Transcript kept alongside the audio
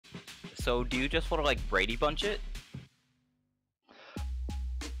So do you just want to like Brady Bunch it?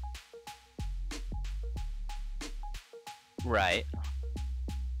 Right.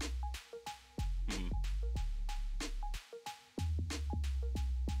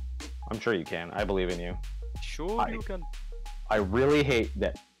 I'm sure you can. I believe in you. Sure you can. I really hate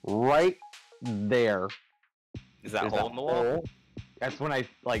that right there. Is that there's hole a in the wall? hole. That's when I,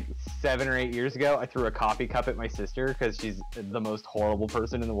 like 7 or 8 years ago, I threw a coffee cup at my sister because she's the most horrible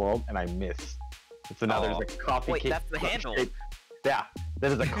person in the world, and I missed. So now there's a coffee Wait, that's the handle. Yeah,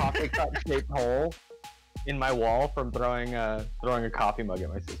 there's a coffee cup shaped hole in my wall from throwing a coffee mug at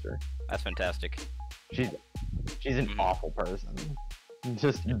my sister. That's fantastic. She's an awful person.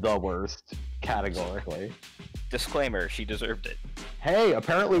 Just the worst, categorically. Disclaimer, she deserved it. Hey,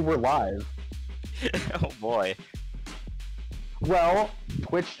 apparently we're live. Oh boy. Well,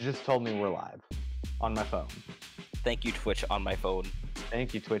 Twitch just told me we're live. On my phone. Thank you, Twitch, on my phone.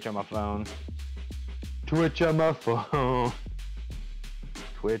 Thank you, Twitch on my phone. Twitch on my phone.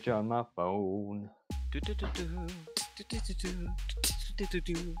 Twitch on my phone.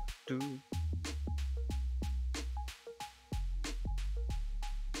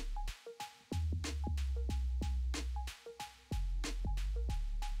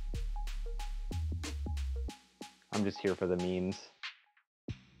 I'm just here for the memes.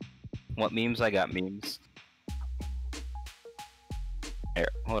 What memes? I got memes. Here,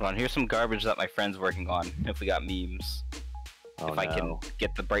 hold on. Here's some garbage that my friend's working on. If we got memes. Oh, if I can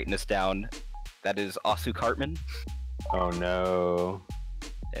get the brightness down. That is Asu Cartman. Oh no.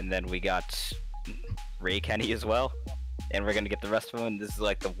 And then we got Ray Kenny as well. And we're gonna get the rest of them. This is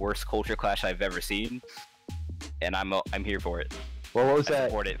like the worst culture clash I've ever seen. And I'm here for it. Well, what was I that?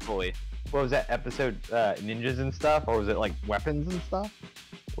 support it fully. What was that episode? Ninjas and stuff, or was it like weapons and stuff?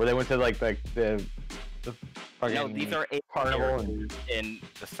 Where they went to like the fucking No, these are a carnival in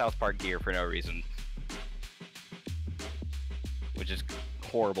the South Park gear for no reason, which is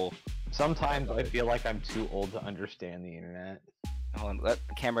horrible. Sometimes I feel like I'm too old to understand the internet. Hold on, let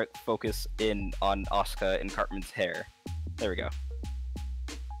the camera focus in on Asuka and Cartman's hair. There we go.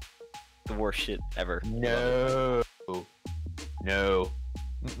 The worst shit ever. No. No.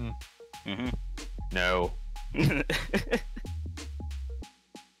 No.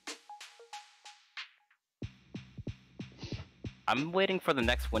 I'm waiting for the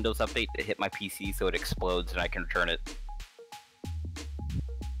next Windows update to hit my PC so it explodes and I can return it.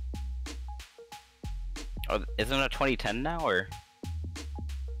 Oh, isn't it 2010 now, or?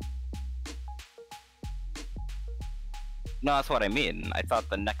 No, that's what I mean. I thought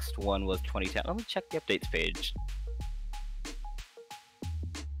the next one was 2010. Let me check the updates page.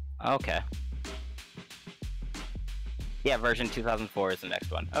 Okay. Yeah, version 2004 is the next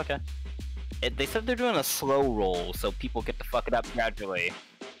one. Okay. They said they're doing a slow roll, so people get to fuck it up gradually.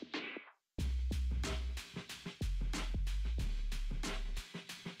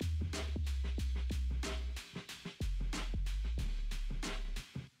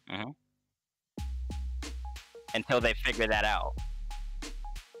 Until they figure that out.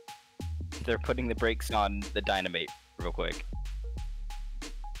 They're putting the brakes on the dynamite real quick.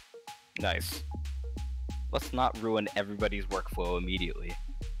 Nice. Let's not ruin everybody's workflow immediately.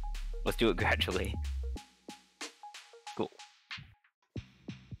 Let's do it gradually. Cool.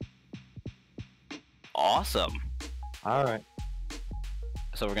 Awesome. Alright.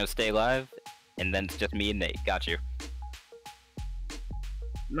 So we're gonna stay live, and then it's just me and Nate. Got you.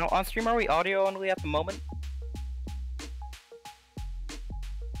 No, on stream are we audio only at the moment?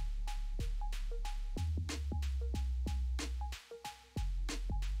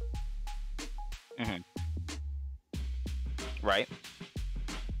 Right.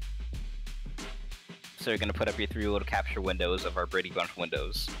 So you're gonna put up your 3 little capture windows of our Brady Bunch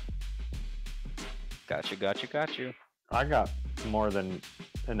windows. Got you. I got more than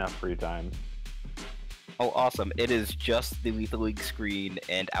enough free time. Oh, awesome. It is just the Lethal League screen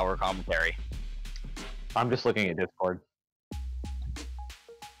and our commentary. I'm just looking at Discord.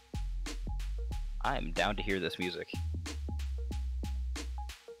 I am down to hear this music.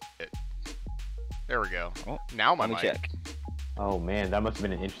 There we go. Oh, now my let me mic. check. Oh man, that must have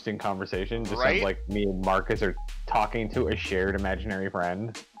been an interesting conversation. Just Right? sounds like me and Marcus are talking to a shared imaginary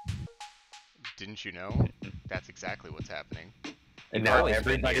friend. Didn't you know? That's exactly what's happening. And now always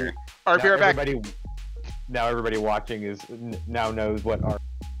been everybody, here. Alright, be right back. now everybody watching is now knows what our.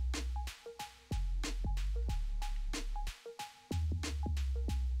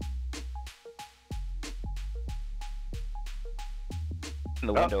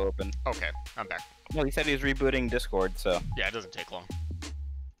 The window open. Okay, I'm back. No, he said he was rebooting Discord, so Yeah, it doesn't take long.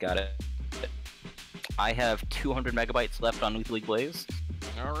 got it. I have 200 megabytes left on Lethal League Blaze.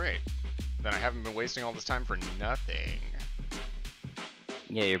 Alright. then I haven't been wasting all this time for nothing.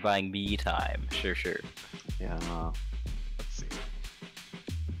 Yeah, you're buying me time. Sure. Yeah. Let's see.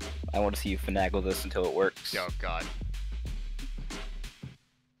 I want to see you finagle this until it works. Oh god.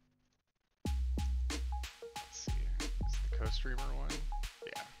 Let's see. Is it the co-streamer one?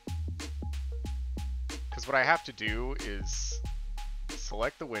 Yeah. Because what I have to do is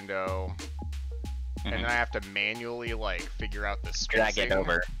select the window, and then I have to manually like figure out the spacing. Drag it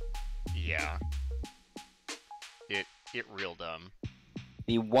over. Yeah. It real dumb.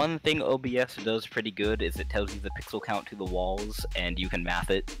 The one thing OBS does pretty good is it tells you the pixel count to the walls, and you can math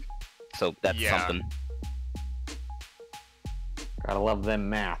it. So that's something. Gotta love them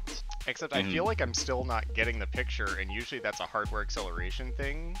maths. Except I feel like I'm still not getting the picture, and usually that's a hardware acceleration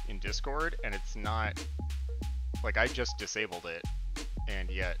thing in Discord, and it's not... Like, I just disabled it, and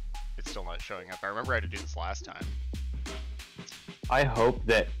yet it's still not showing up. I remember I had to do this last time. I hope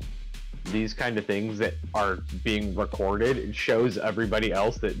that these kind of things that are being recorded, it shows everybody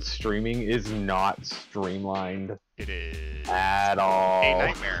else that streaming is not streamlined It is... at all. a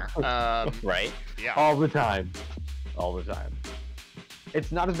nightmare. Right? Yeah. All the time.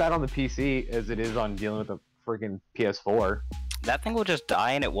 It's not as bad on the PC as it is on dealing with the freaking PS4. That thing will just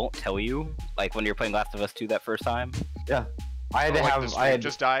die and it won't tell you. Like when you're playing Last of Us 2 that first time. Yeah. I had to like have... the stream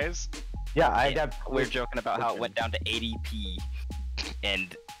just dies? Yeah, I had to have... We were joking about how it went down to 80p,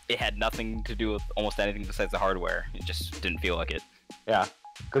 and it had nothing to do with almost anything besides the hardware. It just didn't feel like it. Yeah,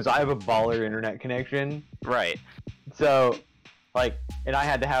 because I have a baller internet connection. Right. So, like, and I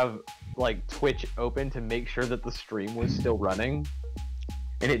had to have, like, Twitch open to make sure that the stream was still running.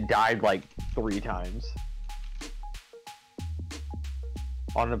 And it died, like, 3 times.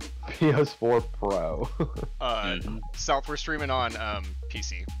 On a PS4 Pro. South, we're streaming on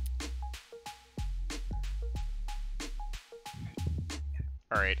PC.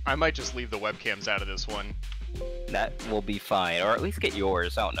 Alright, I might just leave the webcams out of this one. That will be fine, or at least get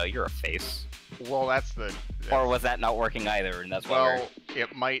yours. I don't know, you're a face. Well, that's the... Or was that not working either, and that's why Well,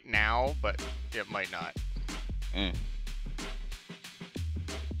 it might now, but it might not.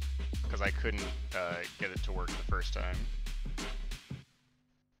 Because I couldn't get it to work the first time.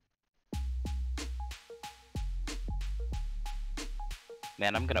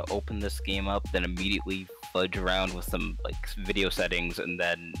 Man, I'm gonna open this game up, then immediately fudge around with some like video settings, and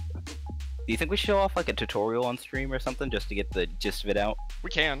then... Do you think we show off like a tutorial on stream or something, just to get the gist of it out? We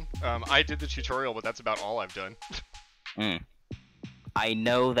can. I did the tutorial, but that's about all I've done. I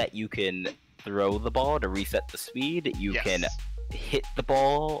know that you can throw the ball to reset the speed, you can hit the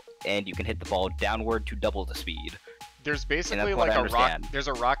ball, and you can hit the ball downward to double the speed. There's basically like a rock... There's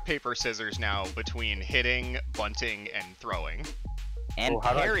a rock, paper, scissors now between hitting, bunting, and throwing. And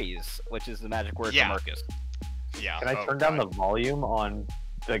parries, which is the magic word for Marcus. Yeah. Can I turn down the volume on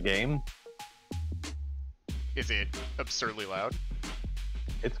the game? Is it absurdly loud?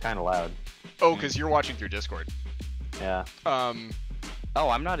 It's kind of loud. Oh, because you're watching through Discord. Yeah. Oh,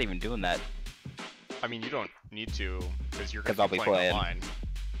 I'm not even doing that. I mean, you don't need to, because you're going to I'll be be playing online.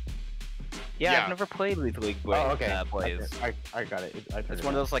 Yeah, I've never played Lethal League Blaze. I got it. It's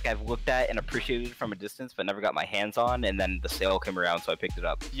one of those like I've looked at and appreciated from a distance, but never got my hands on, and then the sale came around, so I picked it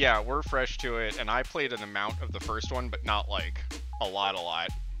up. Yeah, we're fresh to it, and I played an amount of the first one, but not like a lot.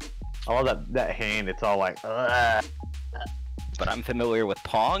 I love that hand. It's all like... Ugh. But I'm familiar with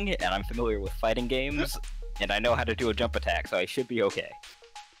Pong, and I'm familiar with fighting games, and I know how to do a jump attack, so I should be okay.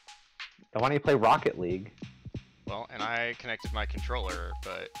 Then why don't you play Rocket League? Well, and I connected my controller,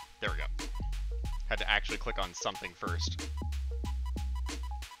 but there we go. Had to actually click on something first.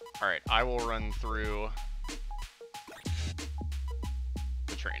 Alright, I will run through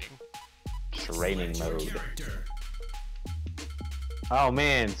the training. Training mode. Oh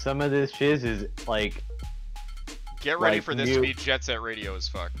man, some of this shiz is like... Get ready for this to be Jet Set Radio as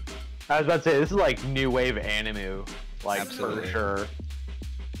fuck. I was about to say, this is like new wave anime. Like, Absolutely. for sure.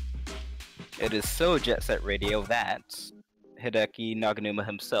 It is so Jet Set Radio that Hideki Naganuma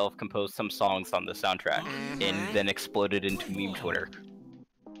himself composed some songs on the soundtrack, and then exploded into meme Twitter.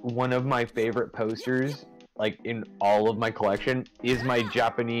 One of my favorite posters, like in all of my collection, is my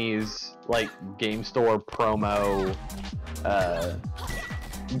Japanese like game store promo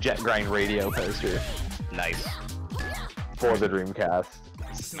Jet Grind Radio poster. Nice. For the Dreamcast.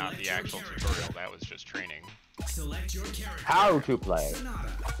 This is not the actual tutorial, that was just training. Select your character. How to play.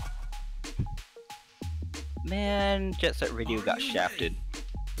 Man, Jet Set Radio got shafted.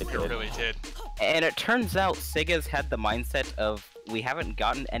 It really did. And it turns out Sega's had the mindset of, we haven't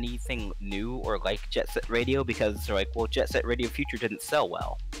gotten anything new or like Jet Set Radio because they're like, well, Jet Set Radio Future didn't sell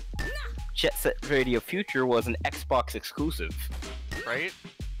well. Jet Set Radio Future was an Xbox exclusive. Right?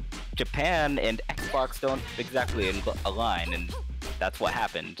 Japan and Xbox don't exactly align, and that's what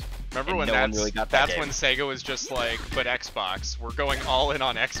happened. Remember And when no one really got that that's when game. Sega was just like, but Xbox, we're going all in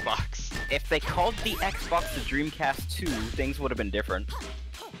on Xbox. If they called the Xbox the Dreamcast 2, things would have been different.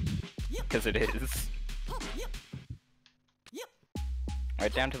 Because it is.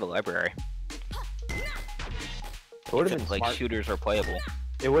 Right down to the library. It would have been Except, like, smart. shooters are playable.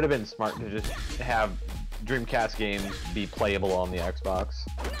 It would have been smart to just have Dreamcast games be playable on the Xbox.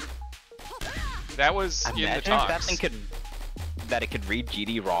 That was in the Imagine if talks. that thing could... that it could read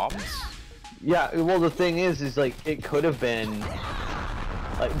GD-ROMs? Yeah, well, the thing is like, it could have been...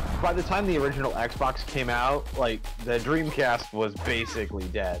 Like, by the time the original Xbox came out, like, the Dreamcast was basically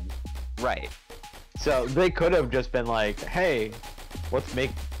dead. Right. So they could have just been like, hey, let's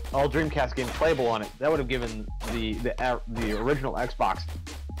make all Dreamcast games playable on it. That would have given the original Xbox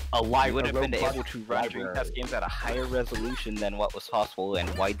a You would have been robust able to run library. Dreamcast games at a higher resolution than what was possible in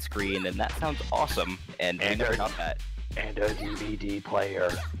widescreen, and that sounds awesome. And we And never a- got that. And a DVD player.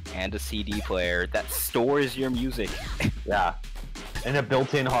 And a CD player that stores your music. Yeah. And a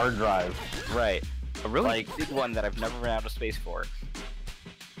built-in hard drive. Right. A really Like- big one that I've never run out of space for.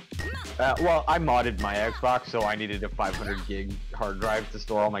 Well, I modded my Xbox, so I needed a 500 gig hard drive to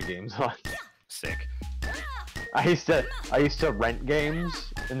store all my games on. Sick. I used to rent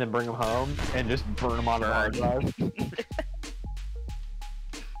games and then bring them home and just burn them on a hard drive.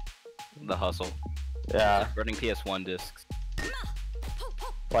 The hustle. Yeah, Running PS1 discs.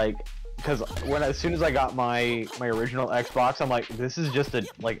 like, because as soon as I got my original Xbox, I'm like, this is just a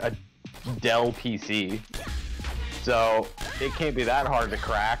Dell PC, so it can't be that hard to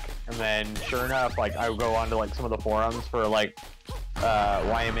crack. And then sure enough, like, I would go onto like some of the forums for like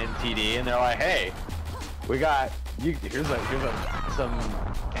YMNTD, and they're like, hey, we got here's some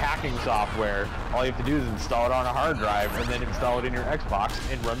hacking software. All you have to do is install it on a hard drive and then install it in your Xbox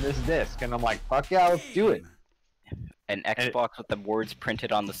and run this disc. And I'm like, fuck yeah, let's do it. An Xbox with the words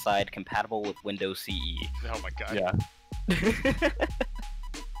printed on the side, compatible with Windows CE. Oh my god. Yeah.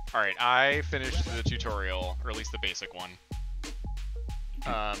 Alright, I finished the tutorial, or at least the basic one.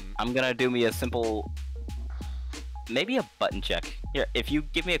 I'm gonna do me a simple, maybe a button check. Here, if you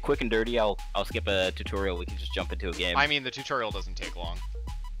give me a quick and dirty, I'll skip a tutorial. We can just jump into a game. I mean, the tutorial doesn't take long.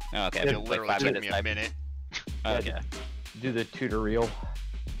 Oh, okay, It like literally 5 took minutes. me a minute. Okay, Do the tutorial.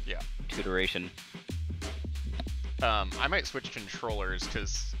 tutoration. I might switch controllers,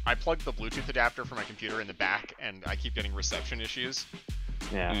 because I plugged the Bluetooth adapter for my computer in the back, and I keep getting reception issues.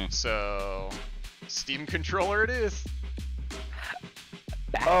 Yeah. Mm. So, Steam controller it is.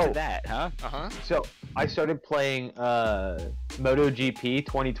 Back Oh. to that, huh? Uh-huh. So I started playing MotoGP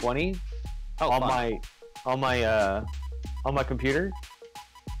 2020 Oh, on fun. my computer.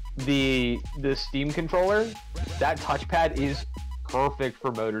 The Steam controller, that touchpad is perfect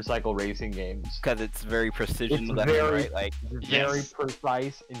for motorcycle racing games. Because it's very precision It's left and very- right, like It's very Yes.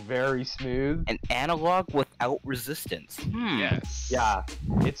 precise and very smooth. an analog without resistance. Yes. Yeah,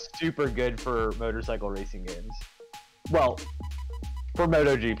 it's super good for motorcycle racing games. Well, for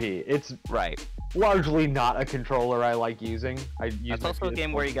MotoGP, it's Right. largely not a controller I like using. I use That's my also a PS4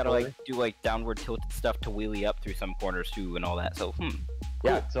 game where you gotta controller. like do like downward tilted stuff to wheelie up through some corners too and all that. So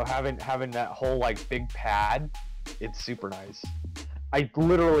Yeah, so having that whole like big pad, it's super nice. I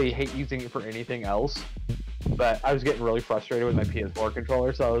literally hate using it for anything else, but I was getting really frustrated with my PS4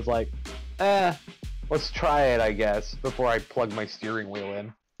 controller, so I was like, let's try it, I guess, before I plug my steering wheel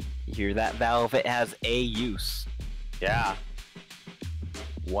in. you hear that, Valve? It has a use. Yeah.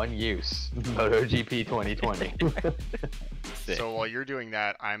 One use. MotoGP 2020. Sick. So while you're doing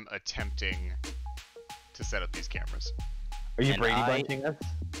that, I'm attempting to set up these cameras. Are you And Brady I- bunching us?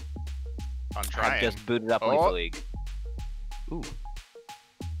 I'm I've trying. just booted up Oh. League. Ooh.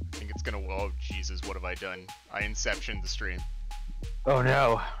 I think it's gonna. Oh Jesus, what have I done? I inceptioned the stream. Oh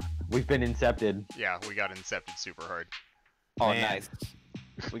no. We've been incepted. Yeah, we got incepted super hard. Oh, Man. nice.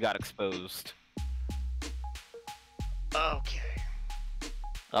 We got exposed. Okay.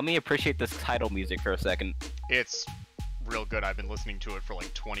 Let me appreciate this title music for a second. It's real good. I've been listening to it for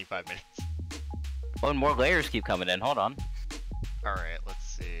like 25 minutes. Oh, and more layers keep coming in. Hold on. All right, let's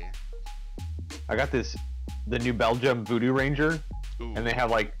see. I got the new Belgium Voodoo Ranger, Ooh. and they have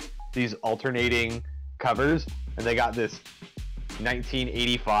like these alternating covers, and they got this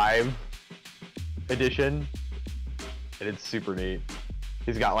 1985 edition, and it's super neat.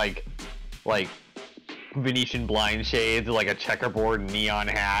 He's got like Venetian blind shades, like a checkerboard neon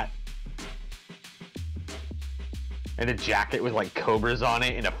hat, and a jacket with like cobras on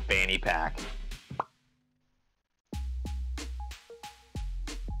it, and a fanny pack.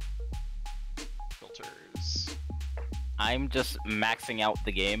 Filters. I'm just maxing out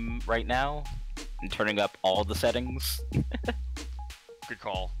the game right now and turning up all the settings. Good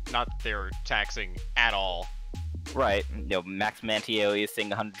call. Not that they're taxing at all. Right, max anti-aliasing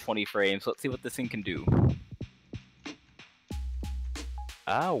 120 frames. Let's see what this thing can do.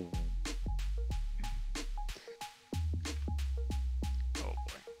 Ow. Oh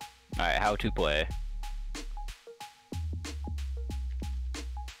boy. Alright, how to play.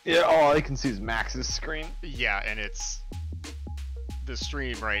 Yeah, all I can see is Max's screen. Yeah, and it's... The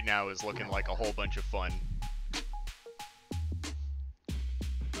stream right now is looking like a whole bunch of fun.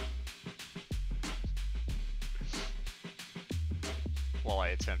 While I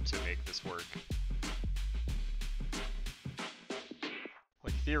attempt to make this work.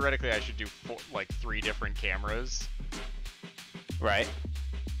 Like, theoretically I should do 3 different cameras. Right.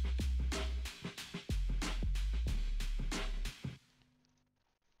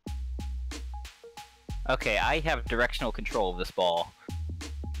 Okay, I have directional control of this ball.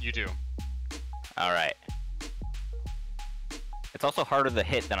 You do. Alright. It's also harder to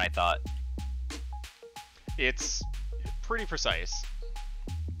hit than I thought. It's pretty precise.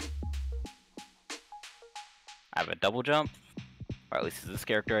 I have a double jump. Or at least is this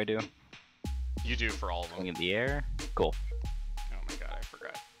character I do. You do for all of them. Going in the air. Cool. Oh my god, I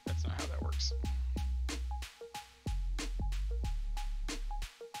forgot. That's not how that works.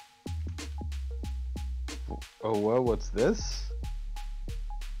 Oh, whoa, what's this?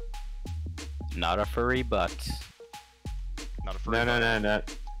 Not a furry butt. Not a furry No, no, butt. no, no.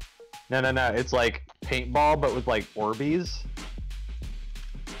 No, no, no. It's like paintball, but with like Orbeez.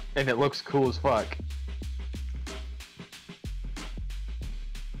 And it looks cool as fuck.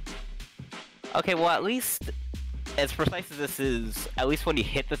 Okay, well at least, as precise as this is, at least when you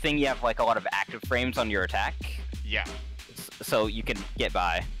hit the thing you have like a lot of active frames on your attack. Yeah. So you can get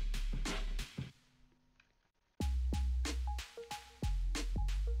by.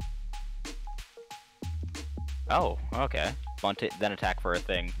 Oh, okay. Bunt it, then attack for a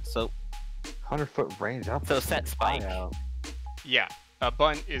thing. So 100-foot range. So set spike. Yeah. A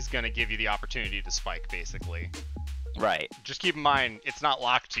bunt is gonna give you the opportunity to spike, basically. Right. Just keep in mind, it's not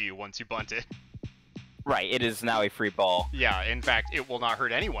locked to you once you bunt it. Right, it is now a free ball. Yeah, in fact, it will not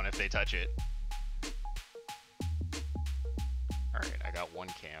hurt anyone if they touch it. Alright, I got one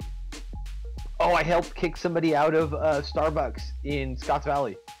cam. Oh, I helped kick somebody out of Starbucks in Scotts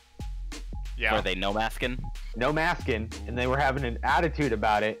Valley. Yeah. Are they no masking? No masking, and they were having an attitude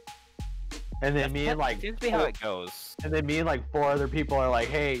about it. And then me and like seems to be how it goes. And then me and like 4 other people are like,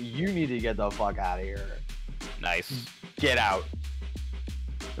 "Hey, you need to get the fuck out of here. Nice. Get out."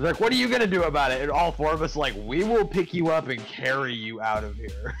 They're like, "What are you gonna do about it?" And all 4 of us are like, "We will pick you up and carry you out of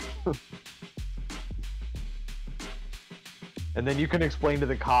here." And then you can explain to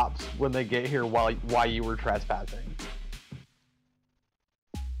the cops when they get here why you were trespassing.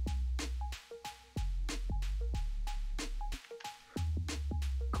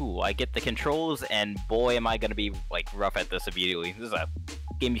 Cool, I get the controls, and boy am I gonna be like rough at this immediately. This is a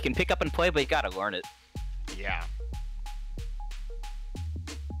game you can pick up and play, but you gotta learn it. Yeah.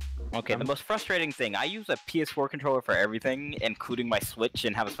 Okay, the most frustrating thing, I use a PS4 controller for everything, including my Switch,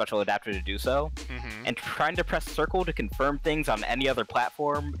 and have a special adapter to do so. Mm-hmm. And trying to press circle to confirm things on any other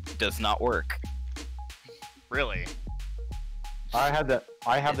platform does not work. Really? I have that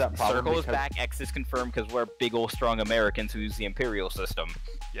problem. Circle is because- back, X is confirmed because we're big old strong Americans who use the Imperial system.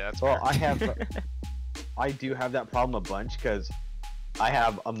 Yeah, that's Well, fair. I do have that problem a bunch because I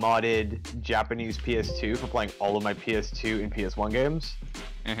have a modded Japanese PS2 for playing all of my PS2 and PS1 games.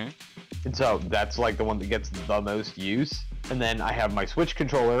 Mm-hmm. And so that's like the one that gets the most use. And then I have my Switch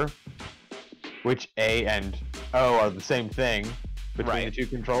controller, which A and O are the same thing between Right. the 2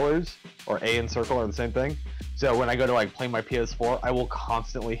 controllers, or A and circle are the same thing. So when I go to like play my PS4, I will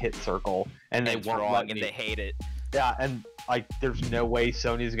constantly hit circle, and they It's won't wrong, let and me. they hate it. Yeah, and like there's no way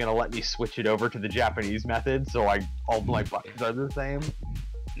Sony's gonna let me switch it over to the Japanese method, so all my buttons are the same.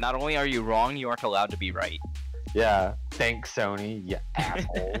 Not only are you wrong, you aren't allowed to be right. Yeah, thanks Sony, you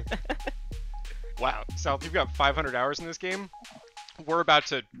asshole. Wow, South, you've got 500 hours in this game? We're about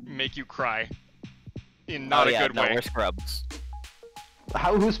to make you cry. In not a good no, way. we're scrubs.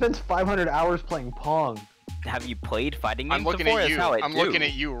 Who spends 500 hours playing Pong? Have you played fighting games I'm looking before? at That's you. how I I'm do. looking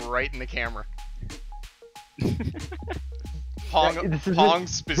at you right in the camera. Pong, This isn't- Pong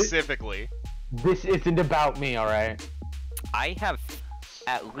specifically. This isn't about me, alright? I have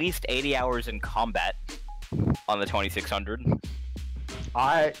at least 80 hours in combat on the 2600.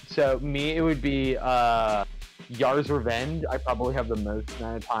 So me, it would be Yar's Revenge. I probably have the most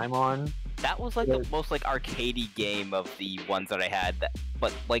amount of time on. That was like the most like arcadey game of the ones that I had.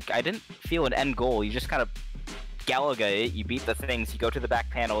 But like I didn't feel an end goal. You just kind of Galaga it, you beat the things, you go to the back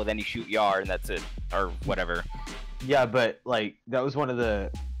panel, then you shoot Yar, and that's it, or whatever. Yeah, but like that was one of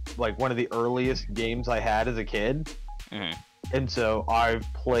the earliest games I had as a kid, and so I've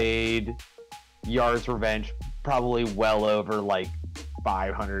played Yar's Revenge probably well over like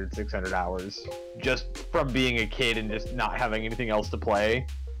 500, 600 hours just from being a kid and just not having anything else to play,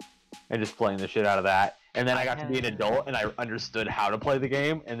 and just playing the shit out of that. And then I got to be an adult and I understood how to play the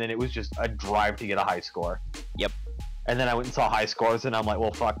game, and then it was just a drive to get a high score. Yep. And then I went and saw high scores, and I'm like,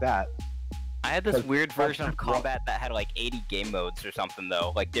 well, fuck that. I had this weird version of combat that had like 80 game modes or something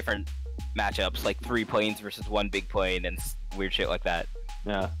though, like different matchups, like 3 planes versus 1 big plane and weird shit like that.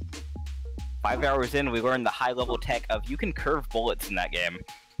 Yeah. 5 hours in, we learned the high-level tech of you can curve bullets in that game.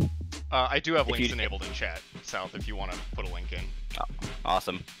 I do have links enabled in chat, South, if you want to put a link in. Oh,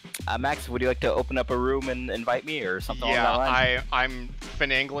 awesome. Max, would you like to open up a room and invite me or something along that line? Yeah, I'm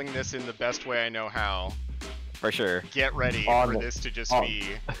finagling this in the best way I know how. For sure. Get ready for this to just be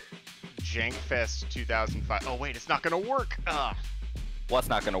Jankfest 2005. Oh wait, it's not gonna work! What's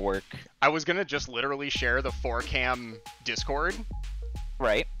not gonna work? I was gonna just literally share the 4cam Discord.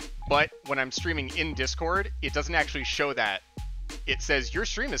 Right. But when I'm streaming in Discord, it doesn't actually show that. It says your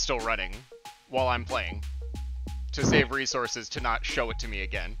stream is still running while I'm playing, to save resources to not show it to me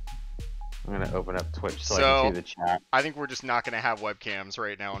again. I'm gonna open up Twitch so I can see the chat. I think we're just not gonna have webcams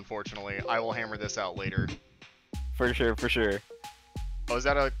right now, unfortunately. I will hammer this out later. For sure, for sure. Oh, is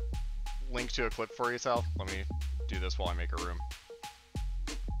that a link to a clip for yourself? Let me do this while I make a room.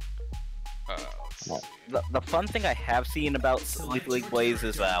 The fun thing I have seen about Sleepy League Blaze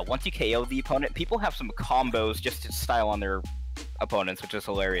is once you KO the opponent, people have some combos just to style on their opponents, which is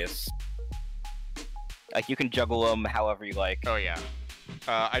hilarious. Like, you can juggle them however you like. Oh, yeah.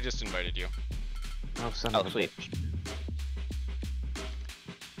 I just invited you. Oh, sweet.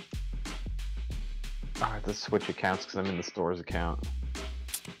 I have to switch accounts because I'm in the store's account.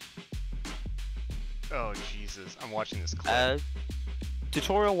 Oh, Jesus. I'm watching this clip.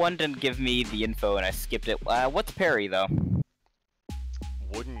 Tutorial 1 didn't give me the info and I skipped it. What's parry, though?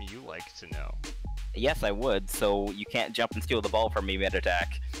 Wouldn't you like to know? Yes, I would, so you can't jump and steal the ball from me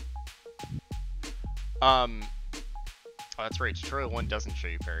mid-attack. Oh, that's right. Tutorial 1 doesn't show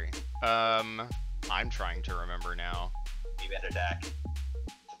you parry. I'm trying to remember now. Mid-attack.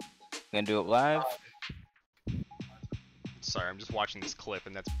 Gonna do it live? Sorry, I'm just watching this clip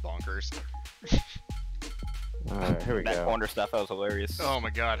and that's bonkers. Alright, here we go. That corner stuff, that was hilarious. Oh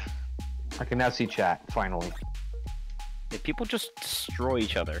my god. I can now see chat, finally. Yeah, people just destroy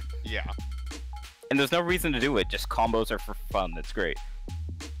each other. Yeah. And there's no reason to do it, just combos are for fun, that's great.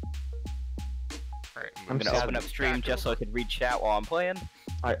 Alright, I'm gonna open up stream just so I can read chat while I'm playing.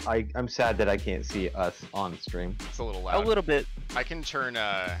 I'm sad that I can't see us on stream. It's a little loud. A little bit. I can turn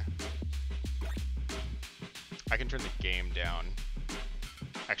the game down.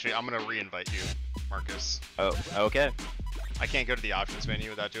 Actually, I'm gonna re-invite you, Marcus. Oh, okay. I can't go to the options menu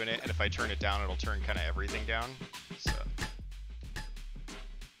without doing it, and if I turn it down, it'll turn kind of everything down. So.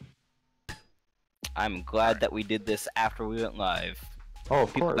 I'm glad that we did this after we went live. Oh,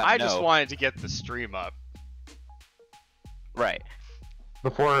 of course. I just wanted to get the stream up. Right.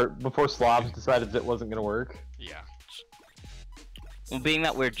 Before Slobs decided it wasn't gonna work. Yeah. Well, being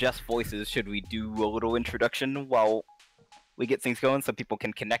that we're just voices, should we do a little introduction while we get things going so people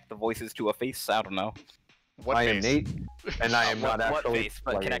can connect the voices to a face? I don't know. I am Nate, and I am not actually what face,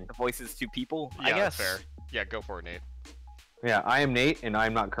 but connect the voices to people? Yeah, I guess. That's fair. Yeah, go for it, Nate. Yeah, I am Nate, and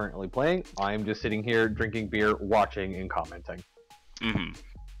I'm not currently playing. I am just sitting here drinking beer, watching, and commenting. Mm-hmm.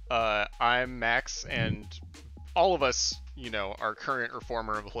 I'm Max, and all of us, you know, are current or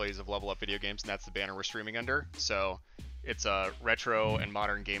former employees of Level Up Video Games, and that's the banner we're streaming under. So it's a retro and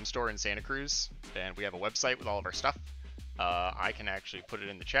modern game store in Santa Cruz, and we have a website with all of our stuff. I can actually put it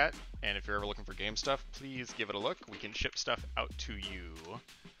in the chat, and if you're ever looking for game stuff, please give it a look. We can ship stuff out to you.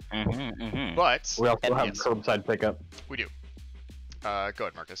 But we also have curbside pickup. We do. Go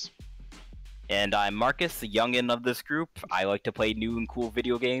ahead, Marcus. And I'm Marcus, the youngin' of this group. I like to play new and cool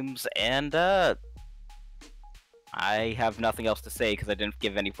video games, and I have nothing else to say because I didn't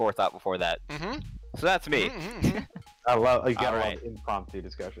give any forethought before that. So that's me. I love impromptu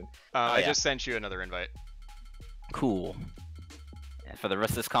discussion. I just sent you another invite. Cool. And for the rest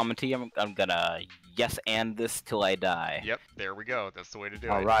of this commentary, I'm gonna yes and this till I die. Yep, there we go. That's the way to do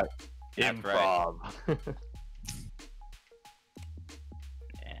it. All right. Improv. Right.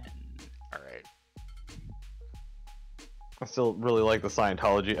 Alright. I still really like the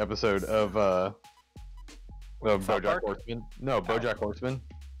Scientology episode of BoJack Horseman. No, BoJack Horseman.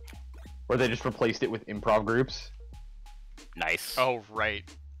 Where they just replaced it with improv groups. Nice. Oh, right.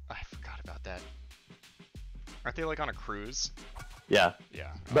 I forgot about that. Aren't they like on a cruise? Yeah.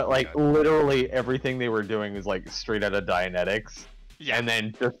 Yeah. But Oh my like God. literally everything they were doing was like straight out of Dianetics. Yeah. And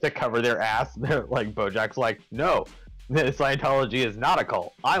then just to cover their ass, they're like Bojack's like, no, Scientology is not a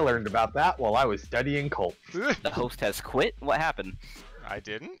cult. I learned about that while I was studying cults. The host has quit? What happened? I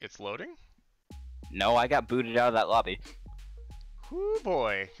didn't. It's loading. No, I got booted out of that lobby. Whoo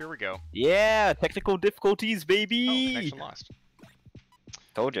boy. Here we go. Yeah, technical difficulties, Oh, baby! connection lost.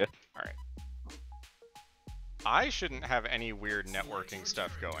 Told you. Alright. I shouldn't have any weird networking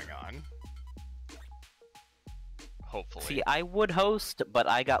stuff going on. Hopefully. See, I would host, but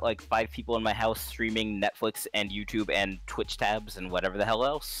I got like 5 people in my house streaming Netflix and YouTube and Twitch tabs and whatever the hell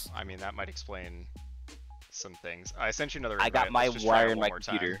else. I mean, that might explain some things. I sent you another I invite. got my Let's just try it wire in one my more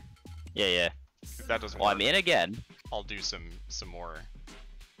computer. time. Yeah, yeah. If that doesn't Well, work, I'm in again. I'll do some more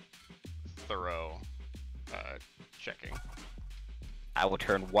thorough checking. I will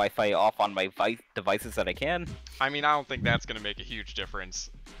turn Wi-Fi off on my devices that I can. I mean, I don't think that's going to make a huge difference.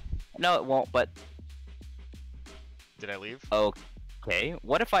 No, it won't, but Did I leave? okay.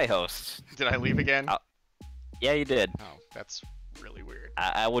 What if I host? Did I leave again? Yeah, you did. Oh, that's really weird.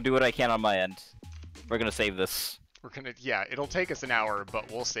 I will do what I can on my end. We're gonna save this. We're gonna, yeah, it'll take us an hour,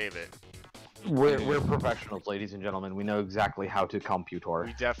 but we'll save it. We're professionals, ladies and gentlemen. We know exactly how to We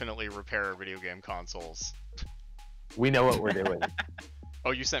computor. definitely repair our video game consoles. We know what we're doing.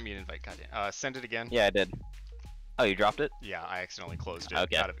 Oh, you sent me an invite, goddamn. Send it again. Yeah, I did. Oh, you dropped it? Yeah, I accidentally closed it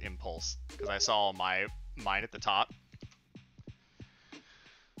Okay. out of impulse because I saw mine at the top.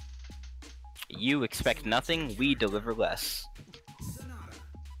 You expect nothing, we deliver less.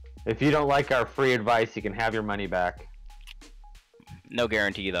 If you don't like our free advice, you can have your money back. No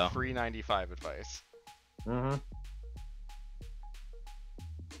guarantee though. Free 95 advice. Mm-hmm.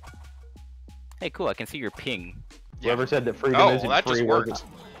 Hey, cool. I can see your ping. Whoever said that freedom Oh, isn't well, that free just wasn't- worked.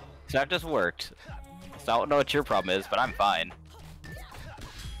 So that just worked. So I don't know what your problem is, but I'm fine.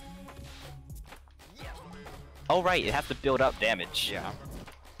 Oh right, it has to build up damage. Yeah.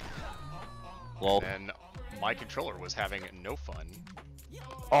 Well, And my controller was having no fun.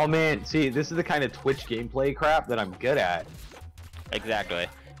 Oh man, see, this is the kind of Twitch gameplay crap that I'm good at. exactly.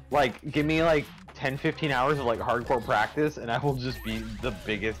 Like, give me like 10-15 hours of like hardcore practice, and I will just be the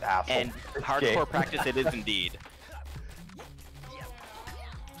biggest asshole. And in this hardcore game. practice it is indeed.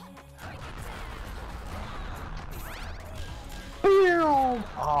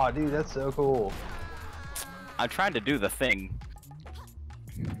 Oh, dude, that's so cool. I'm trying to do the thing.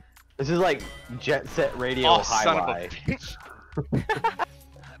 This is like Jet Set Radio Oh, son of a highlight. bitch.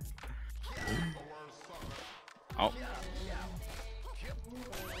 Oh,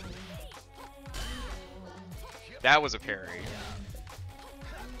 That was a parry.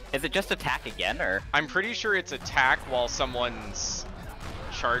 is it just attack again, or? I'm pretty sure it's attack while someone's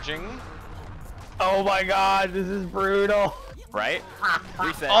charging. Oh my god, this is brutal. Right?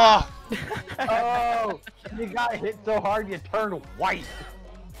 Reset. Oh! Oh, you got hit so hard you turned white.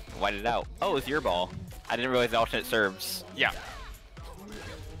 White it out. Oh, it's your ball. I didn't realize the alternate serves. Yeah.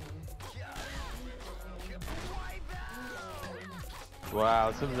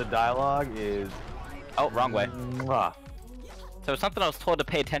 Wow, some of the dialogue is. Oh, wrong way. Mwah. So something I was told to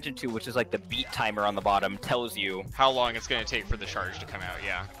pay attention to, which is like the beat timer on the bottom, tells you. How long it's gonna take for the charge to come out,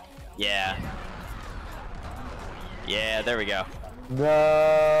 yeah. Yeah. Yeah, there we go.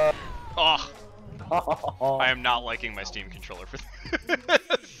 No. Oh! Oh. I am not liking my Steam controller for this.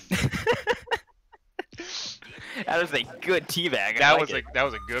 That was a good teabag. That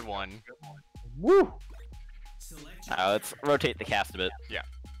was a good one. Woo. Let's rotate the cast a bit. Yeah.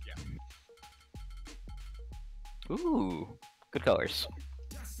 Ooh, good colors.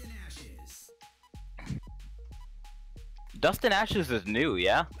 Dust and Ashes is new,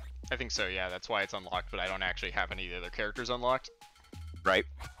 yeah? I think so, yeah. That's why it's unlocked, but I don't actually have any of the other characters unlocked. Right.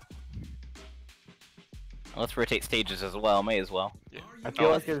 Let's rotate stages as well, may as well. Yeah. I feel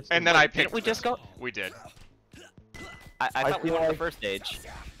Oh, like there's. and then I Didn't picked. we just go? We did. I I thought we feel went to the like- first stage.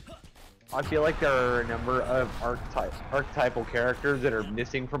 I feel like there are a number of archetypal characters that are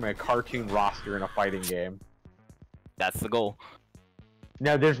missing from a cartoon roster in a fighting game. That's the goal.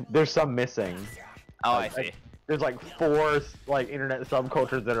 No, there's some missing. Oh, I Like, see. There's like 4 like internet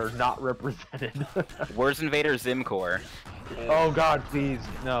subcultures that are not represented. Where's Invader Zimcore? Oh god, please,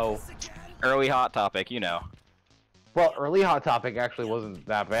 no. Early Hot Topic, you know. Well, early Hot Topic actually wasn't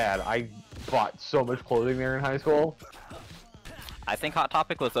that bad. I bought so much clothing there in high school. I think Hot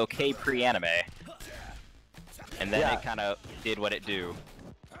Topic was okay pre-anime. And then Yeah. it kind of did what it do.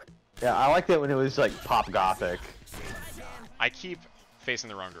 Yeah, I liked it when it was like pop gothic. I keep facing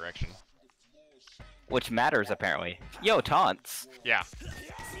the wrong direction. Which matters, apparently. Yo, taunts. Yeah.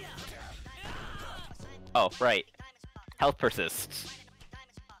 Oh, right. Health persists.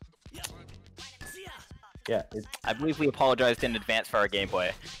 Yeah, it's, I believe we apologized in advance for our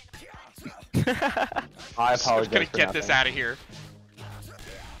gameplay. I I'm apologize gonna for get this nothing. out of here.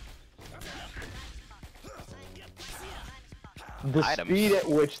 The Items. speed at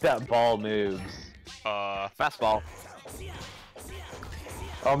which that ball moves. Fastball.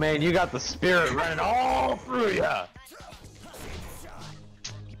 Oh man, you got the spirit running all through ya.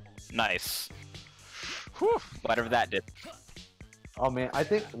 Nice. Whew. Whatever that did. Oh man, I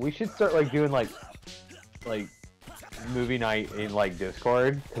think we should start like doing like movie night in like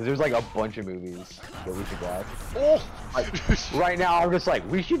Discord because there's like a bunch of movies that we should watch. Oh! Like, right now, I'm just like,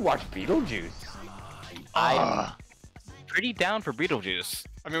 we should watch Beetlejuice. I'm pretty down for Beetlejuice.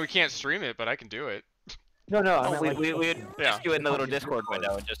 I mean, we can't stream it, but I can do it. No, I Oh, meant, like, we'd Yeah. just do it in the little Discord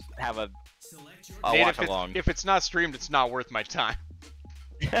window and just have a Nate, watch along. if it's not streamed, it's not worth my time.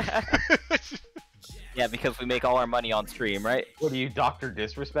 Yeah, because we make all our money on stream, right? what are you, Dr.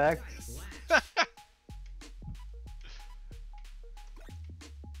 Disrespect?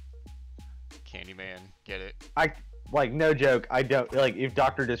 Candyman, get it? I like no joke. I don't like if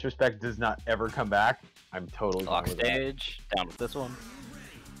Dr. Disrespect does not ever come back. I'm totally fine Lock with that. stage, down with this one.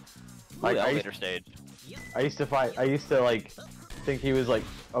 Like, Ooh, I elevator stage. I used to like think he was like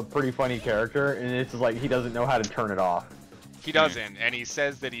a pretty funny character, and it's like he doesn't know how to turn it off. He doesn't, and he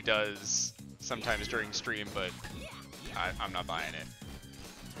says that he does sometimes during stream, but I'm not buying it.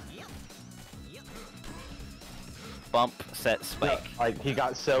 Bump, set, spike. Like he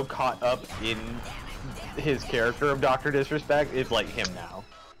got so caught up in his character of Dr. Disrespect, it's like him now.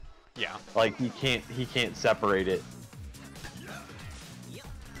 Yeah. Like he can't separate it.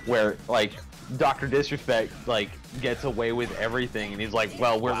 Where like Dr. Disrespect like gets away with everything, and he's like,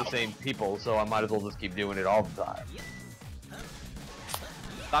 well, we're the same people, so I might as well just keep doing it all the time.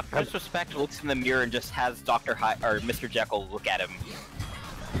 Dr. Disrespect looks in the mirror and just has Dr. or Mr. Jekyll look at him.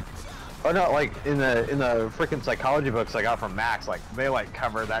 Oh no, like in the freaking psychology books I got from Max, like they like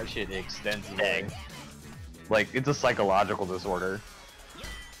cover that shit extensively. Dang. Like it's a psychological disorder.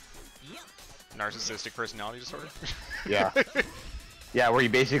 Narcissistic personality disorder? Yeah. Yeah, where you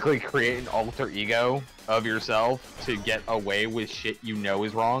basically create an alter ego of yourself to get away with shit you know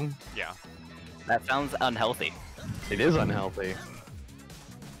is wrong. Yeah. That sounds unhealthy. It is unhealthy.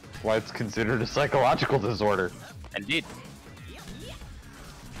 Why it's considered a psychological disorder. Indeed.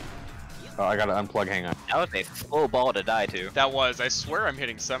 Oh, I gotta unplug, hang on. That was a slow ball to die to. That was. I swear I'm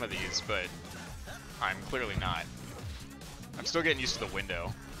hitting some of these, but I'm clearly not. I'm still getting used to the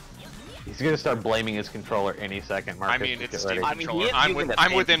window. He's gonna start blaming his controller any second, Marcus. I mean, just it's get a ready. Steam I mean, he controller. is using the I'm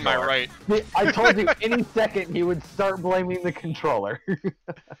same within my controller. right. I told you any second he would start blaming the controller. We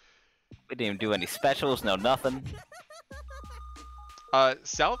didn't even do any specials, no nothing.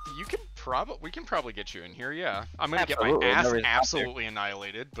 South, we can probably get you in here, yeah. I'm gonna Absolutely, get my ass no reason not to. absolutely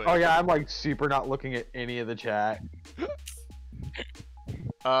annihilated, but Oh yeah, I'm like super not looking at any of the chat.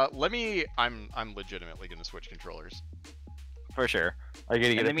 I'm legitimately gonna switch controllers. For sure. Are you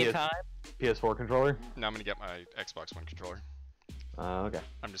gonna In get the a meantime, PS4 controller? Now I'm gonna get my Xbox One controller. Okay.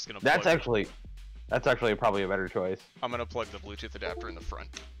 I'm just gonna That's plug, actually probably a better choice. I'm gonna plug the Bluetooth adapter in the front.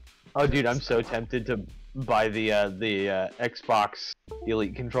 Oh dude, I'm so tempted to buy the Xbox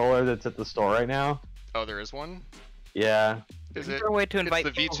Elite controller that's at the store right now. Oh, there is one? Yeah. Is is it? there a way to invite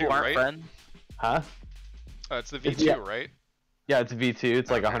the people V2, who aren't right? friends? Huh? It's the It's- V2, yeah. right? Yeah, it's a V2.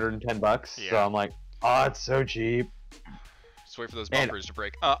 It's like Okay. $110. So Yeah. I'm like, oh, it's so cheap. Just wait for those And- bumpers to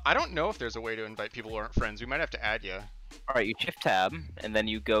break. I don't know if there's a way to invite people who aren't friends. We might have to add you. Alright, you shift tab, and then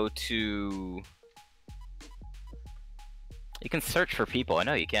you go to... You can search for people, I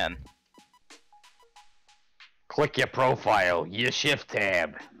know you can. Click your profile. You shift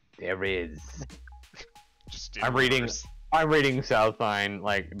tab. There is. Just do I'm reading- numbers. I'm reading Southline,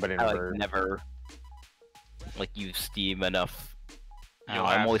 but in I Word. never use Steam enough. You'll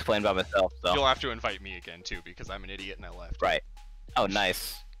I'm have- always playing by myself, so... You'll have to invite me again too, because I'm an idiot and I left. Right. Oh,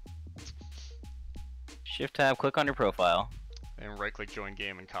 nice. Shift tab, click on your profile. And right click join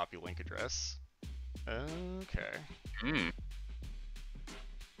game and copy link address. Okay. Hmm.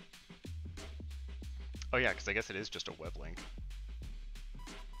 Oh yeah, because I guess it is just a web link.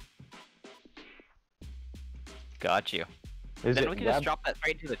 Got you. Is Then it we can web? just drop that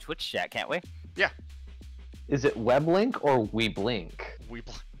straight into the Twitch chat, can't we? Is it WebLink or WeebLink?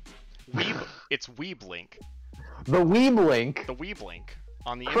 It's Weeblink. The WeebLink. The Weeblink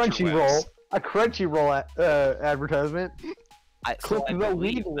on the Crunchyroll. interwebs. A Crunchyroll advertisement. So Click I the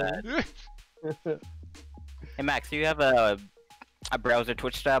believe WeebLink. that... Hey Max, do you have a browser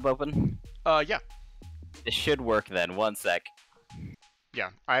Twitch tab open? Yeah. It should work then, one sec. Yeah,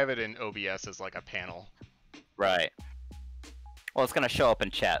 I have it in OBS as like a panel. Right. Well, it's gonna show up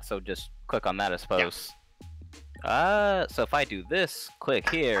in chat, so just click on that, I suppose. So if I do this, click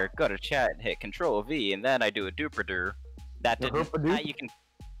here, go to chat, and hit Control V, and then I do a dooper-doo. That didn't. You can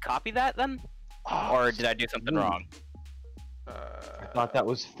copy that then, or did I do something wrong? I thought that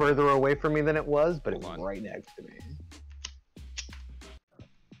was further away from me than it was, but it was right next to me.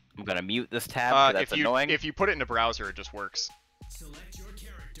 I'm gonna mute this tab. 'Cause that's annoying. If you put it in a browser, it just works. Select your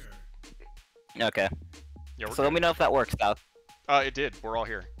character. Okay. Yeah, So let me know if that works, South. It did. We're all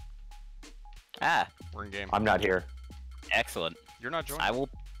here. Ah, We're in game. I'm not here. excellent. You're not joining. I will.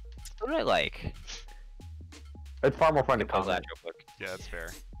 What do I like? It's far more fun to Pause that comment. real quick. Yeah, that's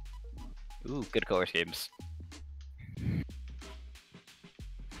fair. Ooh, good color schemes.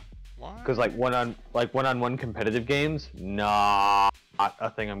 Why? Because like one-on-one competitive games, not a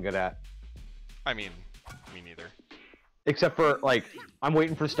thing I'm good at. I mean, me neither. Except for like, I'm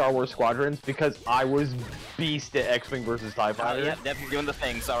waiting for Star Wars Squadrons because I was beast at X-Wing versus TIE Fighter. Yep, definitely doing the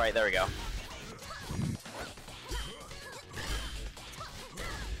things. All right, there we go.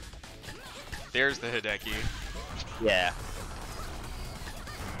 There's the Hideki. Yeah.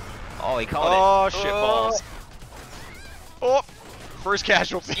 Oh, he called Oh, it. shit balls. Oh, first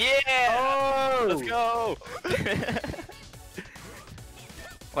casualty. Yeah! Oh! Let's go!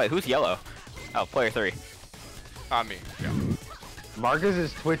 Wait, who's yellow? Oh, player 3. Me. Yeah.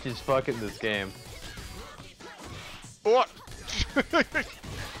 Marcus's Twitch is fucking this game. Oh.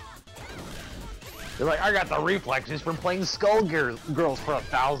 They're like, I got the reflexes from playing Girls for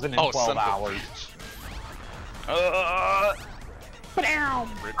 1,012 son of a hours. Rip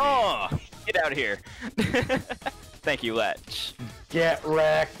me. Oh, get out of here. Thank you, Letch. Get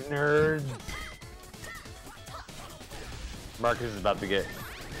wrecked, nerd. Marcus is about to get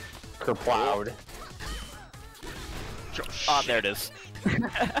kerplowed. Oh, there it is.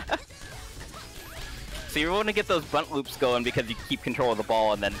 So you want to get those bunt loops going because you keep control of the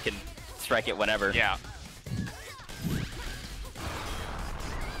ball and then can strike it whenever. Yeah.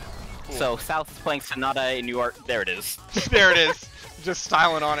 So South is playing Sonata and you are... There it is. There it is. Just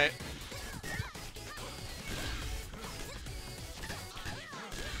styling on it.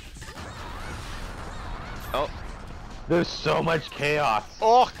 Oh. There's so much chaos.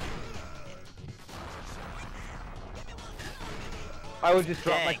 Oh. I would just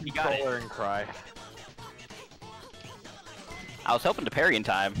drop Dang, my you got it. controller and cry. I was hoping to parry in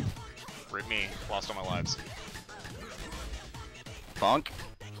time. Rip me. Lost all my lives. Funk.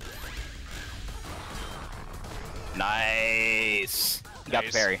 Nice. You got the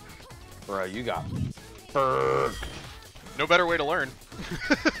Nice. parry. Bro, you got burked. No better way to learn.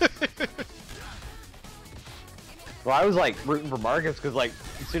 Well, I was like rooting for Marcus because like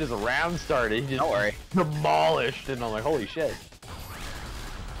as soon as the round started, he just Don't worry. demolished, and I'm like, holy shit.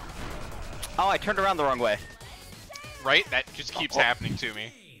 Oh, I turned around the wrong way. Right? That just keeps happening to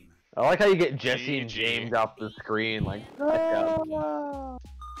me. I like how you get Jesse and GG. James off the screen, like. And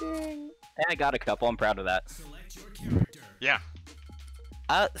I got a couple. I'm proud of that. Select your character. Yeah.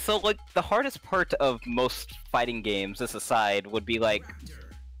 So like the hardest part of most fighting games, this aside, would be like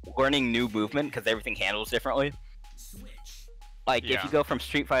learning new movement because everything handles differently. Switch. Like Yeah. if you go from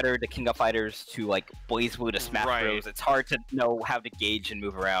Street Fighter to King of Fighters to like BlazBlue to Smash Right. Bros, it's hard to know how to gauge and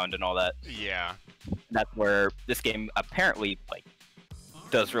move around and all that. Yeah. That's where this game apparently like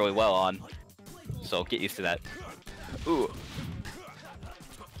does really well on. So get used to that. Ooh.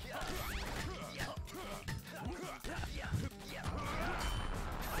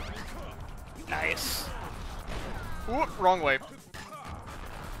 Nice. Ooh, wrong way.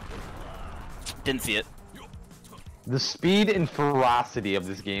 Didn't see it. The speed and ferocity of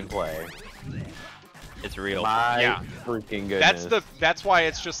this gameplay. It's real. My Yeah. freaking goodness. That's why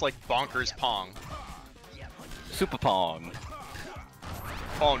it's just like bonkers Pong. Super Pong.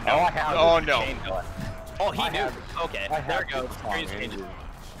 Oh no. Oh, I have Oh this no. Chain going. Oh, he I knew. have- Okay, I there have it goes. this Screen song, changes. Andrew.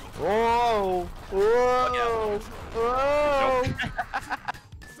 Whoa! Whoa! Whoa!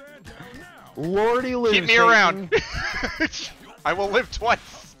 Lordy Lou, Keep me Satan. around. I will live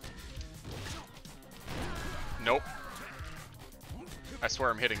twice. Nope. I swear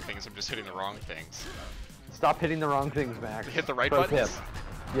I'm hitting things, I'm just hitting the wrong things. Stop hitting the wrong things, Max. Hit the right Pro buttons? tip.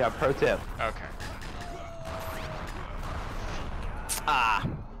 Yeah, pro tip. Okay. Ah.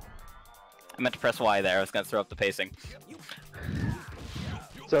 I meant to press Y there. I was gonna throw up the pacing.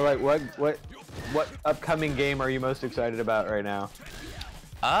 So, like, what upcoming game are you most excited about right now?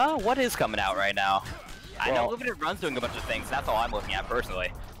 What is coming out right now? I know Well- Limited Run's doing a bunch of things. That's all I'm looking at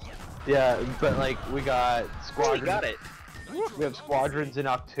personally. Yeah, but like we got Oh, Squadrons. you got it. We have Squadrons in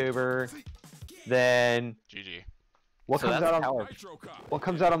October. Then GG. What So comes that's out on Tower. Nitro Cop. What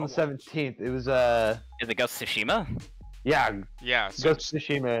comes out on the 17th? It was Is it Ghost of Tsushima? yeah, Yeah, so Ghost of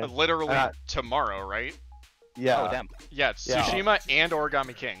Tsushima. literally uh, tomorrow, right? Yeah, Oh damn. Yeah, Yeah. Tsushima and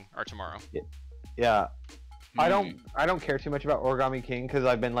Origami King are tomorrow. yeah. I Hmm. don't care too much about Origami King because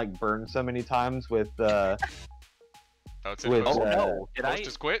I've been like burned so many times with Oh, it's in With, host. Oh uh, no! Did Host I?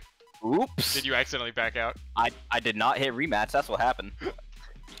 just quit? Oops! Did you accidentally back out? I did not hit rematch. That's what happened.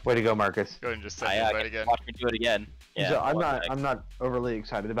 way to go, Marcus. Go ahead and just send I the invite get to again. watch me do it again. Yeah. So I'm well, not overly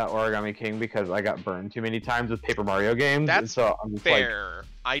excited about Origami King because I got burned too many times with Paper Mario games. and That's so I'm just like Fair.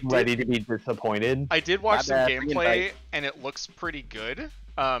 ready to be disappointed. I did watch My some bad, gameplay, re-invite. and it looks pretty good.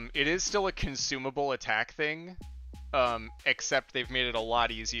 It is still a consumable attack thing, except they've made it a lot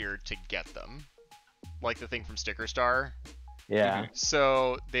easier to get them, like the thing from Sticker Star. Yeah.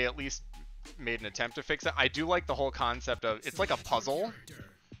 So they at least made an attempt to fix it. I do like the whole concept of it's like a puzzle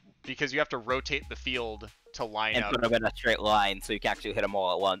because you have to rotate the field to line and up. put them in a straight line so you can actually hit them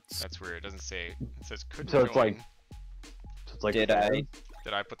all at once. That's weird. It doesn't say. It says could So it's join. like- So it's like Did I?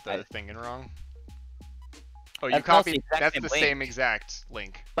 Did I put the I- thing in wrong? Oh, you That's not the copied. exact That's same the link. same exact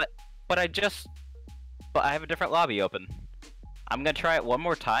link. But I have a different lobby open. I'm gonna try it one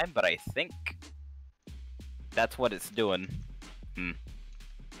more time, but I think that's what it's doing.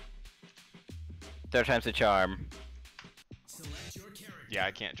 Third time's the charm. Select your character. Yeah,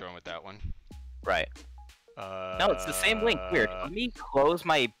 I can't join with that one. Right. No, it's the same link. Weird. Let me close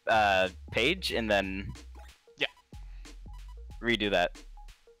my page and then Yeah. redo that.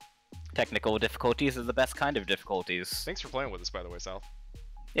 Technical difficulties is the best kind of difficulties. Thanks for playing with us, by the way, Sal.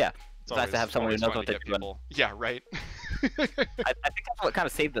 Yeah, It's nice to have someone who always knows fun what to they're get doing. people. Yeah, right. I think that's what kind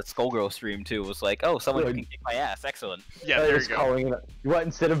of saved the Skullgirl stream too. Was like, oh, someone who Good. can kick my ass. Excellent. Yeah, there you Just go. calling it. What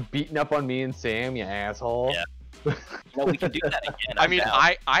instead of beating up on me and Sam, you asshole? Yeah. No, we can do that again. I I'm mean, down.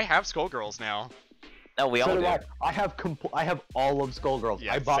 I have Skullgirls now. No, we So all do do. I have I have all of Skullgirls.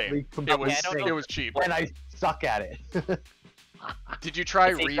 Yeah, I bought same. the It complete was I don't thing, know. it was cheap. and I suck at it. Did you try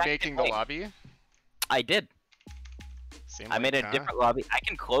It's the exact remaking same the link. lobby? I did. Same I made a link, huh? different lobby. I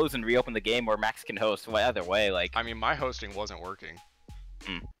can close and reopen the game, or Max can host. Well, either way, like. I mean, my hosting wasn't working.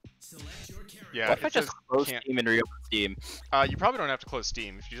 Select your character. Yeah, What if I it just says close can't. Steam and reopen Steam? You probably don't have to close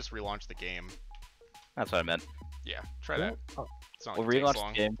Steam if you just relaunch the game. That's what I meant. Yeah, try that. Oh, It's not We'll like it takes relaunch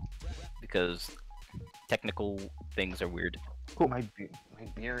long. the game because technical things are weird. my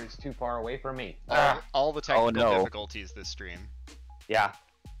beer is too far away from me. All the technical no. difficulties this stream. Yeah.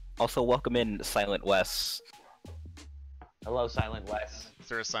 Also, welcome in Silent Wes. Hello, Silent Wes. Is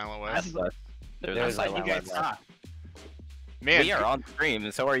there a Silent That's West? There's There's a like Silent you Wes. guys Man, We are on stream,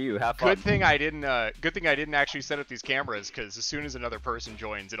 and so are you. Have fun. good thing I didn't. Good thing I didn't actually set up these cameras, because as soon as another person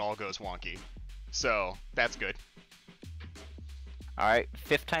joins, it all goes wonky. So that's good. All right,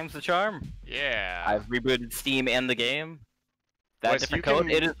 5th time's the charm. Yeah. I've rebooted Steam and the game. That Wes, different you code?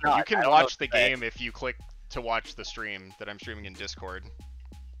 can, It is not. You can I don't know watch what the to say. game if you click to watch the stream that I'm streaming in Discord.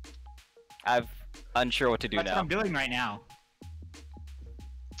 I'm unsure what to do That's what now. I'm doing right now.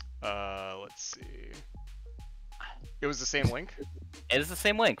 Let's see. It was the same link. It is the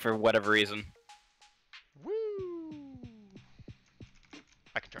same link for whatever reason. Woo!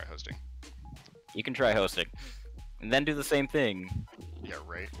 I can try hosting. You can try hosting, and then do the same thing. Yeah,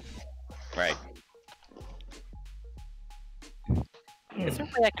 right. Right. Is there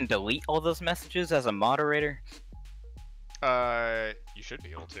a way I can delete all those messages as a moderator? You should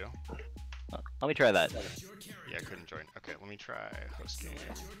be able to. Let me try that. Select your character. Yeah, I couldn't join. Okay, let me try host game.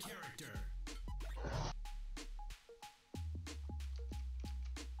 Select your character.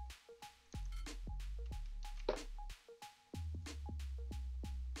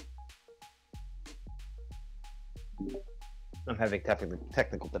 I'm having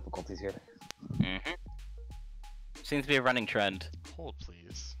technical difficulties here. Mm-hmm. Seems to be a running trend. Hold,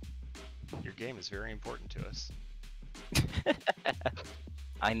 please. Your game is very important to us.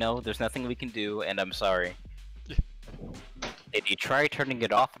 I know, there's nothing we can do, and I'm sorry. Yeah. Did you try turning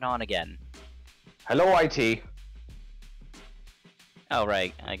it off and on again? Hello, IT. Oh,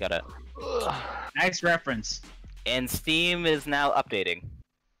 right, I got it. Nice reference. And Steam is now updating.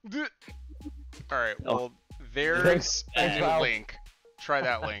 Alright, Oh. well, there's Thanks, a new Val. link. Try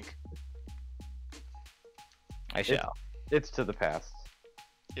that link. I shall. It's to the past.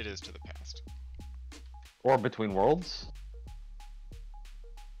 It is to the past. Or Between Worlds.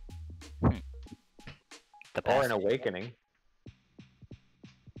 The Or past. an Awakening.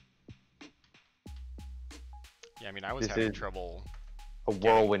 Yeah, I mean, I was This having is- trouble A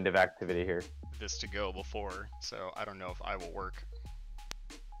whirlwind of activity here. this to go before, so I don't know if I will work.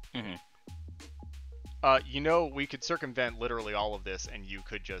 Mhm. You know, we could circumvent literally all of this, and you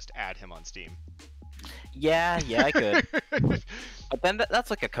could just add him on Steam. Yeah, I could. But then that's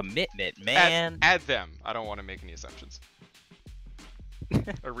like a commitment, man. Add them. I don't want to make any assumptions.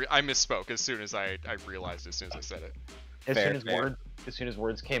 I misspoke as soon as I realized as soon as I said it. As soon as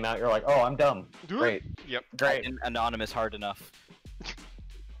words came out, you're like, oh, I'm dumb. Great. Yep. Great. Anonymous hard enough.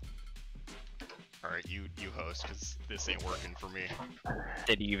 Alright, you host, because this ain't working for me.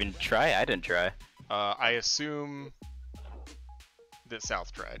 Did you even try? I didn't try. I assume that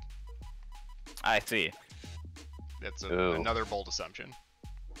South tried. I see. That's Ooh. another bold assumption.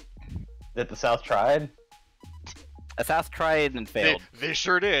 That the South tried? A South tried and failed. They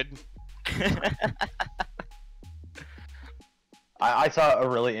sure did. I saw a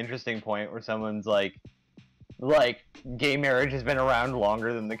really interesting point where someone's like, gay marriage has been around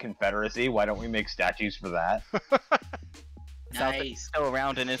longer than the Confederacy. Why don't we make statues for that? South is Nice. still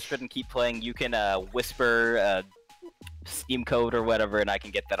around and interested and keep playing. You can whisper Steam code or whatever, and I can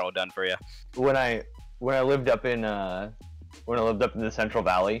get that all done for you. When I lived up in the Central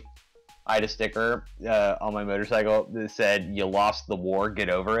Valley, I had a sticker on my motorcycle that said, "You lost the war, get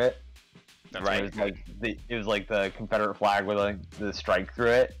over it." That's Right. It was like the Confederate flag with like the strike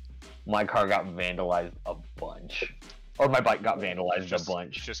through it. My car got vandalized a bunch, or my bike got vandalized a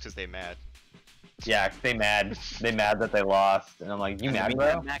bunch. Just because they mad. Yeah, they mad that they lost, and I'm like, you mad,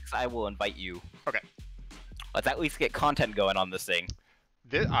 bro? Max, I will invite you. Okay. Let's at least get content going on this thing.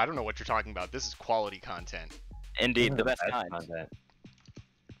 I don't know what you're talking about. This is quality content. Indeed, the best kind. content.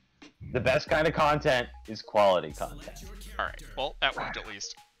 The best kind of content is quality content. Alright, well, that worked at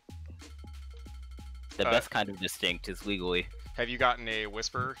least. The best kind of distinct is legally. Have you gotten a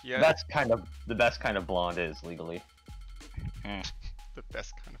whisper yet? That's kind of the best kind of blonde is legally. The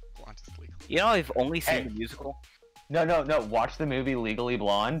best kind of blonde is legal. You know, I've only seen Hey. the musical. No. Watch the movie Legally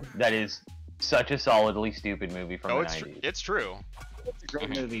Blonde. That is such a solidly stupid movie from Oh, the it's 90s. it's true. It's a great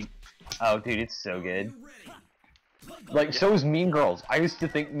movie. Oh, dude, it's so good. Like, so is Mean Girls. I used to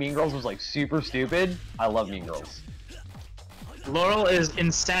think Mean Girls was like super stupid. I love Mean Girls. Laurel is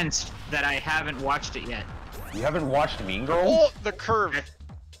incensed that I haven't watched it yet. You haven't watched Mean Girls? Oh, the curve.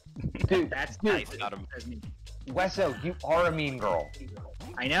 Dude, That's dude, nice. got him. Wesso, you are a mean girl.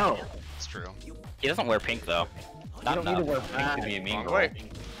 I know. It's true. He doesn't wear pink though. You Not don't need to enough. wear pink to be a mean Wrong girl. way.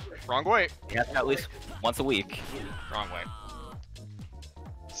 Wrong way. You have to at least once a week. Wrong way.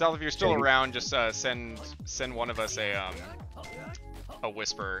 Sal, if you're still Yeah, you- around, just send one of us a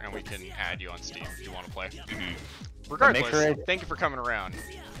whisper, and we can add you on Steam if you want to play. Regardless, sure it- thank you for coming around.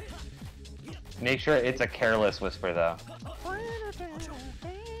 Make sure it's a careless whisper, though.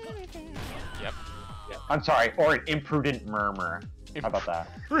 Yep. I'm sorry, or an imprudent murmur. How about that?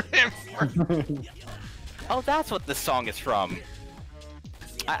 Oh, that's what this song is from.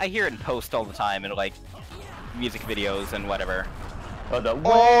 I hear it in post all the time in like music videos and whatever. Oh, the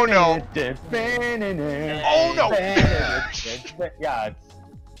Oh, no. Oh no. Yeah, it's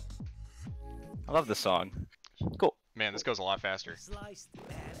I love this song. Cool. Man, this goes a lot faster.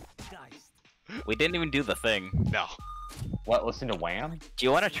 We didn't even do the thing. No. what? Listen to Wham? Do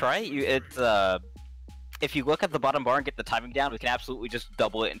you want to try it? It's if you look at the bottom bar and get the timing down, we can absolutely just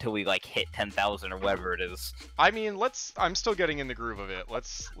double it until we like hit 10,000 or whatever it is. I mean, I'm still getting in the groove of it.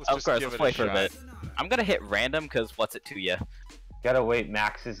 Let's Of just course, give let's it play a for a shot. bit. I'm gonna hit random because what's it to you? Gotta wait.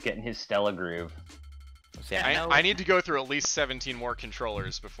 Max is getting his Stella groove. Yeah, I need to go through at least 17 more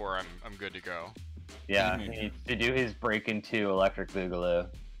controllers before I'm good to go. Yeah, Mhm. he needs to do his break into Electric Boogaloo.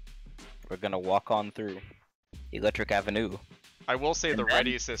 We're gonna walk on through Electric Avenue. I will say the And then-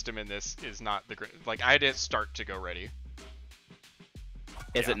 ready system in this is not the great. Like, I didn't start to go ready.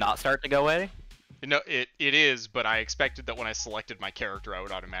 Is Yeah. it not start to go away? No, it is, but I expected that when I selected my character, I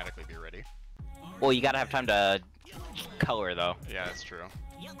would automatically be ready. Well, you gotta have time to color though. Yeah, that's true.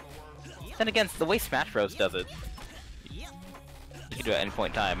 Then again, it's the way Smash Bros does it. You can do it at any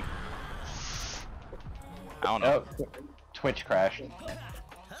point in time. I don't know. Oh, Twitch crashed.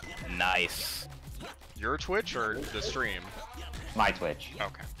 Nice. Your Twitch or the stream? My Twitch.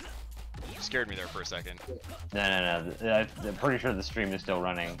 Okay. You scared me there for a second. No. I'm pretty sure the stream is still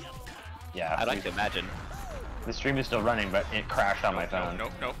running. Yeah. I'd like to imagine. The stream is still running, but it crashed on my phone.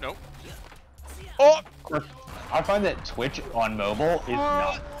 Nope. Oh! Of course, I find that Twitch on mobile is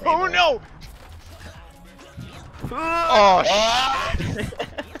not. Oh stable. no! Oh,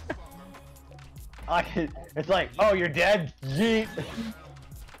 It's like, oh, you're dead. Yeet.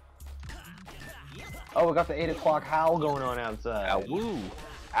 Oh, we got the 8 o'clock howl going on outside. Ah, woo.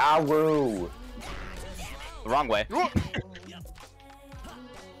 Ow, woo. The wrong way. shit.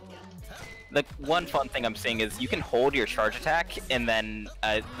 The one fun thing I'm seeing is you can hold your charge attack, and then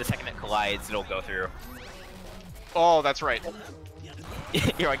the second it collides, it'll go through. Oh, that's right.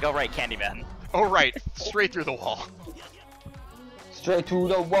 You're like, oh right, Candyman. Oh right, straight through the wall. Straight to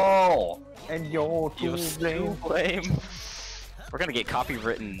the wall, and you're You to still blame. blame. We're gonna get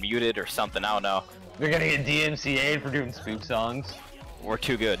copywritten, muted, or something. I don't know. They're gonna get DMCA'd for doing spook songs. We're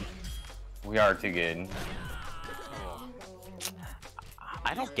too good. We are too good.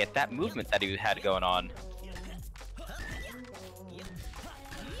 I don't get that movement that he had going on.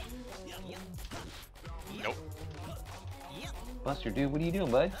 Nope. Buster, dude, what are you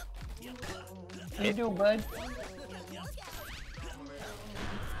doing, bud? What are you doing, bud?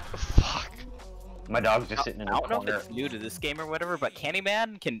 Fuck. My dog's just sitting in I the don't know corner. if it's new to this game or whatever, but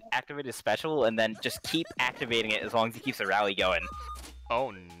Candyman can activate his special and then just keep activating it as long as he keeps the rally going.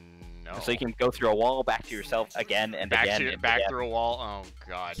 Oh no. So you can go through a wall, back to yourself again and again. And back again. through a wall. Oh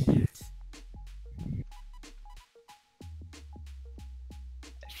god.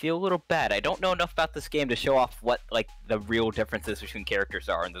 I feel a little bad. I don't know enough about this game to show off what like the real differences between characters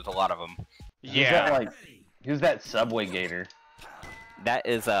are, and there's a lot of them. Yeah. Who's that Subway Gator? That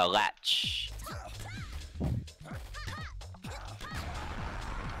is a Latch.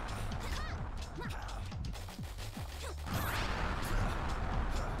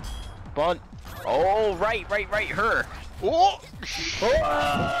 Bunt. Oh, right, her. Oh!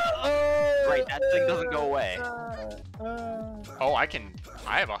 Right, that thing doesn't go away. Oh, I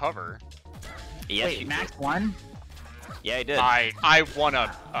have a hover. Yes, Wait, you Max did. won? Yeah, he did. I won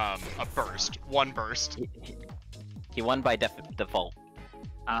a burst. One burst. He won by default.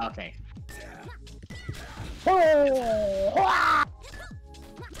 Okay.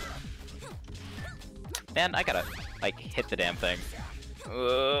 Man, I gotta like hit the damn thing.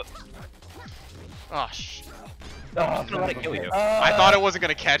 Oh sh. Oh, gonna let it kill you. I thought it wasn't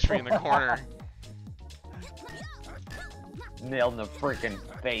gonna catch me in the corner. Nailed in the freaking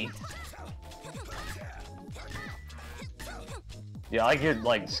face. Yeah, I like your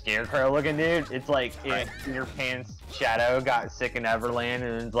like scarecrow looking dude. It's like Right. if your pants Shadow got sick in Everland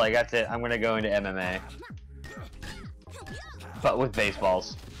and it's like that's it. I'm gonna go into MMA, but with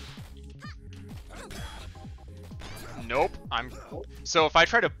baseballs. Nope. So if I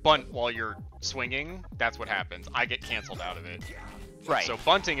try to bunt while you're swinging, that's what happens. I get canceled out of it. Right. So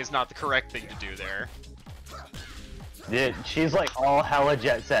bunting is not the correct thing to do there. Dude, she's like all hella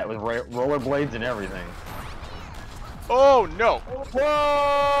jet set with rollerblades and everything. Oh no! Whoa!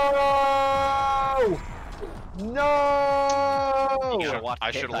 No! You gotta watch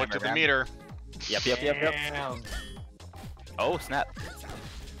I the should hit have looked timer, at the man. meter. Yep. Damn. Oh snap!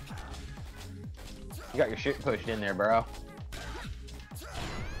 You got your shit pushed in there, bro.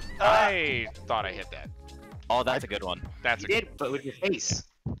 I thought I hit that. Oh, that's a good one. That's You a did, but with your face.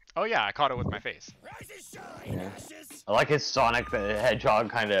 Oh yeah, I caught it with my face. Yeah. I like his Sonic the Hedgehog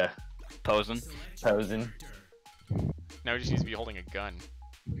kind of Posing. posing. Now he just needs to be holding a gun.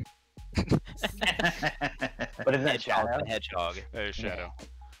 But isn't that Hedgehog, Shadow? the hedgehog. There's Shadow.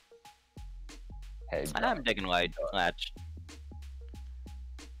 Hedgehog. I'm digging Latch.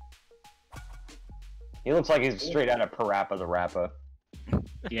 He looks like he's straight out of Parappa the Rappa.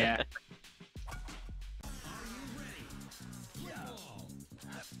 Yeah.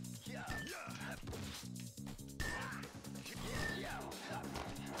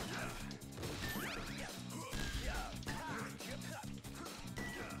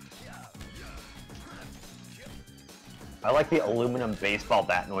 I like the aluminum baseball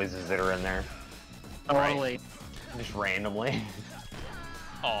bat noises that are in there. Totally. Just randomly.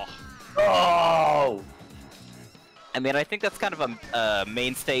 Oh. Oh! I mean, I think that's kind of a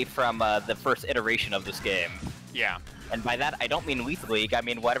mainstay from the first iteration of this game. Yeah. And by that, I don't mean Lethal League. I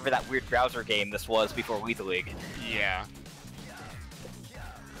mean whatever that weird browser game this was before Lethal League. Yeah.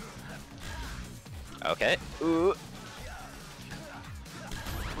 Okay. Ooh.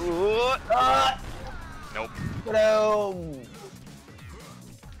 Ooh. Ah! Nope. No!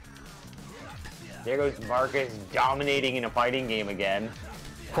 There goes Marcus dominating in a fighting game again.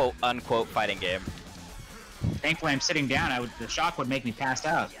 Quote unquote fighting game. Thankfully, I'm sitting down. The shock would make me pass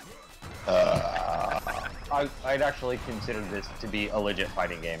out. I'd actually consider this to be a legit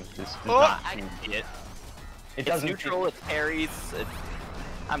fighting game. This does Oh, not I seem- can see it. it It's doesn't. neutral, it's parries.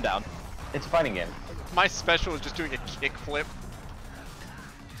 I'm down. It's a fighting game. My special is just doing a kick flip.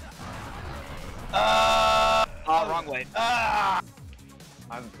 Oh, wrong way. I'm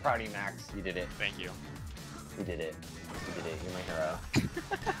proud of you, Max. You did it. Thank you. You did it. You did it. You're my hero.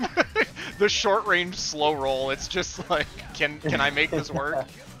 The short range slow roll, it's just like, can I make this work?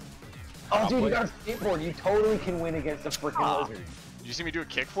 Oh, dude, you got a skateboard. You totally can win against the freaking lizard. Did you see me do a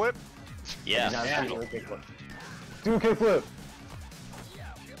kick flip? Yeah. Now Yeah. do a kickflip. Do a kickflip.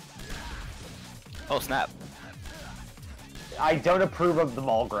 Oh snap. I don't approve of the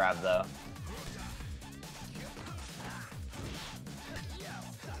mall grab though.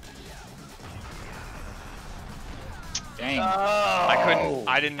 Dang.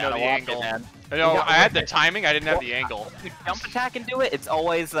 I didn't know Gotta the walk angle. it, man. No, got I had the wicked. timing. I didn't have the angle. If you jump attack and do it, it's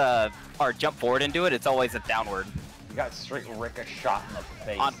always or jump forward and do it, it's always a downward. You got straight ricochet shot in the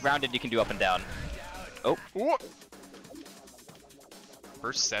face. On grounded, you can do up and down. Oh, Ooh.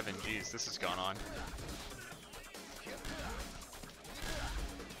 Verse 7. Jeez, this has gone on.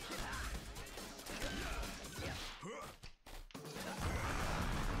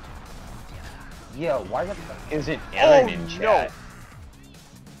 Yo, why the fuck isn't Oh, Aaron in no. chat?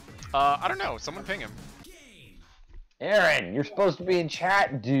 I don't know. Someone ping him. Aaron, you're supposed to be in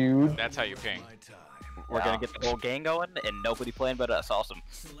chat, dude. That's how you ping. we're Yeah. gonna get the whole gang going and nobody playing but us. Awesome.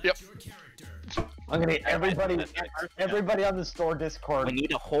 Yep. I'm gonna get everybody on the store Discord. We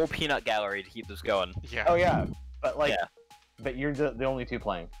need a whole peanut gallery to keep this going. Yeah. Oh yeah, but like, Yeah. but you're the only two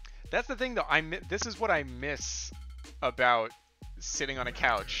playing. That's the thing, though. This is what I miss about sitting on a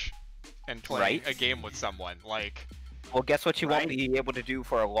couch and playing Right? a game with someone. Like, Well, guess what you won't Right. be able to do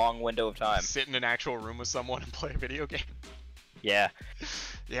for a long window of time. sit in an actual room with someone and play a video game. Yeah.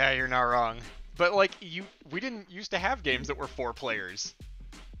 Yeah, you're not wrong. But like, we didn't used to have games that were 4 players.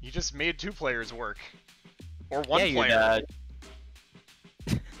 You just made 2 players work, or 1 yeah, you'd, player.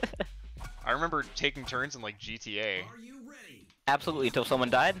 I remember taking turns in like GTA. Are you ready? absolutely until someone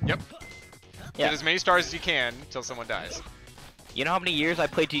died. Yep. Yeah. Get as many stars as you can until someone dies. You know how many years I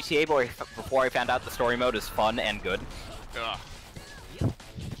played GTA before I found out the story mode is fun and good? Ugh.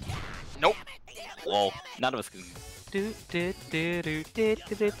 Nope. Well, none of us can. It's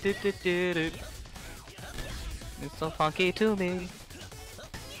so funky to me.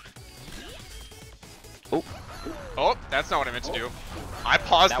 Oh, Oh, that's not what I meant to do. I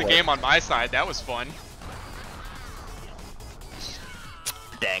paused That the worked. game on my side. That was fun.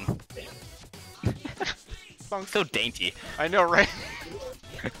 dang. So dainty. I know, right?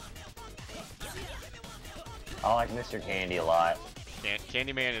 I like Mr. Candy a lot.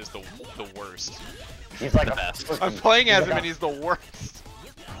 Candyman is the worst. He's like The a best. freaking- I'm playing as he's him like and he's the worst.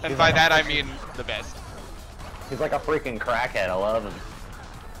 And He's by like a that I freaking- mean the best. He's like a freaking crackhead. I love him.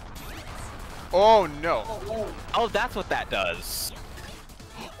 Oh no. Oh, that's what that does.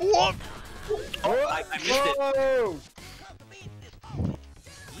 What? Oh, I missed it. Whoa!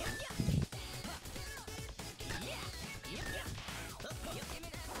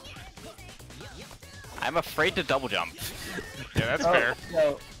 I'm afraid to double jump. Yeah, that's Oh, fair.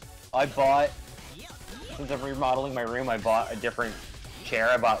 so I bought, since I'm remodeling my room, I bought a different chair.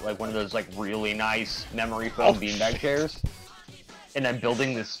 I bought like one of those like really nice memory foam Oh, beanbag chairs. And I'm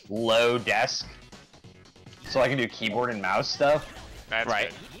building this low desk so I can do keyboard and mouse stuff. That's Right.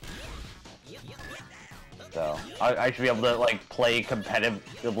 good. So I should be able to like play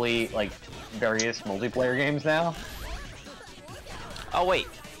competitively like various multiplayer games now. Oh wait.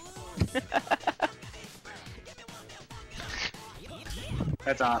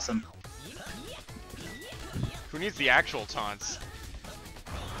 That's awesome. Who needs the actual taunts?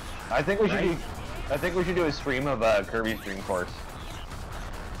 I think we should Right. do. I think we should do a stream of Kirby's Dream Course.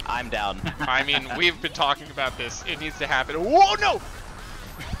 I'm down. I mean, we've been talking about this. It needs to happen. Whoa, no!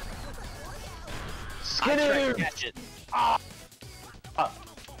 I tried to Skidoo! catch it. Ah.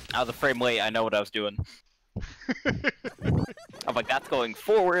 I was a frame late. I know what I was doing. I'm like, that's going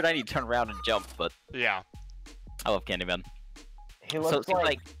forward. I need to turn around and jump, but Yeah. I love Candyman. He So looks it seems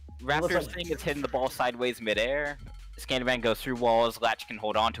like Raptor's like- thing is hitting the ball sideways midair. Candyman goes through walls, Latch can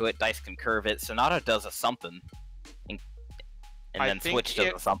hold on to it, Dice can curve it, Sonata does a something. And I then think Switch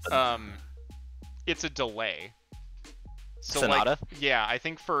does a something. It's a delay. So Sonata? like, yeah, I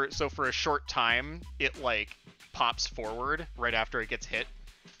think for a short time, it like pops forward right after it gets hit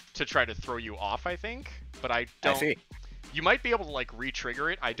to try to throw you off, I think. But I don't. I see. You might be able to like re-trigger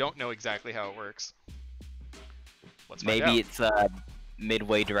it. I don't know exactly how it works. Let's find Maybe out. it's a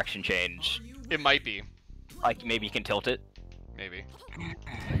midway direction change. It might be. Like, maybe you can tilt it. Maybe.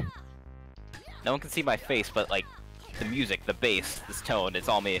 No one can see my face, but like, the music, the bass, this tone, it's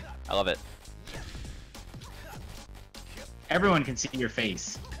all me. I love it. Everyone can see your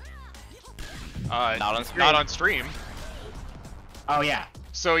face. Not on screen. Not on stream. Oh yeah.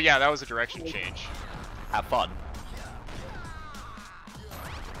 So yeah, that was a direction change. Have fun.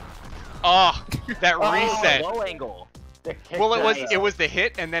 Oh, that reset. Low angle. Well, it was the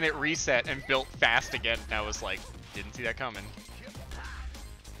hit and then it reset and built fast again. And I was like, didn't see that coming.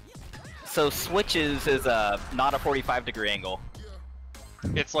 So switches is not a 45-degree angle.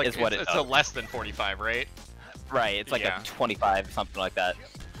 It's like Is what it's it a does. less than 45, right? Right, it's like Yeah. a 25, something like that.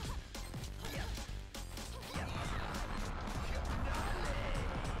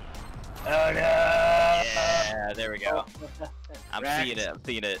 Oh no! Yeah, there we go. I'm Wrecked. seeing it, I'm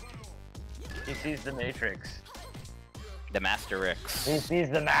seeing it. He sees the Matrix. The Masterix. He's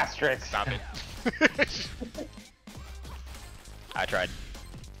the Masterix. Stop it. I tried.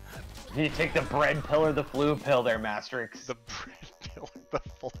 Did you take the bread pill or the flu pill there, Masterix? The bread pill, the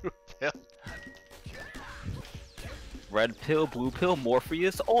blue pill. Red pill, blue pill,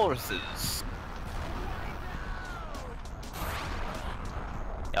 Morpheus, Orses.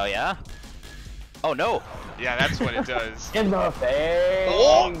 Oh yeah? Oh no! Yeah, that's what it does. In the face!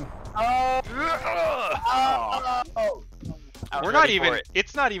 Oh! Oh! I was We're not ready for even. it.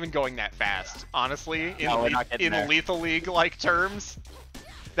 It's not even going that fast, honestly. In, No, we're not getting there. Lethal League like terms,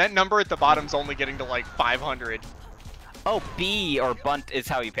 that number at the bottom's only getting to like 500. Oh, B or bunt is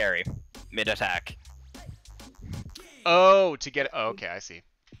how you parry. Mid attack. Oh, to get. Oh, okay, I see.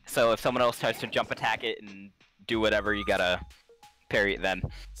 So if someone else tries to jump attack it and do whatever, you gotta parry it then.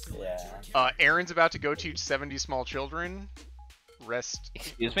 Yeah. Aaron's about to go teach 70 small children. Rest.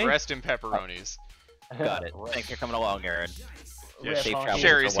 Excuse me? Rest in pepperonis. Got it. Thanks for coming along, Aaron. Yeah, Safe travels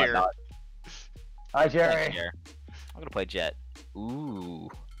Sherry's and here. whatnot. Hi, Thanks, Jerry. Jer. I'm gonna play Jet. Ooh.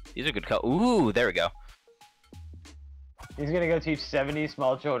 These are good Ooh, there we go. He's gonna go teach 70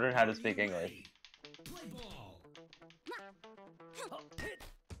 small children how to speak English.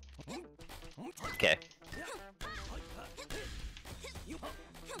 Okay.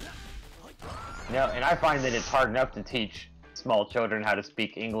 No, and I find that it's hard enough to teach small children how to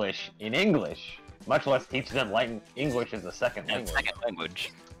speak English in English, much less teach them English as a second And language. second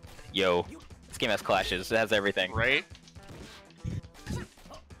language. Yo. This game has clashes. It has everything. Right?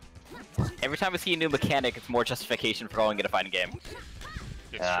 Every time I see a new mechanic, it's more justification for calling it a fighting game.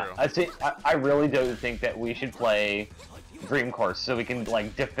 It's true. I really don't think that we should play Dream Course so we can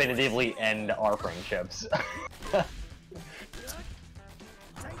like definitively end our friendships.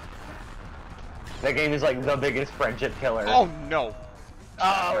 That game is like the biggest friendship killer. Oh no!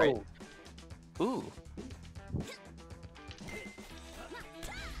 Oh! Right. Ooh.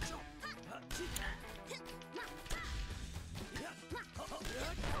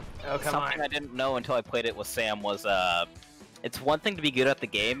 Oh, come Something on. I didn't know until I played it with Sam was, it's one thing to be good at the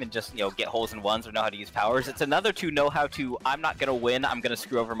game and just, you know, get holes in ones or know how to use powers. It's another to know how to, I'm not gonna win, I'm gonna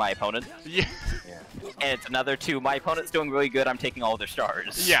screw over my opponent. Yeah. And it's another to, my opponent's doing really good, I'm taking all their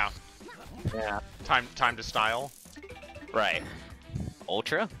stars. Yeah. Yeah. Time to style. Right.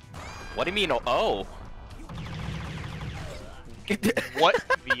 Ultra? What do you mean, oh? What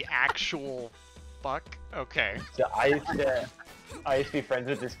the actual fuck? Okay. So I used to be friends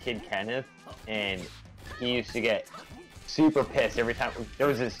with this kid Kenneth, and he used to get super pissed every time. There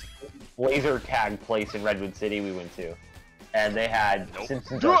was this laser tag place in Redwood City we went to, and they had Nope.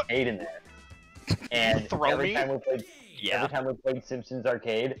 Simpsons Arcade in there. And Throw every me? time we played, Yeah. every time we played Simpsons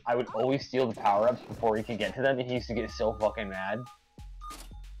Arcade, I would always steal the power-ups before he could get to them, and he used to get so fucking mad.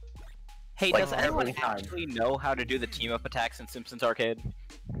 Hey, Like, does anyone every time. actually know how to do the team-up attacks in Simpsons Arcade?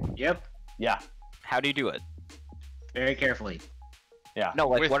 Yep. Yeah, How do you do it? Very carefully. yeah. No,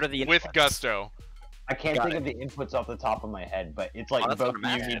 like, with, what are the with inputs? gusto. I can't Got think of the inputs off the top of my head, but it's like Oh, that's both what of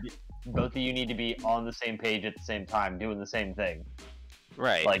I'm you asking. need both of you need to be on the same page at the same time, doing the same thing.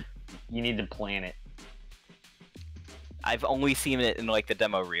 Right. Like, you need to plan it. I've only seen it in, like, the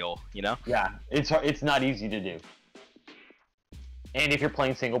demo reel, you know? Yeah, it's not easy to do. And if you're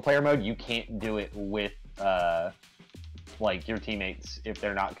playing single player mode, you can't do it with like your teammates if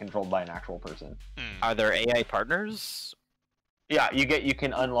they're not controlled by an actual person. Are there AI partners? Yeah, you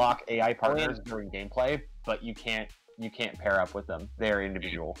can unlock AI partners during gameplay, but you can't pair up with them. They're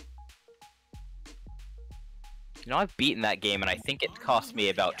individual. You know, I've beaten that game, and I think it cost me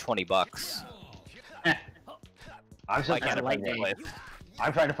about $20. I'm still Like, trying at to a find regular place.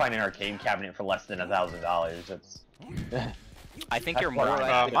 I'm trying to find an arcade cabinet for less than $1,000. That's I think That's you're more what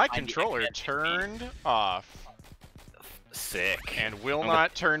I- likely to My find the controller internet. turned off Sick. and will I'm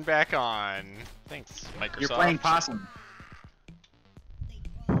not turn back on. Thanks, Microsoft. You're playing Possum.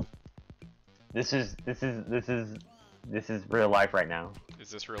 this is real life right now. Is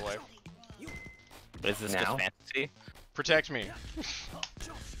this real life? Is this Now? just fantasy? Protect me.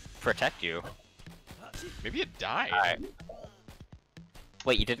 Protect you. Maybe it died. Alright.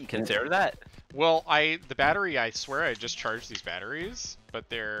 Wait, you didn't consider that? Well, the battery, I swear I just charged these batteries, but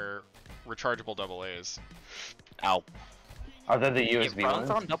they're rechargeable AA's. Ow. Are they the It USB runs ones?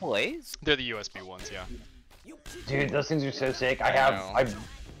 on double A's? They're the USB ones, yeah. Dude, those things are so sick.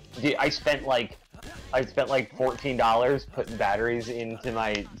 I spent like $14 putting batteries into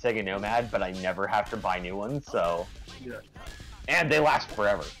my Sega Nomad, but I never have to buy new ones, so. And they last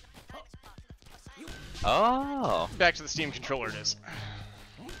forever. Oh. Back to the Steam controller it is.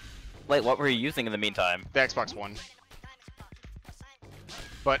 Wait, what were you using in the meantime? The Xbox One.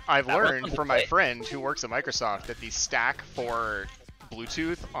 But I've That was learned fun to from my play. friend who works at Microsoft that the stack for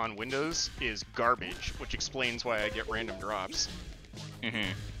Bluetooth on Windows is garbage, which explains why I get random drops.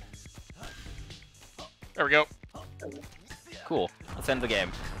 Mm-hmm. There we go. Cool. Let's end the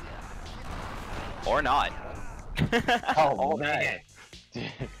game. Or not. Oh man.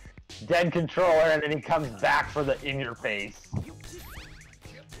 Dead controller, and then he comes back for the in your face.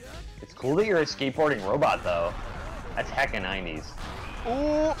 It's cool that you're a skateboarding robot, though. That's heckin' 90s.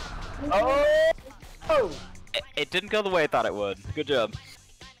 Ooh! Oh! Oh! It didn't go the way I thought it would. Good job.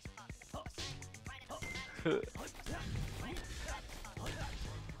 I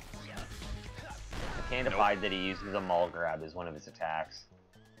can't abide that he uses a mall grab as one of his attacks.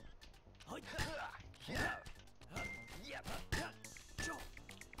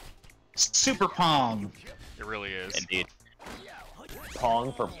 Super Palm. It really is. Indeed.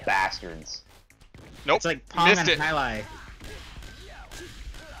 Pong for bastards. Nope. It's like Palm Missed and it. highlight.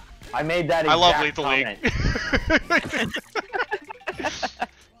 I made that I exact love Lethal comment. League.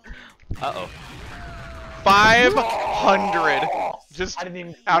 Uh-oh. 500. Just I didn't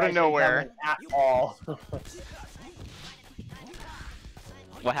even see out that of nowhere. coming at all.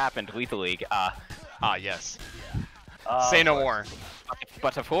 What happened? Lethal League. Ah, yes. Oh, Say no more.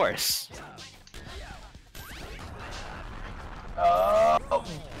 But of course. Oh.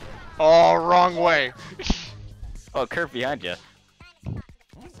 Oh, wrong way. Oh, curve behind you.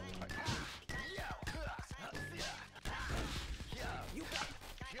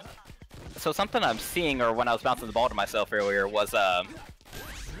 So something I'm seeing, or when I was bouncing the ball to myself earlier, was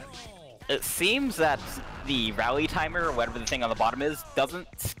it seems that the rally timer, or whatever the thing on the bottom is, doesn't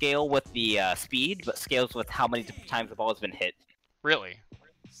scale with the speed, but scales with how many times the ball has been hit. Really?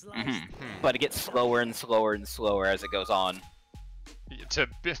 But it gets slower and slower and slower as it goes on.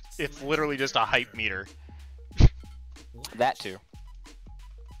 It's literally just a hype meter. That too.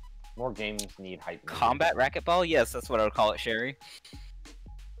 More games need hype. Combat racquetball? Yes, that's what I would call it, Sherry.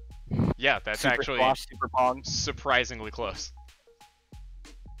 Yeah, that's Super actually squash, super pong. surprisingly close.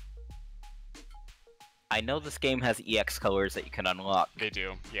 I know this game has EX colors that you can unlock. They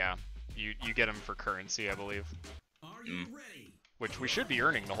do, yeah. You get them for currency, I believe. Are you ready? Which we should be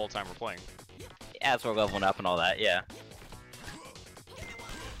earning the whole time we're playing. As we're leveling up and all that, yeah.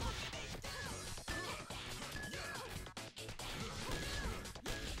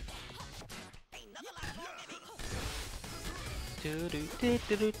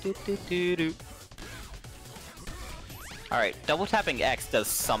 Alright, double tapping X does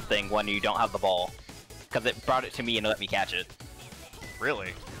something when you don't have the ball. Because it brought it to me and let me catch it.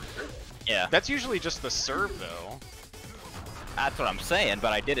 Really? Yeah, That's usually just the serve, though. that's what I'm saying,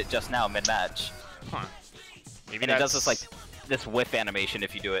 but I did it just now mid-match. Huh. Maybe And it does this, like, this whiff animation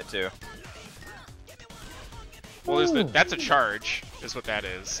if you do it too. Well, that's a charge, is what that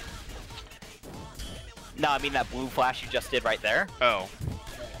is. No, I mean that blue flash you just did right there. Oh.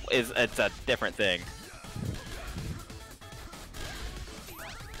 It's a different thing.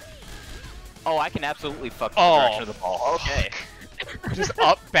 Oh, I can absolutely fuck the direction of the ball. Okay. Just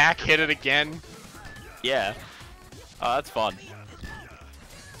up, back, hit it again. Yeah. Oh, that's fun.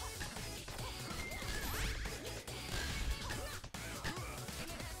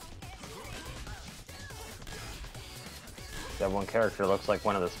 That one character looks like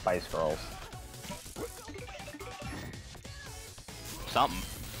one of the Spice Girls. Something.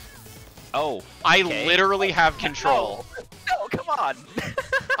 Oh. I okay. literally have control. No, come on.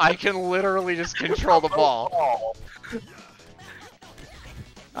 I can literally just control the ball.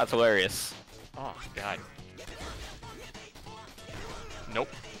 That's hilarious. Oh, God. Nope.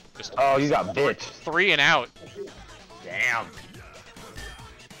 Just Oh, you got bitch. 3 and out. Damn.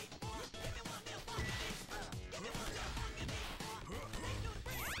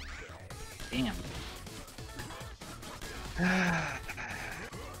 Damn.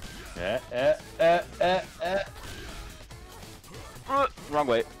 Wrong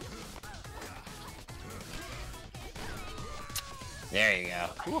way. There you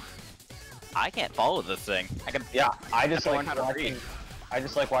go. I can't follow this thing. I can. Yeah, I just That's like how to watching. read. I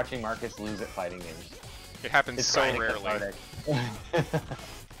just like watching Marcus lose at fighting games. It happens It's so kinda rarely. cathartic.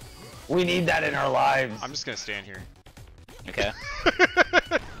 We need that in our lives. I'm just gonna stand here. Okay.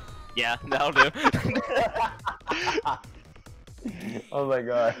 Yeah, that'll do. Oh my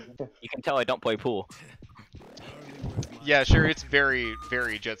god. You can tell I don't play pool. Yeah, sure, it's very,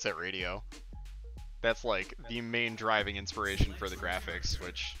 very Jet Set Radio. That's like the main driving inspiration for the graphics,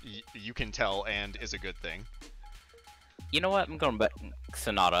 which you can tell and is a good thing. You know what? I'm going back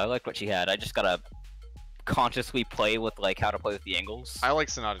Sonata. I like what she had. I just gotta consciously play with like how to play with the angles. I like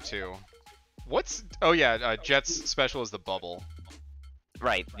Sonata too. What's... Oh yeah, Jet's special is the bubble.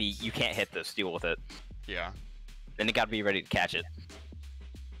 Right, you can't hit this, deal with it. Yeah. Then you gotta be ready to catch it.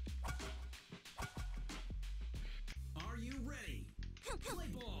 Are you ready? Play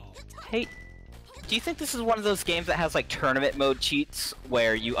ball. Hey, do you think this is one of those games that has like tournament mode cheats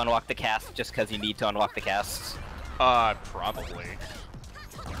where you unlock the cast just because you need to unlock the casts? Probably.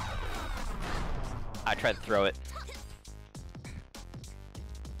 I tried to throw it.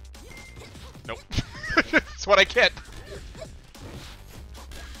 Nope. That's what I get.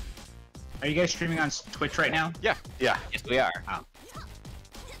 Are you guys streaming on Twitch right now? Yeah. Yeah. Yes, we are. Oh.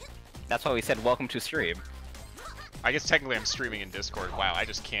 That's why we said welcome to stream. I guess technically I'm streaming in Discord. Wow, I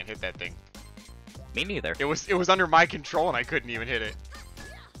just can't hit that thing. Me neither. It was under my control and I couldn't even hit it.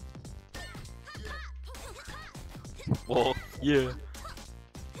 Well, yeah.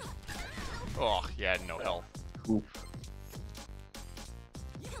 Oh, yeah, no health. Oof.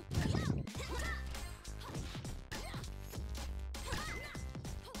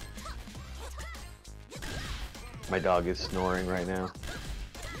 My dog is snoring right now.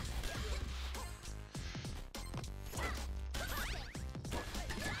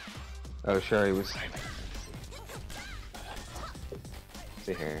 Oh, sure, he was. Let's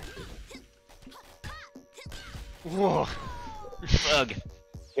see here. Whoa. Ugh.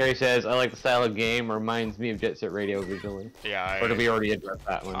 Gary says, I like the style of game, reminds me of Jet Set Radio visually. Yeah, Or did we already address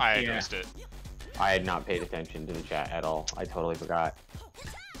that one? I Yeah. missed it. I had not paid attention to the chat at all. I totally forgot.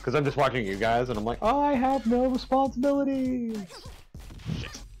 Because I'm just watching you guys, and I'm like, oh, I have no responsibilities!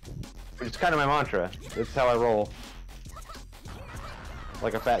 Shit. Which is kind of my mantra. That's how I roll.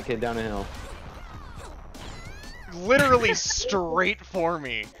 Like a fat kid down a hill. Literally straight for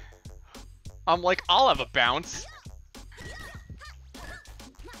me. I'm like, I'll have a bounce.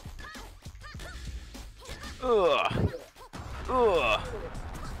 Ugh. Ugh.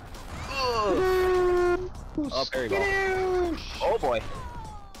 Ugh. Oh, parry ball. Oh boy.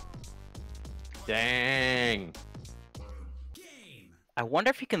 Dang. Game. I wonder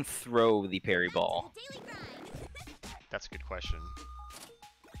if you can throw the parry ball. That's a good question.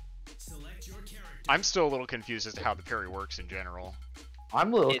 Select your character. I'm still a little confused as to how the parry works in general.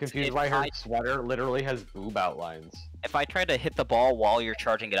 I'm a little It's- confused it's why her high- sweater literally has boob outlines. If I try to hit the ball while you're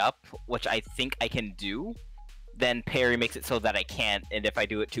charging it up, which I think I can do, then parry makes it so that I can't, and if I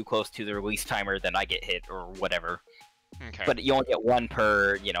do it too close to the release timer, then I get hit or whatever. Okay. But you only get one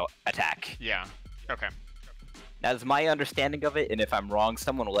per, attack. Yeah. Okay. That's my understanding of it, and if I'm wrong,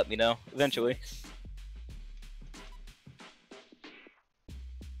 someone will let me know eventually.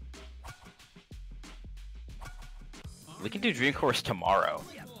 We can do Dream Course tomorrow.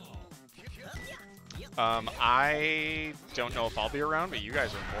 I don't know if I'll be around, but you guys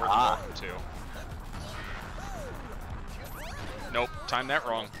are more than welcome to. Nope, timed that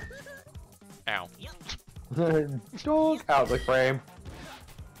wrong. Ow. Dog out the frame.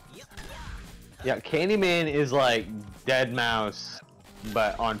 Yeah, Candyman is like Dead Mouse,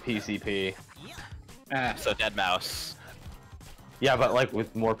 but on PCP. So Dead Mouse. Yeah, but like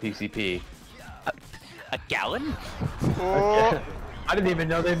with more PCP. A gallon? Oh, I didn't even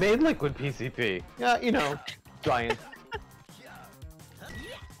know they made liquid PCP. Yeah, you know, giant.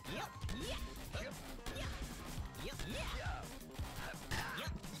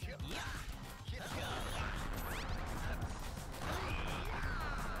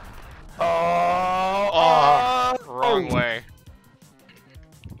 oh, wrong way.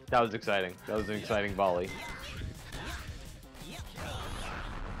 That was exciting. That was an exciting volley.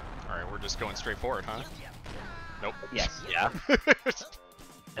 Alright, we're just going straight forward, huh? Nope. Yes. Yeah.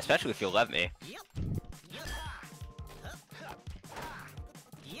 Especially if you'll let me.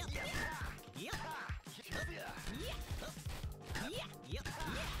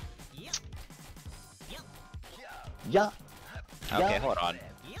 Yeah. Okay, Yeah. hold on.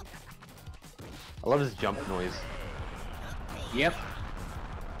 I love his jump noise. Yep.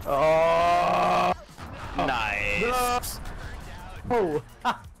 Oh. Nice. Oh.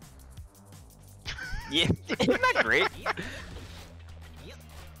 Yeah, isn't that great?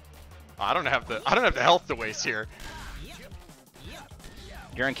 I don't have the health to waste here.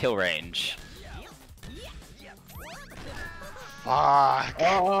 You're in kill range. Fuck.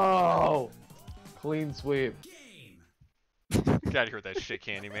 Oh. Clean sweep. Game. Get out of here with that shit,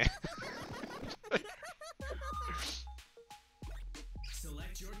 Candyman.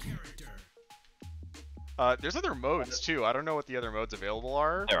 Select your character. There's other modes too. I don't know what the other modes available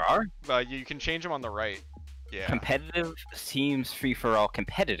are. There are. You can change them on the right. Yeah. Competitive seems free for all.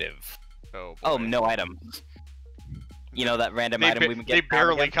 Competitive. Oh. Oh, boy. no items. You know that random They, item we ba- get. they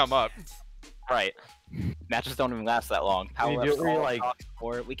barely come up. Right. Matches don't even last that long. Can you Power do ups, it where you, like-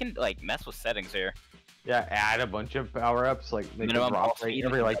 or we can like mess with settings here. Yeah, add a bunch of power-ups, like they can Minimum ball drop rate speed.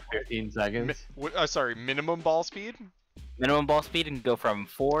 every like 15 seconds. Sorry, minimum ball speed? Minimum ball speed can go from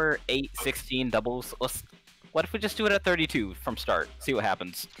 4, 8, 16 doubles. What if we just do it at 32 from start? See what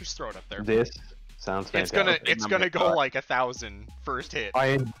happens. Just throw it up there. This sounds It's fantastic. gonna go like 1,000 first hit.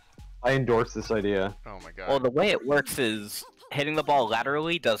 I endorse this idea. Oh my god. Well, the way it works is hitting the ball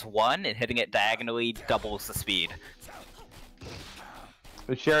laterally does 1, and hitting it diagonally doubles the speed.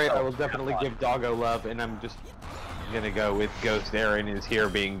 But Sherry, I will definitely give Doggo love, and I'm just gonna go with Ghost Aaron is here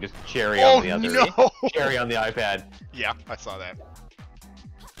being just Cherry Oh on the other. no! Cherry on the iPad. Yeah, I saw that.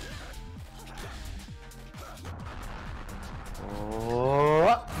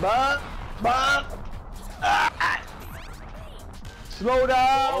 Oh, slow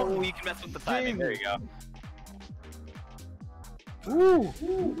down! Oh, you can mess with the timing. There you go. Ooh,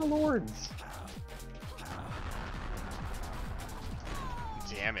 ooh, my lords.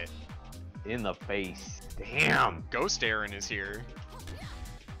 Damn it. In the face. Damn. Ghost Aaron is here.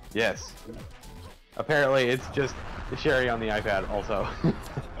 Yes. Apparently, it's just the Sherry on the iPad also.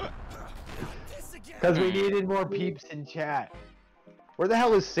 Because we needed more peeps in chat. Where the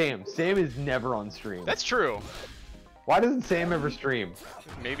hell is Sam? Sam is never on stream. That's true. Why doesn't Sam ever stream?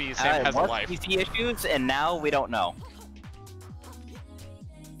 Maybe Sam has a more life. PC issues, and now we don't know.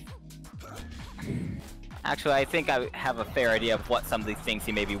 Actually, I think I have a fair idea of what some of these things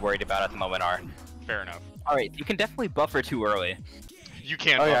he may be worried about at the moment are. Fair enough. Alright, you can definitely buffer too early. You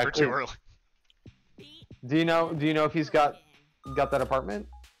can't Oh, yeah, buffer too cool. early. Do you know if he's got that apartment?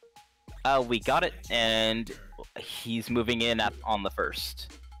 We got it, and he's moving in on the 1st.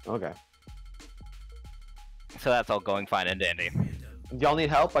 Okay. So that's all going fine and dandy. Y'all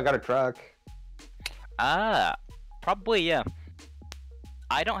need help? I got a truck. Probably, yeah.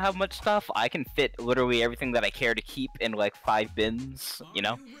 I don't have much stuff. I can fit literally everything that I care to keep in like 5 bins, you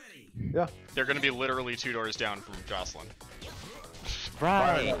know? Yeah. They're gonna be literally 2 doors down from Jocelyn.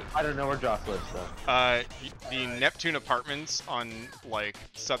 Right. I don't know where Josh lives though. The Neptune Apartments on like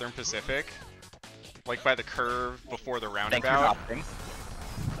Southern Pacific, like by the curve before the Thanks for roundabout. dropping.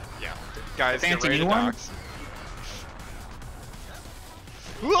 Yeah, guys, get Fancy ready to new one? dox.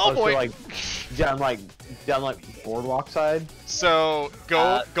 Oh So, boy! down like boardwalk side. So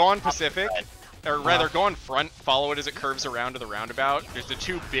go on Pacific, or rather Uh-huh. go on front. Follow it as it curves around to the roundabout. There's the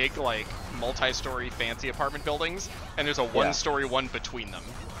 2 big like multi-story fancy apartment buildings, and there's a 1-story one between them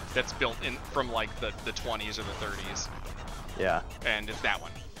that's built in from like the 20s or the 30s, Yeah. and it's that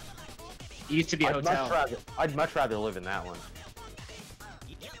one. It used to be a hotel. I'd much rather live in that one.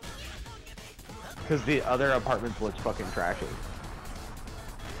 Because the other apartments look fucking trashy.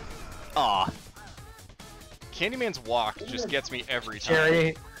 Aw. Candyman's walk just gets me every time.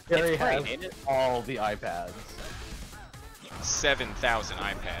 Cherry It's has great, ain't it? all the iPads. 7,000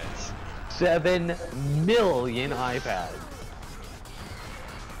 iPads. 7 million iPads.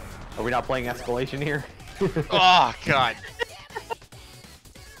 Are we not playing Escalation here? Oh god.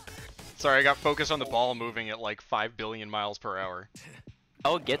 Sorry, I got focused on the ball moving at like 5 billion miles per hour.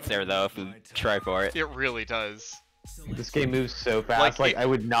 Oh, it gets there though if we try for it. It really does. This game moves so fast, like, it- I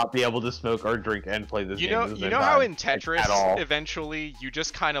would not be able to smoke or drink and play this You game know, at the you same know how time, in like, Tetris, at all. eventually, you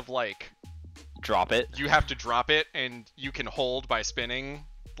just kind of like, Drop it. you have to drop it and you can hold by spinning,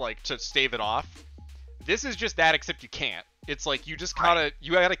 like, to stave it off. This is just that, except you can't. It's like, you just gotta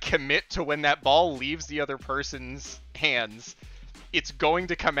commit to when that ball leaves the other person's hands. It's going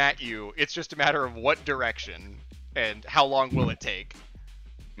to come at you. It's just a matter of what direction and how long will it take.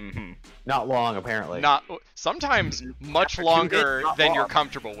 Mm-hmm. Not long, apparently. Not sometimes much After 2 longer hits, not than you're long.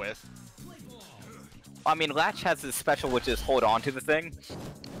 comfortable with. I mean, Latch has this special, which is hold on to the thing.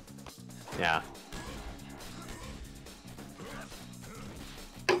 Yeah.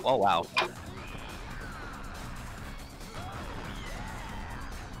 Oh, wow.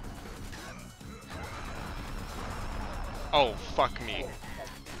 Oh, fuck me.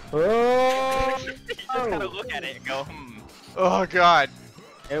 Oh! You just gotta look at it and go, Oh god.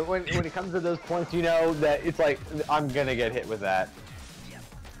 And when it comes to those points, you know that it's like, I'm gonna get hit with that.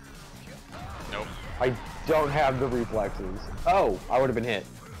 Nope. I don't have the reflexes. Oh, I would have been hit.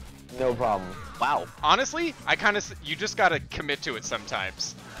 No problem. wow. Honestly, you just gotta commit to it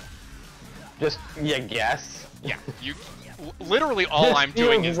sometimes. Just, yeah, guess. Yeah, literally all I'm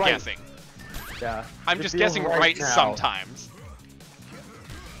doing feels is right. guessing. Yeah. I'm It just feels guessing right now. sometimes.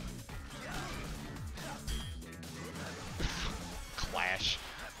 Clash.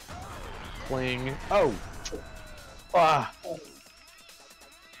 Cling. Oh! Ah!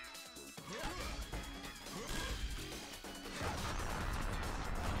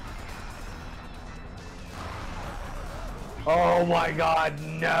 Oh my god,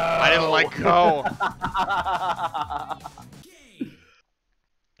 no! I didn't let go.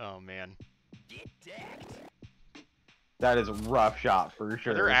 Oh man. That is a rough shot for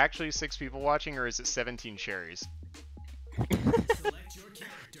sure. Are there actually 6 people watching, or is it 17 cherries? Select your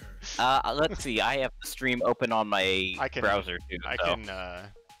character. Let's see. I have the stream open on my I can- browser too. I so.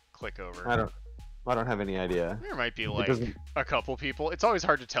 can click over. I don't have any idea. There might be It like doesn't, a couple people. It's always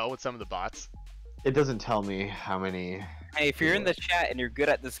hard to tell with some of the bots. it doesn't tell me how many. Hey, if you're in the chat and you're good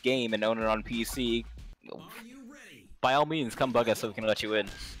at this game and own it on PC, Are you ready? by all means, come bug us so we can let you in.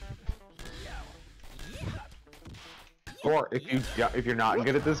 Or if you're not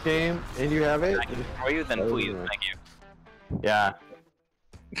good at this game and you have it, I can destroy you, then Oh, please, yeah. thank you. yeah.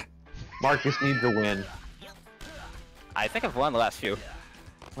 Marcus needs a win. I think I've won the last few.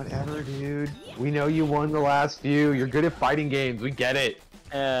 Whatever, dude. We know you won the last few. You're good at fighting games. We get it.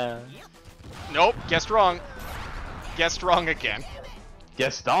 Nope, guessed wrong. Guessed wrong again.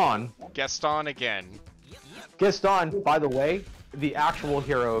 Gaston. Gaston again. Gaston, by the way, the actual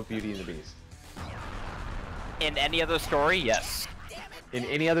hero of Beauty and the Beast. In any other story, yes. In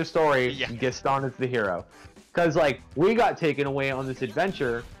any other story, Yeah. Gaston is the hero. Because, like, we got taken away on this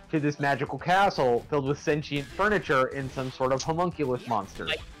adventure to this magical castle filled with sentient furniture and some sort of homunculus monster.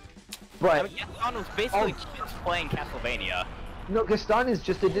 Like- I But, mean, Gaston was basically just playing Castlevania. no, Gaston is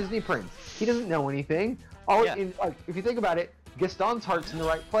just a Disney prince. He doesn't know anything. Yeah. Like, if you think about it, Gaston's heart's in the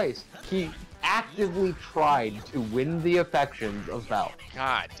right place. He actively tried to win the affections of Belle.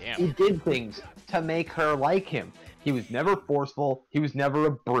 God damn. He did things to make her like him. He was never forceful. He was never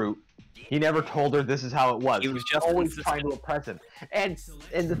a brute. He never told her this is how it was. He was just always consistent. trying to oppress him. And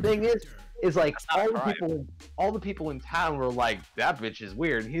the thing is like That's not pride. all the people in town were like, that bitch is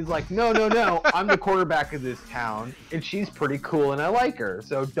weird. He's like, no, I'm the quarterback of this town, and she's pretty cool, and I like her,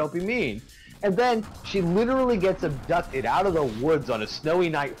 so don't be mean. And then she literally gets abducted out of the woods on a snowy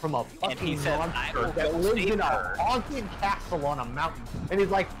night from a And he fucking said, "I will monster that go lives save in a her." haunted castle on a mountain. And he's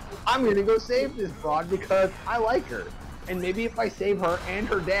like, I'm gonna go save this broad because I like her. And maybe if I save her and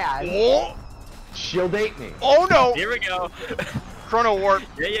her dad, Oh, she'll date me. oh no! Here we go. Chrono Warp.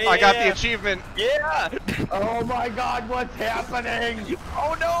 Yeah, I got yeah. the achievement. Yeah. Oh my god, what's happening?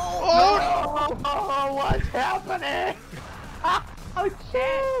 Oh no. Oh, Oh, what's happening? Oh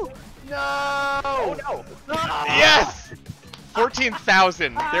shit! No! Oh no. yes!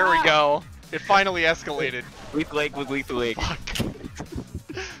 14,000. There we go. It finally escalated. Weak leg with weak leg.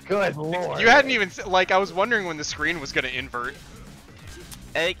 Good lord. You hadn't even like I was wondering when the screen was gonna invert.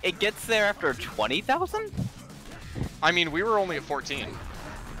 It gets there after 20,000? I mean, we were only at 14.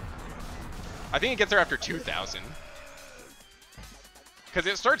 I think it gets there after 2,000. Because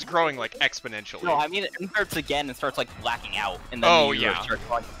it starts growing like exponentially. No, I mean it inverts again and starts like blacking out, and then Oh, the yeah. universe starts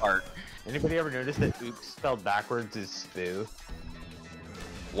falling apart. Anybody ever notice that oops spelled backwards is spoo?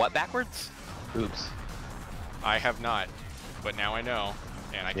 What backwards? Oops. I have not, but now I know,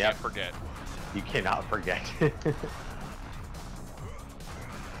 and I Yep. can't forget. You cannot forget.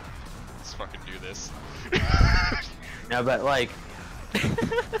 Let's fucking do this. No, but like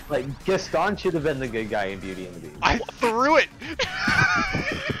Gaston should have been the good guy in Beauty and the Beast. I threw it!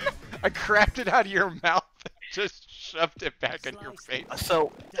 I cracked it out of your mouth and just shoved it back in your face.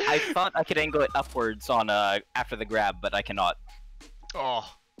 So I thought I could angle it upwards on after the grab, but I cannot. Oh,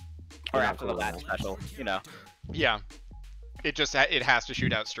 Or You're not after the cool lat enough. special, you know. yeah. It just it has to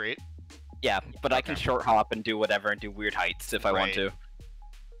shoot out straight. Yeah, but I can Okay. short hop and do whatever and do weird heights if I want Right. to.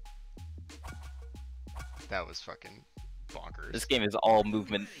 That was fucking bonkers. This game is all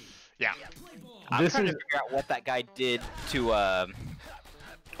movement. Yeah. I'm This trying is- to figure out what that guy did to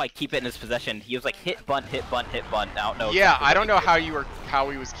like keep it in his possession. He was like hit bunt, hit bunt, hit bunt. I don't know. Yeah, exactly I what don't he know did. how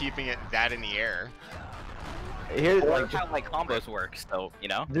he was keeping it that in the air. Here's Or like how like combos work. So you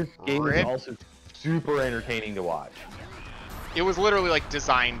know. this game Rip. is also super entertaining to watch. It was literally like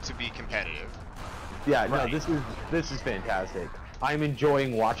designed to be competitive. Yeah, no, Right. this is fantastic. I'm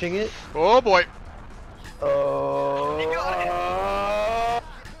enjoying watching it. Oh boy. Oh,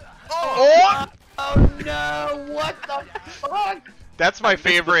 Oh! oh no! What the fuck? That's my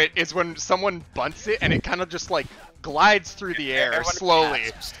favorite is when someone bunts it and it kind of just like glides through the air Everyone slowly.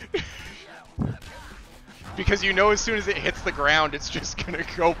 gasps. Because you know as soon as it hits the ground it's just gonna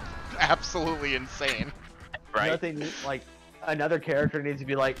go absolutely insane. Right. Nothing like another character needs to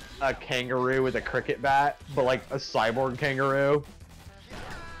be like a kangaroo with a cricket bat, but like a cyborg kangaroo.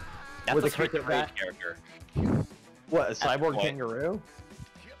 That's with a a cricket Street Rage bat. character. What, a cyborg cool. kangaroo?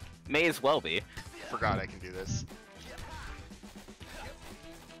 May as well be. Forgot I can do this.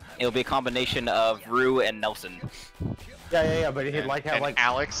 It'll be a combination of Rue and Nelson. Yeah, but he'd And- like have and like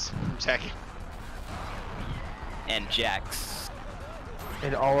Alex from Tekken. and Jax.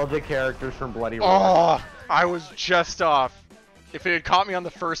 And all of the characters from Bloody Roar. Oh, I was just off. If it had caught me on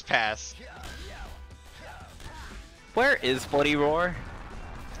the first pass. Where is Bloody Roar?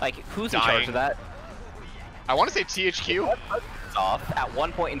 Like, who's in charge Dying. of that? I want to say THQ. It's off at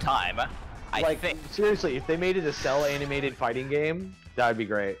one point in time. I Like, think, seriously, if they made it a cell animated fighting game, that would be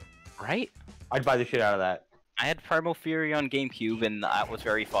great. right? I'd buy the shit out of that. I had Primal Fury on GameCube, and that was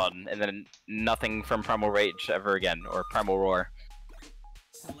very fun. And then nothing from Primal Rage ever again, or Primal Roar.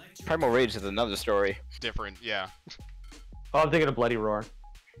 Primal Rage is another story. Different, yeah. Oh, I'm thinking of Bloody Roar.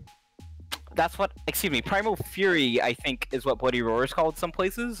 That's what, excuse me, Primal Fury, I think, is what Bloody Roar is called some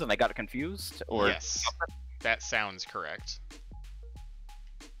places, and I got it confused. Or Yes, that sounds correct.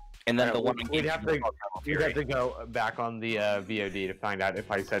 And then Yeah, the one on we'd GameCube have is to- called Primal You'd Fury. have to go back on the VOD to find out if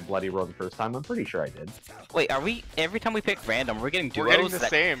I said Bloody Roar the first time. I'm pretty sure I did. Wait, are we, every time we pick random, we're getting duos? We're getting the that-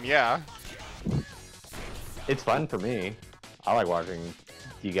 same, yeah. It's fun for me. I like watching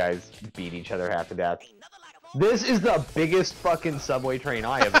you guys beat each other half to death. This is the biggest fucking subway train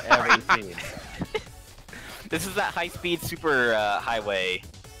I have ever seen. This is that high-speed super highway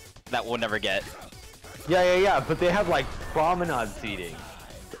that we'll never get. Yeah, but they have like promenade seating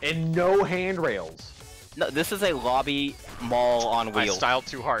and no handrails. No, this is a lobby mall on I wheels. styled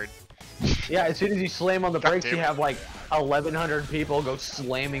too hard. Yeah, as soon as you slam on the God brakes, damn you it. have like 1,100 people go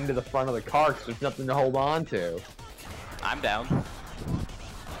slamming to the front of the car because there's nothing to hold on to. I'm down.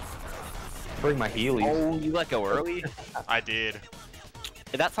 Bring my Heelys. Oh, you let go early? I did.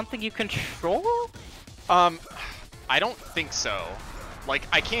 Is that something you control? I don't think so. Like,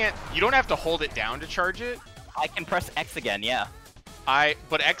 I can't. You don't have to hold it down to charge it. I can press X again, yeah.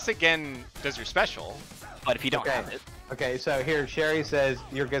 But X again does your special. But if you don't Okay. have it, Okay, so here, Sherry says,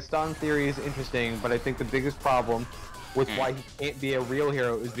 your Gaston theory is interesting, but I think the biggest problem with why he can't be a real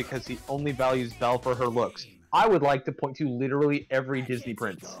hero is because he only values Belle for her looks. I would like to point to literally every Disney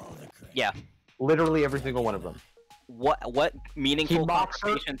prince. yeah. Literally every single one of them. What meaningful mocks her-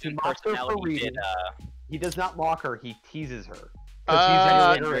 conversations he and mocks her for personality reading. did He does not mock her, he teases her.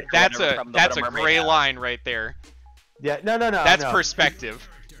 'Cause he's illiterate. That's whatever a from the that's a Little Mermaid gray now. line right there. Yeah, no. That's no. perspective.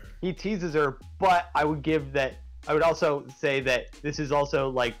 He teases her, but I would also say that this is also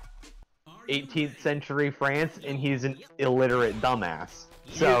like 18th century France, and he's an illiterate dumbass.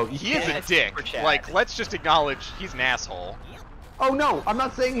 So He is a Yes, dick. for Chad. Like, let's just acknowledge he's an asshole. oh no, I'm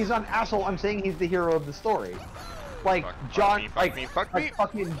not saying he's an asshole. I'm saying he's the hero of the story. Like Fuck John, me, fuck like, me, fuck like me.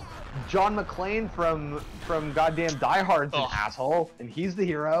 fucking John McClane from goddamn Die Hard's an Ugh. asshole, and he's the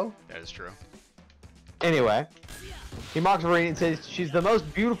hero. That is true. Anyway, he mocks Marine and says she's the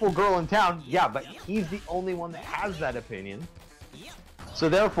most beautiful girl in town. Yeah, but he's the only one that has that opinion. So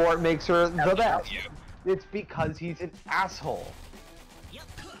therefore, it makes her the best. It's because he's an asshole.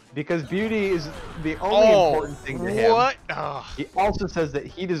 Because beauty is the only important thing to him. What? Ugh. He also says that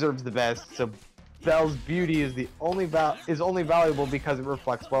he deserves the best, so Belle's beauty is only valuable because it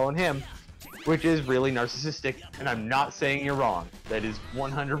reflects well on him, which is really narcissistic. And I'm not saying you're wrong. That is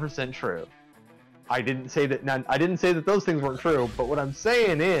 100% true. I didn't say that those things weren't true, but what I'm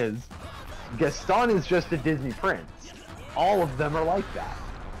saying is, Gaston is just a Disney prince. All of them are like that.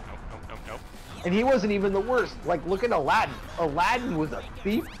 Nope. And he wasn't even the worst. Like, look at Aladdin. Aladdin was a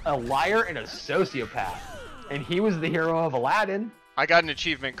thief, a liar, and a sociopath. And he was the hero of Aladdin. I got an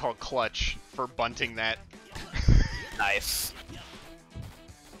achievement called Clutch for bunting that. Nice.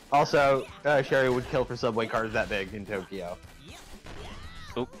 Also, Sherry would kill for subway cars that big in Tokyo.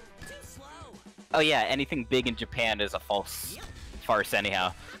 Oop. Oh yeah, anything big in Japan is a false farce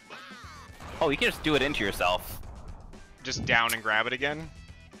anyhow. Oh, you can just do it into yourself. Just down and grab it again.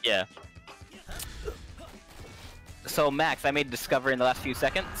 Yeah. So Max, I made a discovery in the last few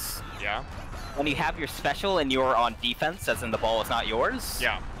seconds. Yeah. When you have your special and you're on defense, as in the ball is not yours.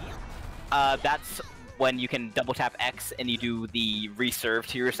 Yeah. That's when you can double tap X and you do the reserve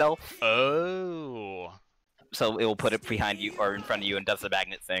to yourself. Oh. So it will put it behind you or in front of you and does the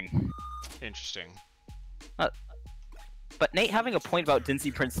magnet thing. Interesting. But Nate having a point about Disney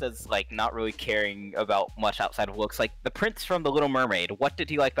princess like not really caring about much outside of looks. Like the prince from The Little Mermaid, what did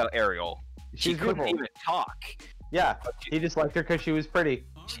he like about Ariel? She She's couldn't beautiful. even talk, Yeah, he just liked her because she was pretty.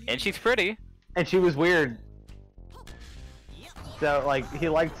 and she's pretty. And she was weird. So, like, he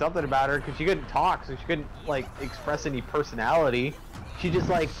liked something about her because she couldn't talk, so she couldn't, like, express any personality. She just,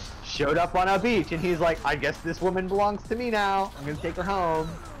 like, showed up on a beach, and he's like, I guess this woman belongs to me now. I'm gonna take her home.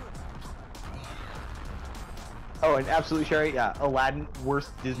 Oh, and absolutely, Sherry, yeah, Aladdin, worst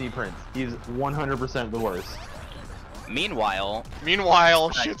Disney prince. He's 100% the worst. Meanwhile,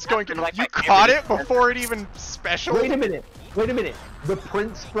 Shit's going. Like You my caught favorite it before it even special. Wait a minute. The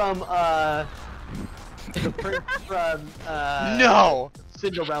prince from, The prince from No!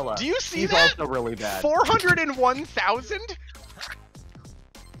 Cinderella. Do you see He's that? also really bad. 401,000?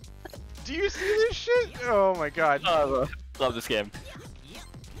 Do you see this shit? Oh my god. Love this game.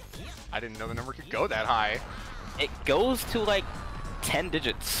 I didn't know the number could go that high. It goes to like 10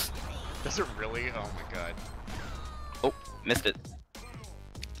 digits. Does it really? Oh my god. Oh, missed it.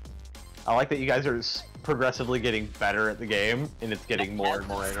 I like that you guys are progressively getting better at the game, and it's getting more and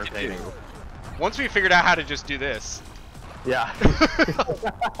more entertaining. Once we figured out how to just do this. Yeah.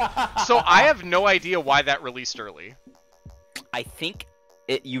 So I have no idea why that released early. I think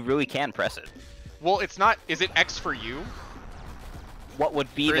you really can press it. Well, it's not. Is it X for you? What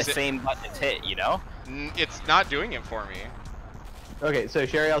would be Or the is it- same button it's hit, you know? It's not doing it for me. Okay, so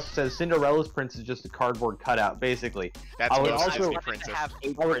Sherry also says Cinderella's prince is just a cardboard cutout, basically. That's I would most also- Disney To princess. have a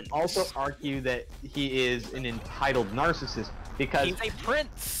I would prince. also argue that he is an entitled narcissist because He's a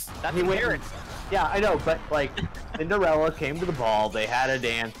prince. That's he went- inherent. yeah, I know, but like Cinderella came to the ball, they had a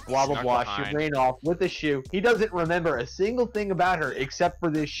dance, blah blah Snuck blah. behind. She ran off with a shoe. He doesn't remember a single thing about her except for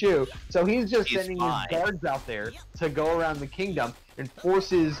this shoe. So he's just He's sending fine. his guards out there to go around the kingdom and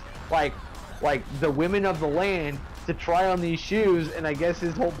forces like the women of the land to try on these shoes. And I guess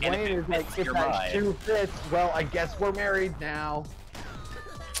his whole plan it is like, fits, if you're that right. shoe fits, well, I guess we're married now.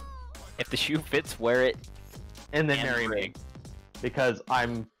 If the shoe fits, wear it. And then And marry me ring. because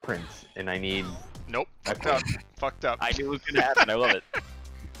I'm prince and I need Nope. a Fucked up. Fucked up. I knew it was gonna happen. I love it.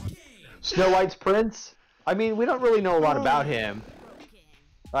 Snow White's prince. I mean, we don't really know a lot about him.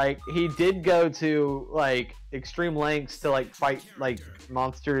 Like, he did go to like extreme lengths to like fight like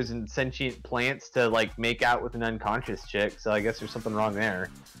monsters and sentient plants to like make out with an unconscious chick. So I guess there's something wrong there.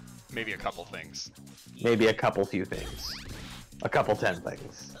 Maybe a couple things. Maybe a couple few things, a couple 10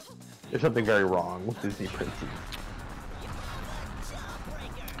 things. There's something very wrong with Disney princes.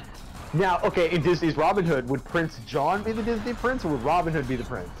 Now, okay, in Disney's Robin Hood, would Prince John be the Disney prince, or would Robin Hood be the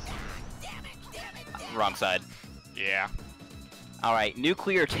prince? Wrong side. Yeah. All right,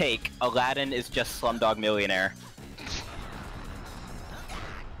 nuclear take. Aladdin is just Slumdog Millionaire.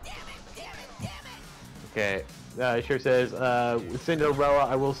 Okay, sure says, with Cinderella,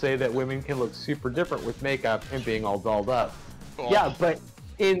 I will say that women can look super different with makeup and being all dolled up. Oh. Yeah, but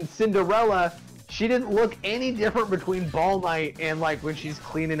in Cinderella, she didn't look any different between Ball Night and like when she's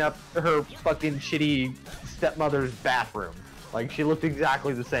cleaning up her fucking shitty stepmother's bathroom. Like, she looked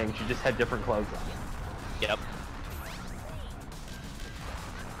exactly the same, she just had different clothes on. Yep.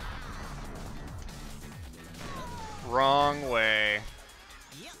 Wrong way.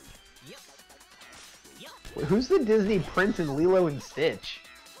 Who's the Disney prince in Lilo and Stitch?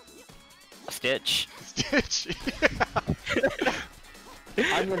 Stitch. Stitch.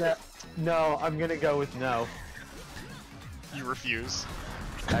 I'm gonna go with no. You refuse.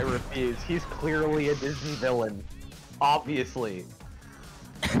 I refuse. He's clearly a Disney villain. Obviously.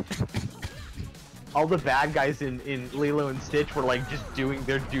 All the bad guys in Lilo and Stitch were like just doing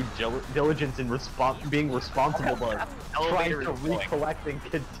their due diligence and being responsible by trying Elevator to is going. recollect and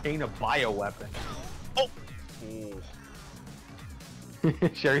contain a bioweapon. Ooh.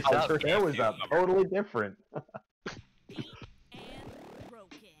 Sherry says her hair was up. Totally different.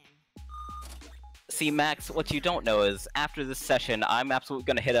 See, Max, what you don't know is after this session, I'm absolutely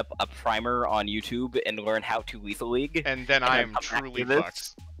gonna hit up a primer on YouTube and learn how to Lethal League. And then I am come back truly to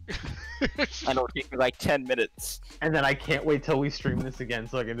this. fucked. And it'll take me like 10 minutes. And then I can't wait till we stream this again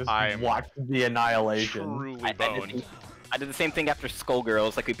so I can just I am watch the annihilation. Truly I boned. did the same thing after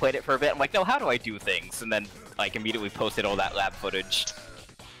Skullgirls. Like, we played it for a bit. I'm like, no, how do I do things? And then, like, immediately posted all that lab footage.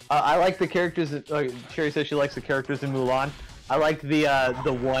 I like the characters. Sherry says she likes the characters in Mulan. I liked the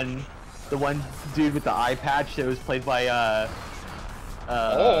one dude with the eye patch that was played by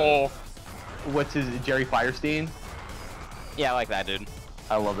Oh. what's his Jerry Firestein. Yeah, I like that, dude.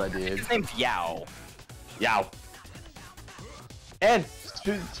 I love that dude. His name's Yao. Yow. And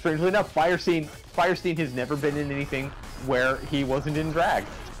strangely enough, Firestein has never been in anything where he wasn't in drag,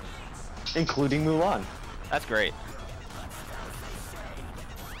 including Mulan. That's great.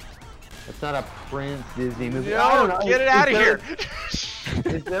 It's not a Prince Disney movie. I No, don't know. get it out of here.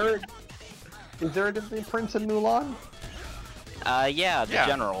 Is there a Disney Prince in Mulan? Yeah, the Yeah.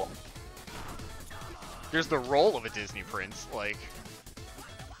 general. There's the role of a Disney prince, like.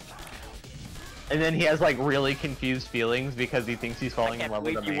 And then he has like really confused feelings because he thinks he's I falling in can't love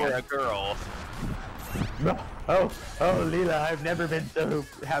with a believe you were a man. girl. Oh, Leela, I've never been so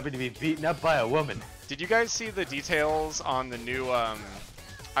happy to be beaten up by a woman. Did you guys see the details on the new,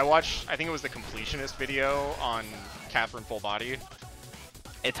 I watched, I think it was the completionist video on Catherine Full Body.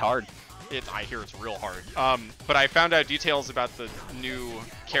 It's hard. I hear it's real hard. But I found out details about the new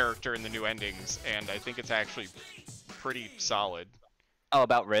character and the new endings, and I think it's actually pretty solid. Oh,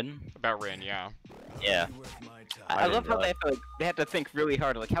 about Rin? About Rin, yeah. Yeah. I love how they had to think really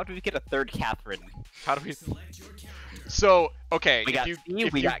hard. Like, how do we get a third Catherine? How do we? So okay, We got if Steve, you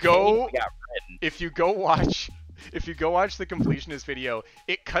we got go Kane, we got Rin. if you go watch the completionist video,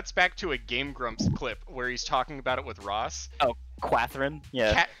 it cuts back to a Game Grumps clip where he's talking about it with Ross. Oh, Quathrin?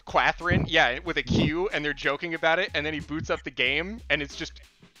 Yeah. Quathrin, yeah, with a Q, and they're joking about it, and then he boots up the game, and it's just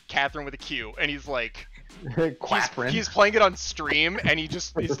Catherine with a Q, and he's like, he's playing it on stream, and he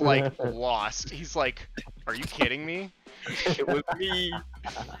just is like lost. He's like, "Are you kidding me?" It was me.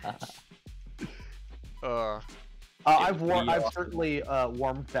 I've certainly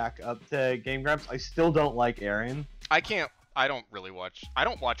warmed back up to Game Grumps. I still don't like Aaron. I don't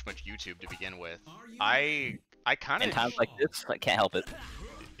watch much YouTube to begin with. I kind of. In times like this, I can't help it.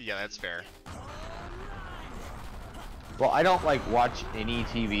 Yeah, that's fair. Well, I don't like watch any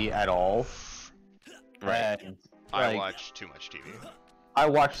TV at all. Right. And, I watch too much TV. I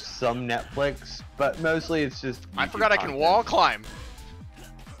watch some Netflix, but mostly it's just. I YouTube forgot I can content. wall climb.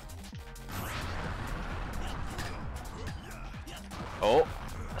 Oh,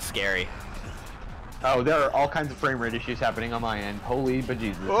 scary. Oh, there are all kinds of frame rate issues happening on my end. Holy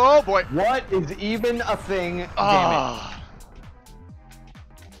bejesus. Oh boy. What is even a thing? Damn Oh.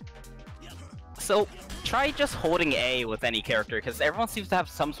 So, try just holding A with any character, because everyone seems to have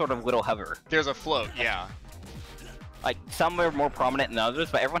some sort of little hover. There's a float, yeah. Like, some are more prominent than others,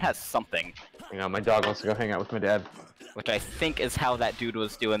 but everyone has something. it. Hang on, my dog wants to go hang out with my dad. Which I think is how that dude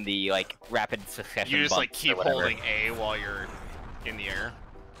was doing the, like, rapid succession You just like bumps or keep whatever. holding A while you're in the air.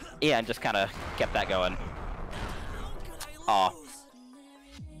 Yeah, and just kind of kept that going. Aw.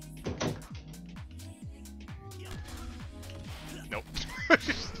 Nope.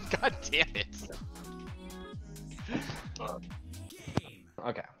 God damn it.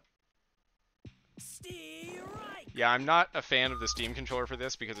 Okay. Yeah, I'm not a fan of the Steam controller for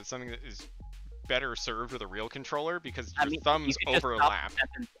this because it's something that is better served with a real controller because your thumbs you could just stop overlap. the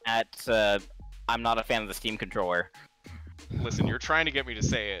sentence at, I'm not a fan of the Steam controller. Listen, you're trying to get me to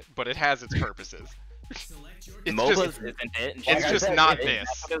say it, but it has its purposes. It's MOBAs just, isn't it? And it's shit. just not That's this.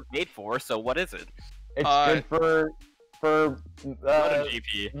 what it was made for, so what is it? It's good for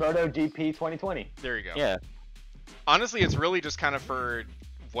MotoGP. MotoGP 2020. There you go. Yeah. Honestly, it's really just kind of for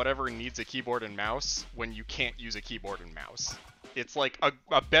whatever needs a keyboard and mouse when you can't use a keyboard and mouse. It's like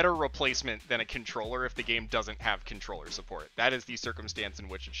a better replacement than a controller if the game doesn't have controller support. That is the circumstance in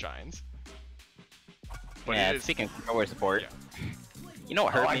which it shines. But yeah, it is... speaking of controller support, Yeah. you know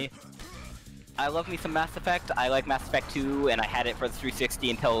what hurt me? I love me some Mass Effect. I like Mass Effect 2, and I had it for the 360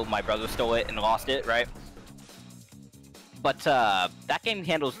 until my brother stole it and lost it, right? But that game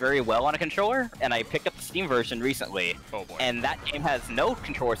handles very well on a controller, and I picked up the Steam version recently. Oh boy. And that game has no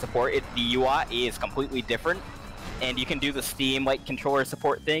controller support. The UI is completely different, and you can do the Steam like controller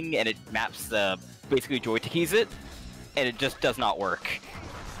support thing, and it maps basically joysticks it, and it just does not work.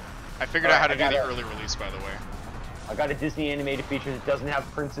 I figured out how to do I the got it. early release, by the way. I got a Disney animated feature that doesn't have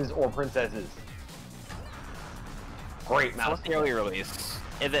princes or princesses. Great So mouse. what's the early release?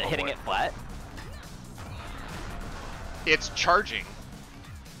 Is it hitting boy. it flat? It's charging.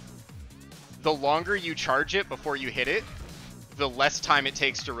 The longer you charge it before you hit it, the less time it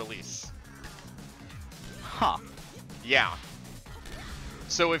takes to release. Huh. Yeah.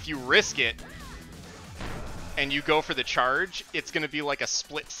 So if you risk it and you go for the charge, it's going to be like a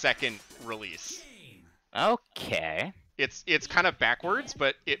split-second release. Okay. It's kind of backwards,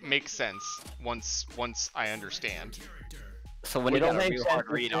 but it makes sense once I understand. So when you It'll got a make real sense hard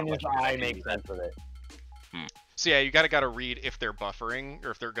read as on soon what as you're I gonna make do. sense of it. So yeah, you gotta read if they're buffering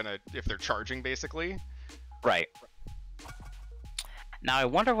or if they're charging basically. Right. Now I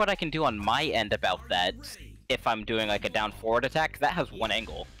wonder what I can do on my end about that if I'm doing like a down forward attack. That has one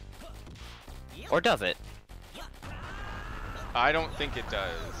angle. Or does it? I don't think it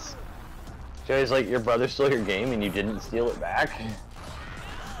does. Joey's like, your brother stole your game and you didn't steal it back?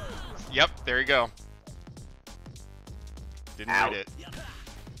 Yep, there you go. Didn't Ow. read it.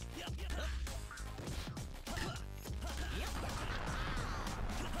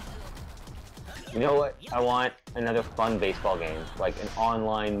 You know what? I want another fun baseball game, like an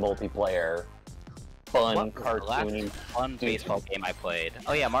online multiplayer, fun, What was the last cartoony. fun baseball game I played?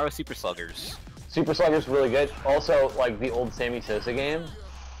 Oh yeah, Mario Super Sluggers. Super Slugger's really good. Also, like the old Sammy Sosa game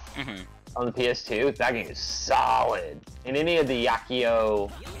Mm-hmm. on the PS2, that game is solid. And any of the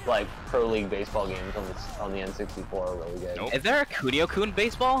Yakio, like Pro League baseball games on the N64 are really good. Nope. Is there a Kunio-kun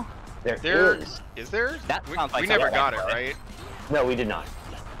baseball? There is. Is there? That We sounds like never something got I'd it, play. right? No, we did not.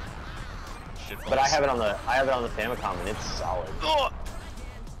 shit. But I have it on the Famicom and it's solid. Oh!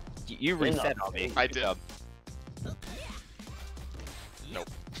 You reset on me. I did. Nope.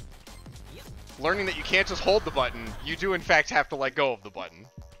 Learning that you can't just hold the button, you do in fact have to let go of the button.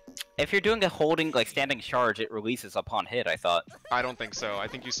 If you're doing a holding, like standing charge, it releases upon hit, I thought. I don't think so. I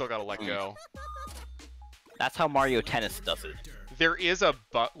think you still gotta let go. That's how Mario Tennis does it. There is a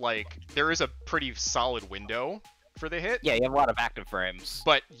pretty solid window for the hit. Yeah, you have a lot of active frames.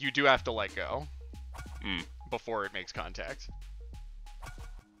 But you do have to let go Mm. before it makes contact.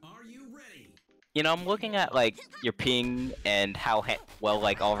 Are you ready? You know, I'm looking at like your ping and how well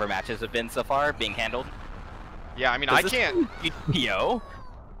like all of our matches have been so far being handled. Yeah, I mean, Does I this can't. PO?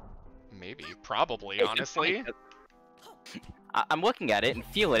 Maybe, probably, honestly. I'm looking at it and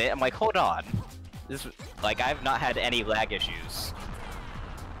feeling it. I'm like, hold on. This like I've not had any lag issues.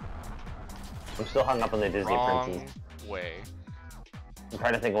 I'm still hung up on the Disney Wrong princess. way. I'm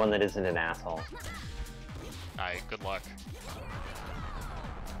trying to think of one that isn't an asshole. Alright, good luck.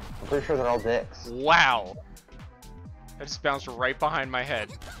 I'm pretty sure they're all dicks. Wow! That just bounced right behind my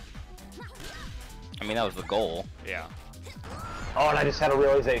head. I mean, that was the goal. Yeah. Oh, and I just had a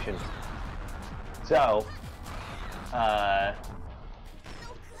realization. So,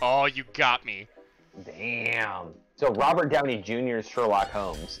 Oh, you got me. damn. So Robert Downey Jr.'s Sherlock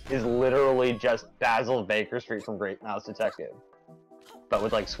Holmes is literally just Basil Baker Street from Great Mouse Detective, but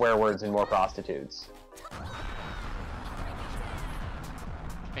with like swear words and more prostitutes.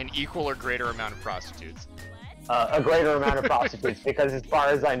 An equal or greater amount of prostitutes. A greater amount of prostitutes, because as far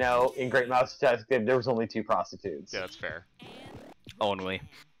as I know, in Great Mouse Detective, there was only 2 prostitutes. Yeah, that's fair. Only.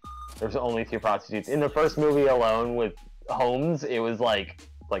 There was only 2 prostitutes. In the first movie alone with Holmes, it was like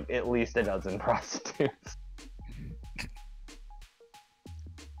at least a dozen prostitutes.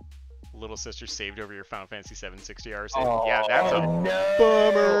 Little sister saved over your Final Fantasy 7 60 hours. Oh, Yeah, that's a no.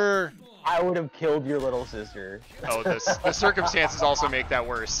 bummer. I would have killed your little sister. Oh, the circumstances also make that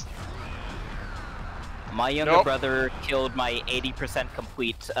worse. My younger Nope. brother killed my 80%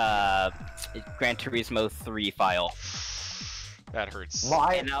 complete Gran Turismo 3 file. That hurts.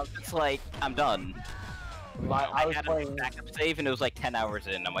 And I was just like, I'm done. I was had playing. a backup save and it was like 10 hours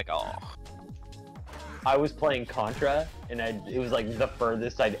in. I'm like, oh. I was playing Contra, and it was like the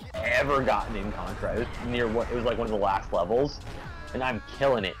furthest I'd ever gotten in Contra. It was near it was like one of the last levels, and I'm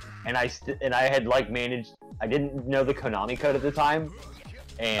killing it. And I had like managed. I didn't know the Konami code at the time,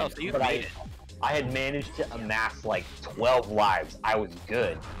 and Oh, so you but made it. I had managed to amass like 12 lives. I was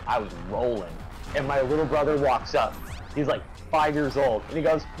good. I was rolling. And my little brother walks up. He's like 5 years old, and he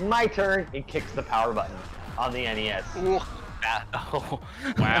goes, "My turn," and kicks the power button on the NES. Ooh, Oh.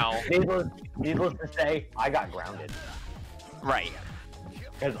 wow. Needless to say, I got grounded. Right.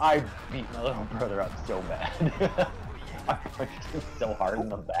 Because I beat my little brother up so bad. I punched him so hard in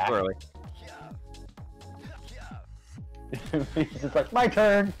the back. Really. He's just like, "My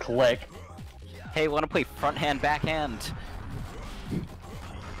turn!" Click. Hey, wanna play front hand, back hand?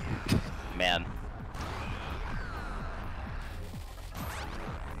 Man.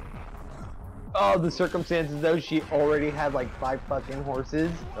 Oh, the circumstances though, she already had like 5 fucking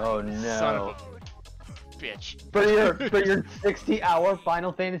horses. Oh no. Son of a bitch. For your 60-hour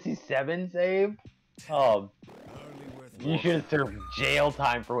Final Fantasy VII save? Oh, you should have served jail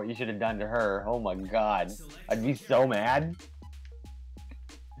time for what you should have done to her. Oh my god. I'd be so mad.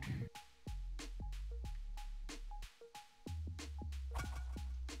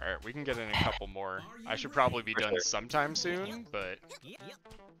 Alright, we can get in a couple more. I should probably be done sometime soon, but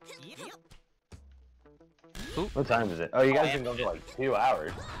What time is it? Oh, you guys have been going for like 2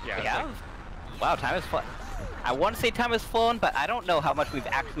 hours. yeah. it's Yeah. like- Wow, time is fun. I want to say time has flown, but I don't know how much we've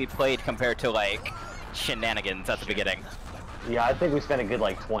actually played compared to like shenanigans at the beginning. Yeah, I think we spent a good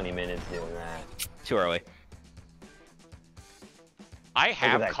like 20 minutes doing that. Too early. I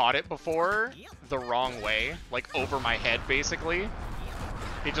have that. caught it before the wrong way, like over my head basically.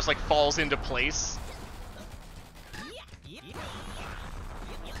 It just like falls into place.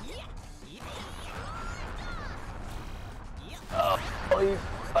 Holy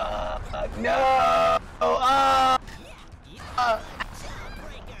fuck, no! Oh,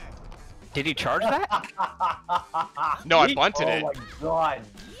 Did you charge that? No, I bunted oh it. my god.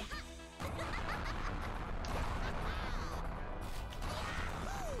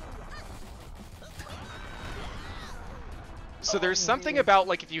 So there's something about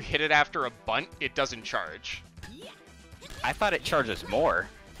like if you hit it after a bunt, it doesn't charge. I thought it charges more.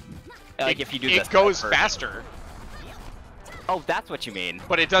 Like if you do it the goes version. faster, Oh, that's what you mean.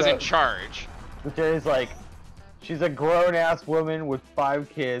 but it doesn't So- charge. But there is like, She's a grown-ass woman with 5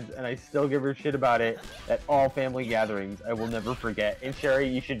 kids, and I still give her shit about it at all family gatherings. I will never forget. And Sherry,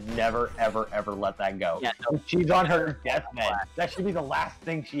 you should never, ever, ever let that go. Yeah, If she's on her deathbed, that should be the last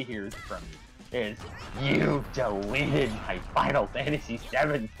thing she hears from you. Is, you deleted my Final Fantasy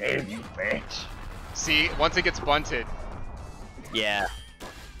VII save, you bitch. See, once it gets bunted. Yeah.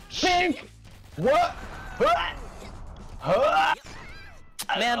 Pink! What? Huh? Huh?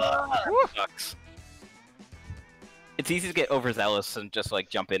 Man, sucks. It's easy to get overzealous and just like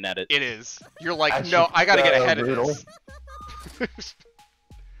jump in at it. It is. You're like, That's no, I gotta get so ahead brutal. of this.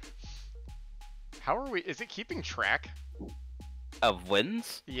 How are we? Is it keeping track? Of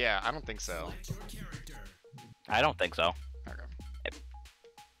wins? Yeah, I don't think so. I don't think so. Okay.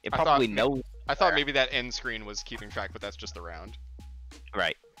 It I thought probably ma- knows. I thought maybe that end screen was keeping track, but that's just the round.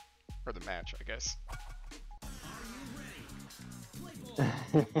 Right. Or the match, I guess.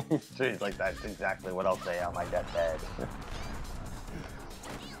 She's like, that's exactly what I'll say on my deathbed.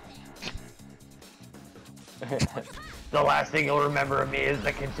 The last thing you'll remember of me is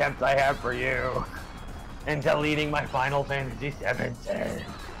the contempt I have for you. And deleting my Final Fantasy VII save.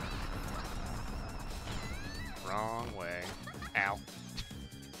 Wrong way. Ow.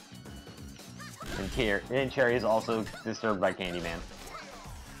 And Cherry is also disturbed by Candyman.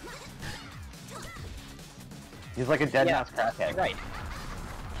 He's like a dead mouse crackhead. Right.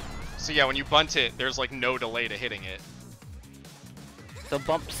 So yeah, when you bunt it, there's like no delay to hitting it. So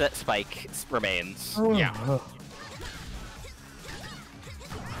bump set spike remains. Yeah.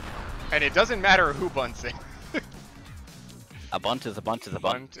 And it doesn't matter who bunts it. A bunt is a bunt is a A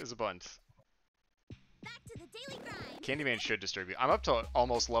bunt. bunt is a bunt. Back to the daily grind. Candyman should disturb you. I'm up to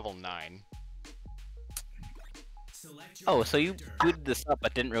almost level 9. Oh, so you booted this up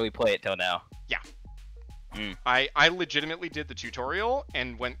but didn't really play it till now. Yeah. Mm. I legitimately did the tutorial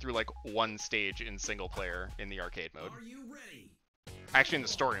and went through like one stage in single player in the arcade mode. Actually in the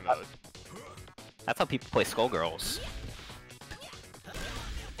story mode. That's how people play Skullgirls.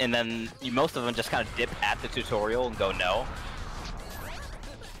 And then most of them just kind of dip at the tutorial and go no.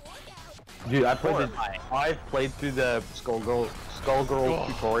 Dude, I've played through the Skullgirl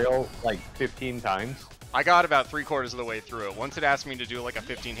tutorial like 15 times. I got about 3/4 of the way through it. Once it asked me to do like a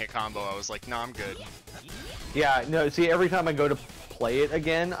 15-hit combo, I was like, nah, I'm good. Yeah, no, see, every time I go to play it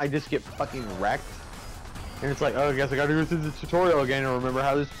again, I just get fucking wrecked. And it's like, oh, I guess I gotta go through the tutorial again and remember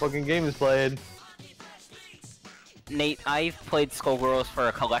how this fucking game is played. Nate, I've played Skullgirls for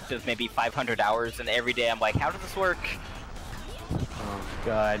a collective maybe 500 hours, and every day I'm like, how does this work? Oh,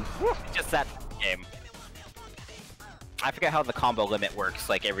 God. It's just that game. I forget how the combo limit works,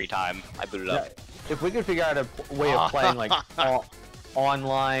 like, every time I boot it up. Yeah, if we could figure out a way of playing, like,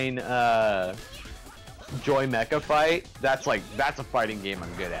 online, Joy Mecha Fight, that's a fighting game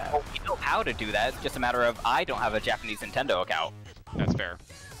I'm good at. Well, we know how to do that, it's just a matter of I don't have a Japanese Nintendo account. That's fair.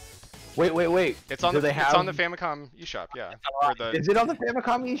 Wait. It's on Do the they have... it's on the Famicom eShop, yeah. Or the Is it on the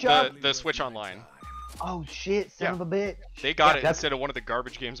Famicom eShop? the Switch Online. Oh shit, son Yeah. of a bitch. They got it that's- instead of one of the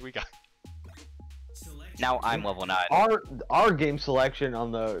garbage games we got. Now I'm level 9. Our game selection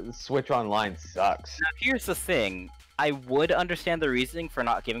on the Switch Online sucks. Now here's the thing. I would understand the reasoning for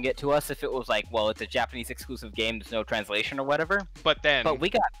not giving it to us if it was like, well, it's a Japanese exclusive game, there's no translation or whatever. But then But we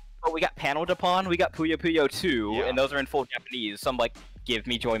got paneled upon, we got Puyo Puyo 2, Yeah. and those are in full Japanese, so I'm like, give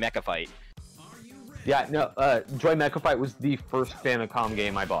me Joy Mecha Fight. Yeah, no, Joy Mecha Fight was the first Famicom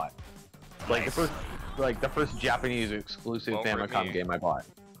game I bought. Like the first Japanese exclusive Over Famicom me. game I bought.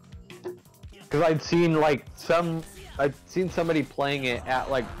 Cause I'd seen somebody playing it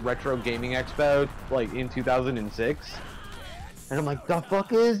at like Retro Gaming Expo like in 2006, and I'm like, the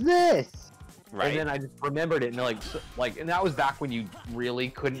fuck is this? Right. And then I just remembered it, and and that was back when you really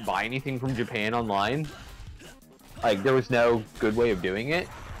couldn't buy anything from Japan online. Like there was no good way of doing it,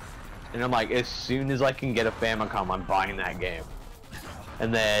 and I'm like, as soon as I can get a Famicom, I'm buying that game.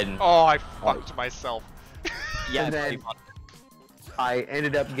 And then oh, I fucked myself. Yeah, and it's then- pretty fun. I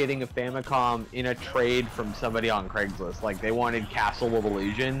ended up getting a Famicom in a trade from somebody on Craigslist. Like they wanted Castle of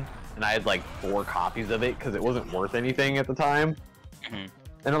Illusion, and I had like 4 copies of it because it wasn't worth anything at the time. Mhm.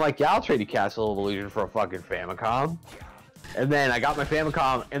 And I'm like, yeah, I'll trade you Castle of Illusion for a fucking Famicom. And then I got my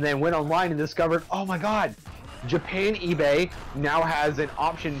Famicom, and then went online and discovered, oh my god, Japan eBay now has an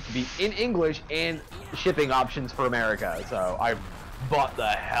option to be in English and shipping options for America. So I bought the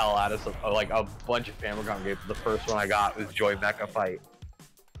hell out of like a bunch of Famicom games. The first one I got was Joy Mecha Fight.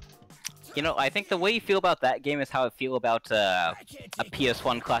 You know, I think the way you feel about that game is how I feel about a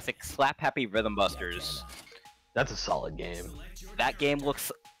PS1 classic, Slap Happy Rhythm Busters. That's a solid game. That game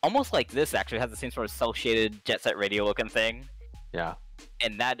looks almost like this, actually. It has the same sort of cel-shaded Jet Set Radio looking thing. Yeah.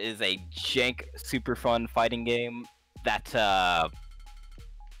 and that is a jank, super fun fighting game that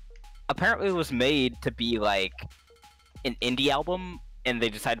apparently was made to be like an indie album, and they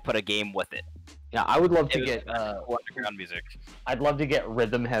decided to put a game with it. Yeah, I would love to It was get. underground music. I'd love to get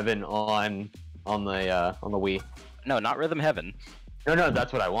Rhythm Heaven on the Wii. No, not Rhythm Heaven. No,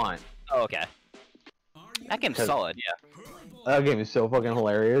 that's what I want. Oh, okay. That game's 'Cause- solid, yeah. That game is so fucking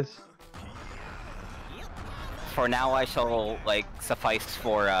hilarious. For now, I shall like suffice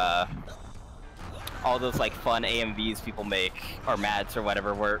for all those like fun AMVs people make, or MADs or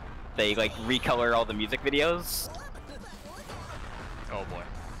whatever, where they like recolor all the music videos. Oh boy.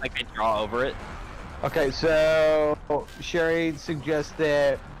 Like they draw over it. Okay, so Sherry suggests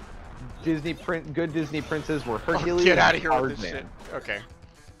that good Disney princes were Hercules. Get out of here with this Tarzan. shit. Okay.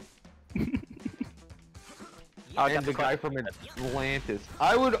 And the guy from Atlantis.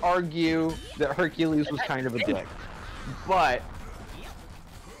 I would argue that Hercules was kind of a dick, but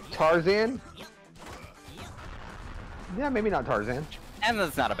Tarzan. Yeah, maybe not Tarzan. And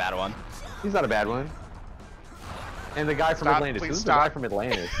that's not a bad one. He's not a bad one. And the guy from Stop, Atlantis. please Who's stop. the guy from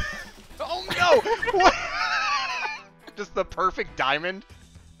Atlantis? Oh no! What? Just the perfect diamond.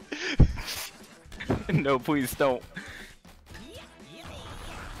 No, please don't.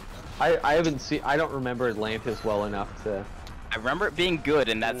 I haven't seen. I don't remember Atlantis well enough to. I remember it being good,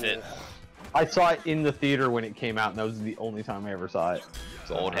 and that's it. I saw it in the theater when it came out, and that was the only time I ever saw it.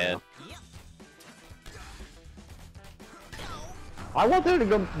 So, Old head. I want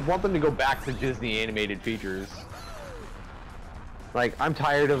them to go back to Disney animated features. Like, I'm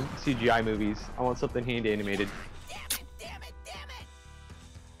tired of CGI movies. I want something hand animated.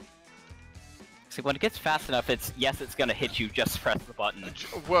 See, when it gets fast enough, it's gonna hit you. Just press the button.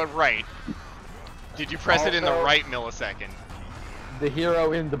 Well, right. Did you press it in the Also- right millisecond? The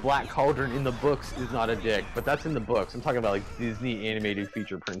hero in the Black Cauldron in the books is not a dick, but that's in the books. I'm talking about like Disney animated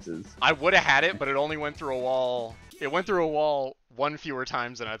feature princes. I would have had it, but it only went through a wall. It went through a wall one fewer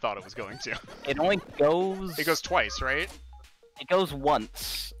times than I thought it was going to. It only goes. It goes twice, right? It goes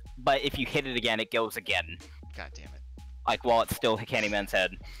once, but if you hit it again, it goes again. God damn it. Like while it's still Candyman's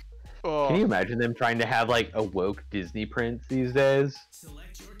head. Oh. Can you imagine them trying to have like a woke Disney prince these days?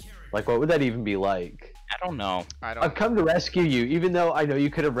 Like, what would that even be like? I don't know. I I've don't. come to rescue you, even though I know you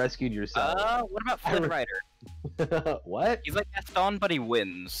could have rescued yourself. What about Flynn Rider? What? He's like Gaston, but he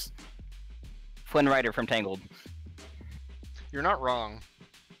wins. Flynn Rider from Tangled. You're not wrong.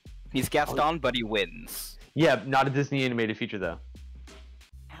 He's Gaston, but he wins. Yeah, not a Disney animated feature though.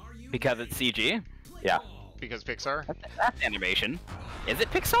 Because it's CG. Yeah. Because Pixar, That's animation. Is it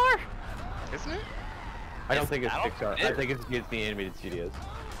Pixar? isn't it? I don't think it's I don't Pixar. think it I think it's Disney animated studios.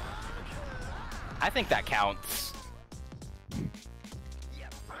 I think that counts.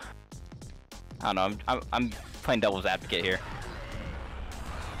 I don't know. I'm playing devil's advocate here.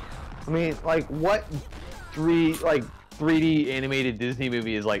 I mean, like, what 3D animated Disney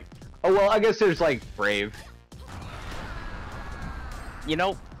movie is like? Oh well, I guess there's like Brave. You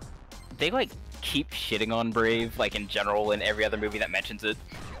know, they like keep shitting on Brave, like in general, in every other movie that mentions it.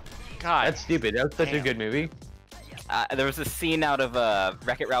 God. That's stupid. That's such a Damn. good movie. There was a scene out of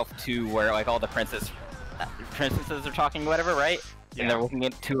Wreck-It Ralph 2 where like all the princesses are talking, whatever, right? Yeah. And they're looking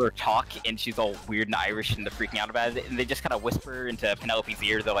into her talk, and she's all weird and Irish, and they're freaking out about it. And they just kind of whisper into Penelope's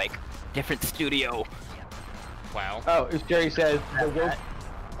ear, they're like, "Different studio." Wow. Oh, as Jerry says, the woke,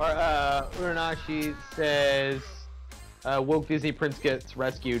 Uranashi says, woke Disney prince gets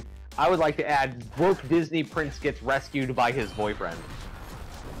rescued. I would like to add, woke Disney prince gets rescued by his boyfriend.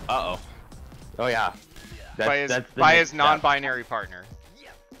 Uh-oh. Oh yeah. By his, that's the by next his step. non-binary partner.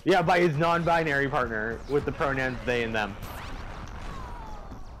 Yeah, by his non-binary partner with the pronouns they and them.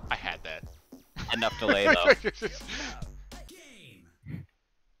 I had that. Enough delay, though,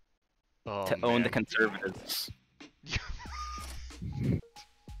 Oh, to own the man. conservatives.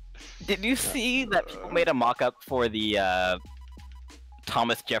 Did you see that people made a mock-up for the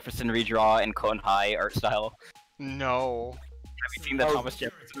Thomas Jefferson redraw in Clone High art style? No. Have you seen the Oh. Thomas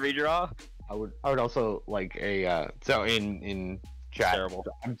Jefferson redraw? I would also like a so in chat. Terrible.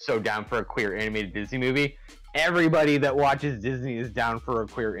 I'm so down for a queer animated Disney movie. Everybody that watches Disney is down for a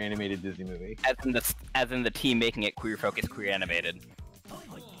queer animated Disney movie. As in the team making it queer focused, queer animated.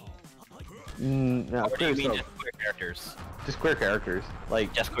 No, Or do you queer, mean so- just queer characters? just queer characters,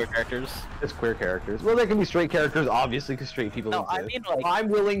 like Just queer characters? just queer characters. Well, there can be straight characters, obviously, because straight people No, exist. I mean like I'm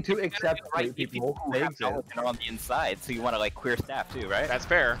willing to you gotta accept be the right straight people. who They have exist. knowledge and are on the inside, so you want to like queer staff too, right? That's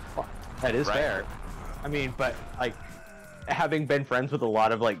fair. That is Right. fair. I mean, but like, having been friends with a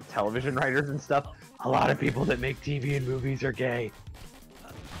lot of like television writers and stuff, a lot of people that make TV and movies are gay.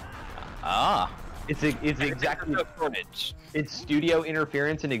 Ah, It's exactly shortage. it's studio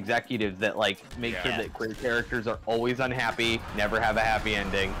interference and executives that like make Yeah. sure that queer characters are always unhappy, never have a happy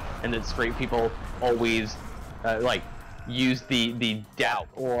ending, and that straight people always like use the death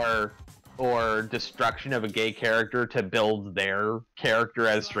or destruction of a gay character to build their character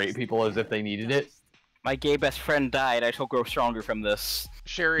as straight people as if they needed it. My gay best friend died. I shall grow stronger from this.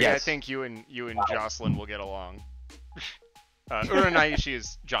 Sherry, I Yes. think you and Jocelyn will get along. Uranaishi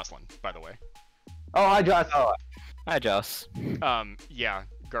is Jocelyn, by the way. Oh, hi, Josh. Hi, Joss. Yeah,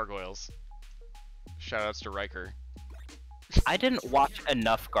 gargoyles. Shoutouts to Riker. I didn't watch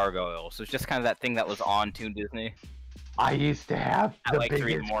enough Gargoyles. It was just kind of that thing that was on Toon Disney. I used to have At the like 3 in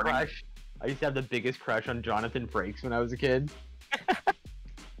the biggest morning. crush. I used to have the biggest crush on Jonathan Frakes when I was a kid.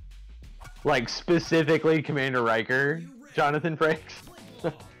 Like specifically Commander Riker, Jonathan Frakes.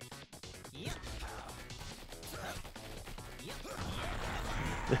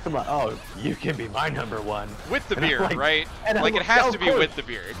 I'm like, oh, you can be my number one. With the And I'm beard, like- right? and I'm Like, it like, has "No, to of be course." with the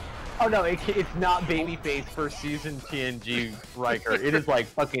beard. Oh no, it's not babyface first season TNG Riker. It is like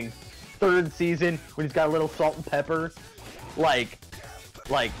fucking 3rd season when he's got a little salt and pepper. Like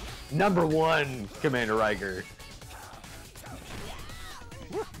number 1 Commander Riker.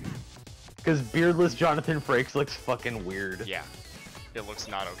 Because beardless Jonathan Frakes looks fucking weird. Yeah. It looks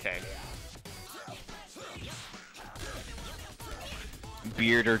not okay.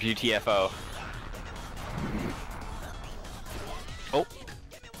 Beard or GTFO. Oh.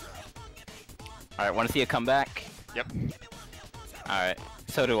 Alright, want to see a comeback? Yep. Alright,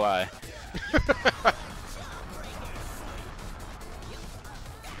 so do I.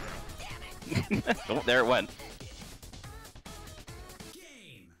 Oh, there it went.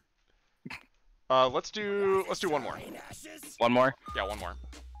 Game. Let's do one more. One more. Yeah, one more.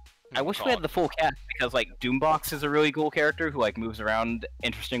 I wish we had the full cast because like Doombox is a really cool character who like moves around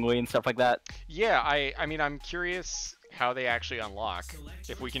interestingly and stuff like that. Yeah, I mean, I'm curious how they actually unlock.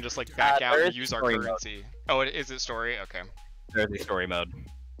 If we can just like back out there and is use our story mode. currency. Oh, is it story? Okay. There's the story mode.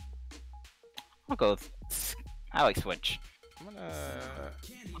 I'll go with... I like Switch. I'm gonna.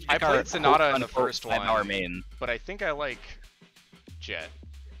 Candy. I Like our played Sonata in the quote-unquote first 5-hour one, main. but I think I like Jet.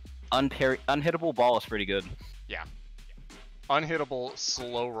 Unhittable ball is pretty good. Unhittable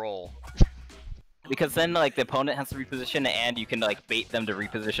slow roll. Because then like the opponent has to reposition and you can like bait them to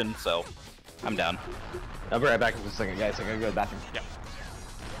reposition, so I'm down. I'll be right back in just a second, guys. I gotta go to the bathroom.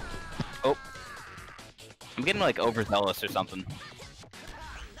 Oh. I'm getting like overzealous or something.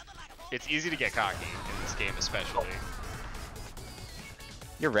 It's easy to get cocky in this game, especially.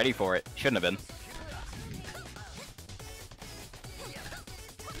 You're ready for it. Shouldn't have been.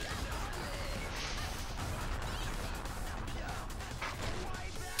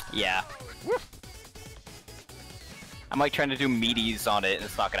 Yeah. I'm like trying to do meaties on it and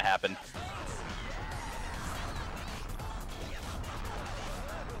it's not gonna happen.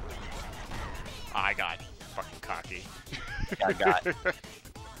 I got fucking cocky. Got.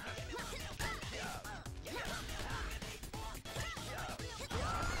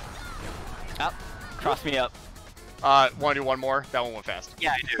 Up. Cross me up. Want to do one more? That one went fast.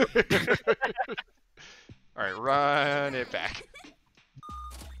 Yeah, I do. Alright, run it back.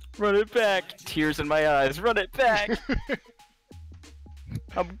 Run it back. Tears in my eyes. Run it back.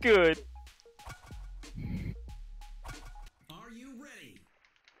 I'm good. Are you ready?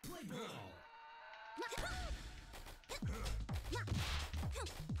 Play ball.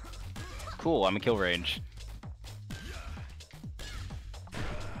 Cool, I'm in kill range.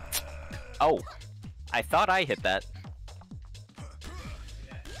 Oh. I thought I hit that.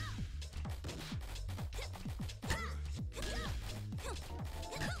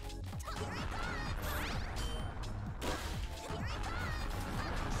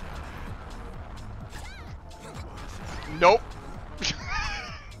 Nope.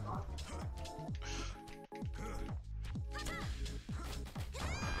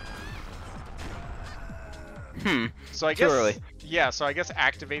 So I Too guess early. Yeah, so I guess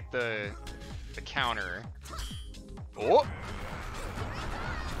activate the counter. Oh.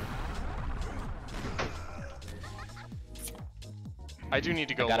 I do need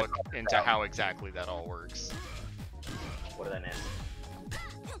to go gotta look cross it into out. how exactly that all works. What did I miss?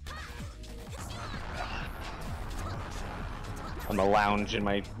 On the lounge in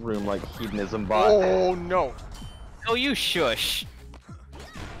my room like hedonism bot. Oh no. Oh, you shush.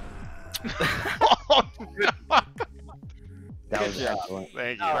 Oh, no. That was Good job. excellent.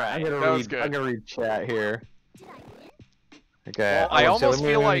 Thank you. Alright, I'm gonna That was read. good. I'm gonna read chat here. Okay. Well, I oh, almost so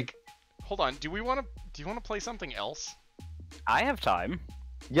feel let me- like. Hold on. Do you want to play something else? I have time.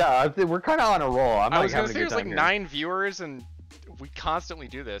 Yeah, we're kind of on a roll. I'm I like was gonna having say a good there's like time here. 9 viewers and we constantly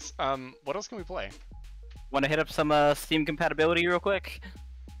do this. What else can we play? Want to hit up some Steam compatibility real quick?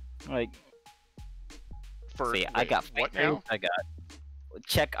 Like, For see, I wait, got what Fate Race, now? I got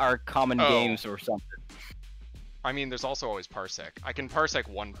check our common Oh. games or something. I mean, there's also always Parsec. I can Parsec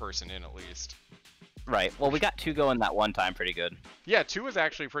one person in at least. Right. Well, we got 2 going that one time, pretty good. Yeah, 2 is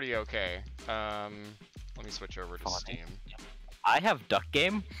actually pretty okay. Let me switch over to Hold on. Steam. I have Duck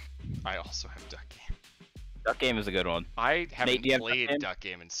Game. I also have Duck Game. Duck Game is a good one. I haven't do you have Duck played Game? Duck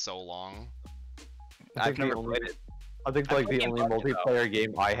Game in so long. I've never the only, played it. I think I like play the games only like it, though. multiplayer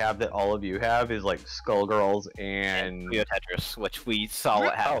game I have that all of you have is like Skullgirls and Puyo Tetris, which we saw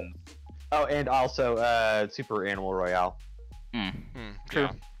what happened. oh, and also Super Animal Royale. True.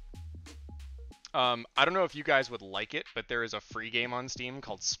 Yeah. I don't know if you guys would like it, but there is a free game on Steam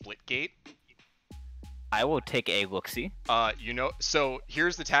called Splitgate. I will take a look-see. So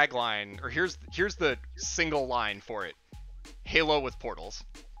here's the tagline, or here's the single line for it. Halo with portals.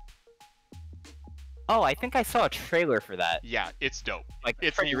 Oh, I think I saw a trailer for that. Yeah, it's dope. Like,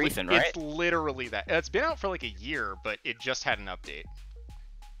 It's pretty recent, right? It's literally that. It's been out for like a year, but it just had an update.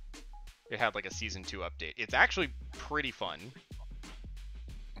 It had like a season 2 update. It's actually pretty fun.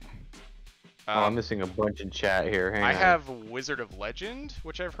 I'm missing a bunch in chat here. Hang I on. have Wizard of Legend,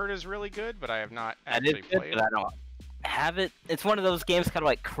 which I've heard is really good, but I have not That is actually good, played. but I don't have it. It's one of those games kind of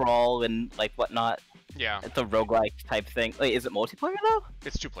like Crawl and like whatnot. Yeah, It's a roguelike type thing. Wait, is it multiplayer though?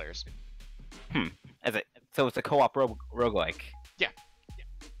 it's 2 players. Is it? So it's a co-op roguelike. Yeah.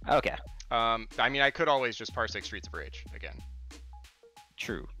 Okay. I mean, I could always just Parsec Streets of Rage again,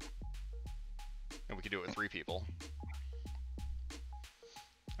 True. and we could do it with 3 people.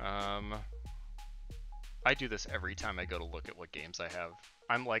 I do this every time I go to look at what games I have.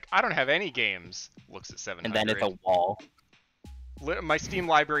 I'm like, I don't have any games. Looks at 700. And then it's a wall. My Steam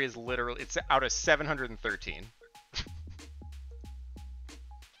library is literally, it's out of 713.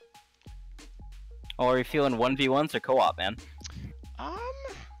 Or are you feeling 1v1s or co-op, man?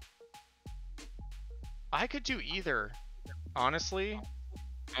 I could do either, honestly.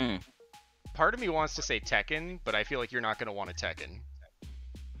 Mm. Part of me wants to say Tekken, but I feel like you're not going to want a Tekken.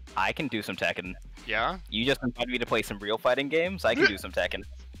 I can do some Tekken. Yeah? You just invited me to play some real fighting games. I can do some Tekken.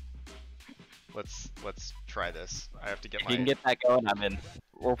 Let's try this. I have to get If my... you can get that going, I'm in.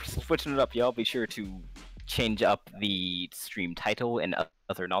 We're switching it up, y'all. Be sure to change up the stream title and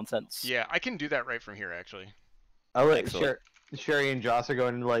other nonsense. Yeah, I can do that right from here, actually. I like Excellent. Sherry and Joss are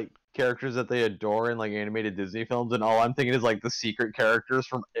going into like characters that they adore in like animated Disney films, and all I'm thinking is like the secret characters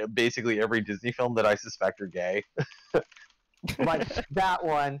from basically every Disney film that I suspect are gay. I'm like, that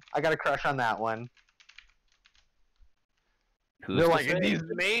one, I got a crush on that one. Who's They're to like, say? these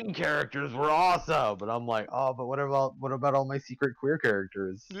main characters were awesome, but I'm like, oh, but what about all my secret queer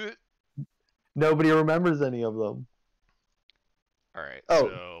characters? Nobody remembers any of them. Alright, Oh.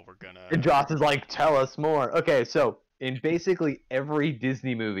 so we're gonna... And Joss is like, tell us more. Okay, so in basically every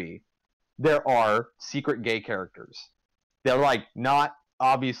Disney movie, there are secret gay characters. They're like not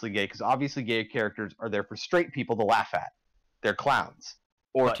obviously gay, because obviously gay characters are there for straight people to laugh at. They're clowns.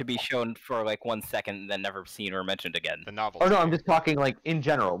 Or But- to be shown for like 1 second and then never seen or mentioned again. The novel. Or no, I'm just talking like in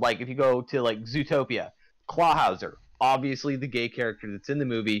general. Like if you go to like Zootopia, Clawhauser, obviously the gay character that's in the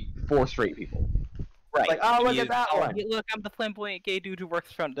movie for straight people. Right. Like, oh, look He at is- that oh, one. hey, look, I'm the flamboyant gay dude who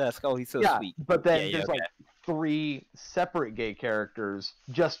works front desk. Oh, he's so yeah, sweet. but then Yeah, yeah, there's okay. like 3 separate gay characters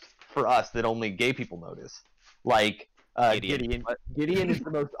just for us that only gay people notice. Like Gideon. Gideon is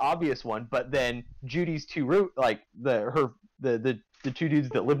the most obvious one, but then Judy's 2 like the 2 dudes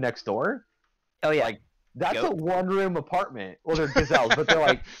that live next door. Oh yeah. Like that's Goat. a 1-room apartment. Well, they're gazelles, but they're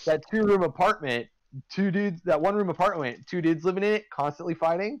like that 2-room apartment. 2 dudes, that 1-room apartment, 2 dudes living in it, constantly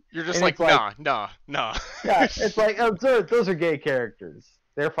fighting. You're just and like, it's like- nah. Yeah, it's like absurd. Those are gay characters.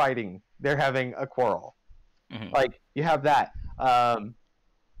 They're fighting. They're having a quarrel. Mhm. Like you have that.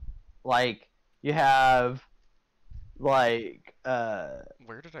 Like you have like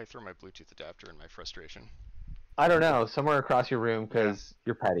Where did I throw my Bluetooth adapter in my frustration? I don't know, somewhere across your room because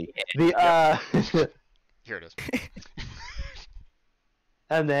you're petty. Yeah. The Here it is.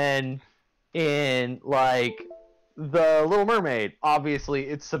 and then in like the Little Mermaid, obviously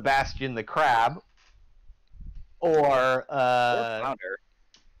it's Sebastian the crab, or Flounder.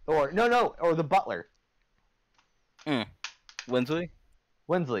 or the butler, Winsley?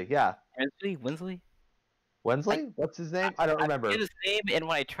 Winsley. Yeah, Winsley? Wensley. What's his name? I don't remember. I forget his name, and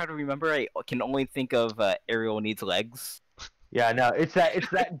when I try to remember, I can only think of Ariel Needs Legs. Yeah, no, it's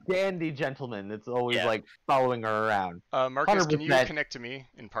that dandy gentleman that's always Yeah. like following her around. Marcus, can you 100%. connect to me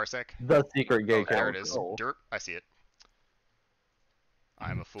in Parsec? The secret gay Oh, there character. it is. Derp, I see it.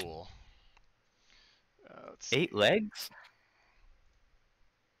 I'm a fool. Let's see. 8 legs?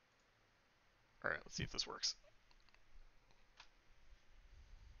 All right, let's see if this works.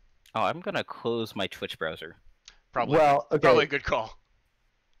 Oh, I'm gonna close my Twitch browser. Probably. Well, okay. Probably a good call.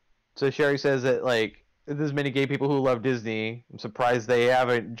 So Sherry says that like there's many gay people who love Disney. I'm surprised they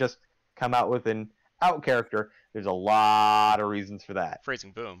haven't just come out with an out character. There's a lot of reasons for that.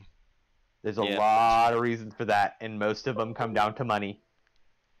 Phrasing boom. There's a Yeah. lot of reasons for that, and most of them come down to money.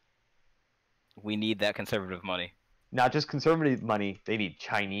 We need that conservative money. Not just conservative money, they need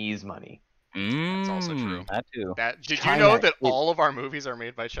Chinese money. That's also true. That too. That did China you know that is- all of our movies are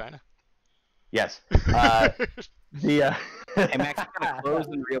made by China? Yes. The Hey Max, I'm gonna close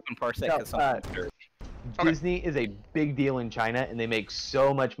and reopen Parsec No, because something's disturbed. Okay. Disney is a big deal in China, and they make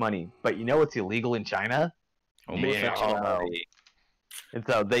so much money. But you know what's illegal in China? Homosexuality. And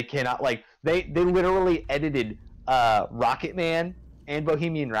so they cannot like they literally edited Rocket Man and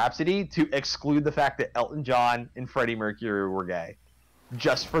Bohemian Rhapsody to exclude the fact that Elton John and Freddie Mercury were gay,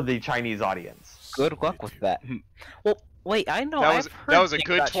 just for the Chinese audience. Good luck with that. Well, wait, I know. That was I've heard that was a things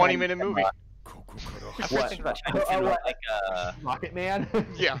good about 20-minute Chinese movie. cinema. I've heard What? things about Chinese Oh, cinema, what? like Rocket Man.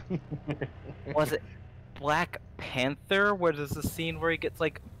 Yeah. was it Black Panther? Where there's a scene where he gets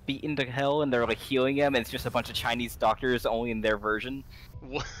like beaten to hell and they're like healing him, and it's just a bunch of Chinese doctors only in their version.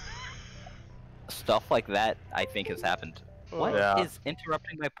 What? Stuff like that, I think, has happened. What is Yeah.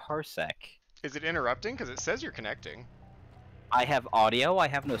 interrupting my Parsec? Is it interrupting? Because it says you're connecting. I have audio, I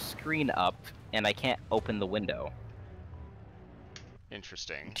have no screen up, and I can't open the window.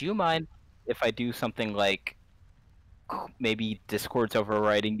 Interesting. Do you mind if I do something like maybe Discord's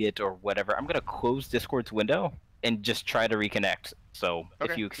overriding it or whatever? I'm gonna close Discord's window and just try to reconnect. So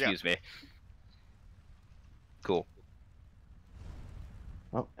Okay, if you yeah. excuse me. Cool.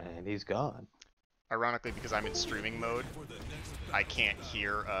 Oh, and he's gone. Ironically, because I'm in streaming mode, I can't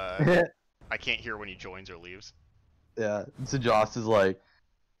hear. I can't hear when he joins or leaves. Yeah. So Joss is like,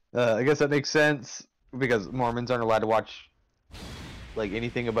 I guess that makes sense because Mormons aren't allowed to watch like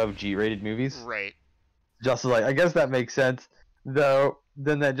anything above G-rated movies. Right. Joss is like, I guess that makes sense. Though,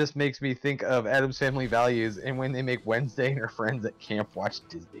 then that just makes me think of Adam's Family Values and when they make Wednesday and her friends at camp watch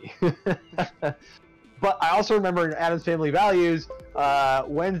Disney. But I also remember in Adam's Family Values,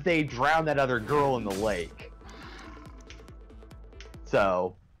 Wednesday drowned that other girl in the lake.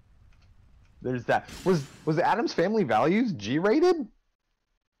 So, there's that. Was Adam's Family Values G-rated?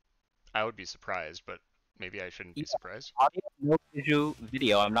 I would be surprised, but maybe I shouldn't be Yeah. surprised. Audio, no visual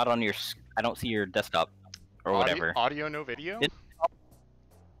video. I'm not on your. I don't see your desktop or whatever. Audio, no video? It-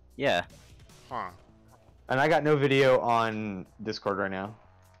 Yeah. Huh. And I got no video on Discord right now.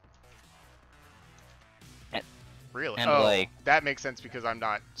 Really? And, oh, like- that makes sense because I'm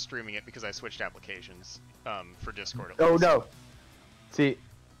not streaming it because I switched applications for Discord. At Oh least. no! See,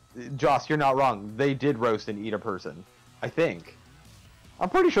 Joss, you're not wrong. They did roast and eat a person. I think. I'm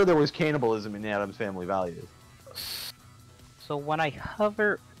pretty sure there was cannibalism in Adam's Family Values. So when I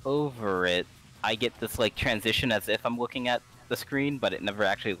hover over it, I get this like transition as if I'm looking at the screen, but it never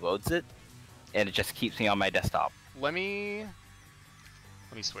actually loads it, and it just keeps me on my desktop. Let me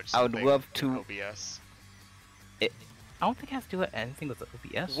switch. I would something love in to- OBS. I don't think it has to do anything with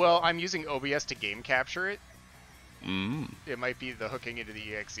OBS. Well, I'm using OBS to game capture it. Mm. It might be the hooking into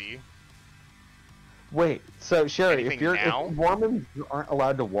the EXE. Wait, so Sherry, Anything if now? Mormons aren't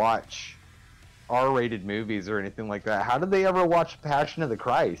allowed to watch R-rated movies or anything like that, how did they ever watch Passion of the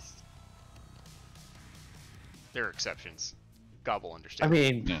Christ? There are exceptions. God will I understand.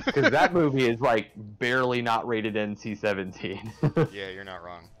 mean, Yeah. because that movie is like barely not rated NC-17. Yeah, you're not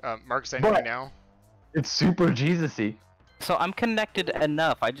wrong. Mark's anything But- now? It's super Jesus-y. So I'm connected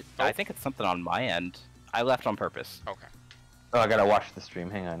enough. I Oh. think it's something on my end. I left on purpose. Okay. Oh, I gotta watch the stream.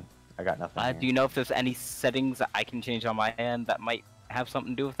 Hang on, I got nothing. Do here. you know if there's any settings that I can change on my end that might have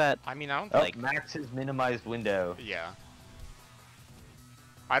something to do with that? I mean, I don't. Oh, like- Max's minimized window. Yeah.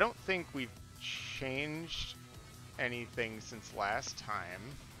 I don't think we've changed anything since last time.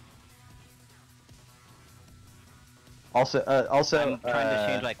 Also, I'm trying to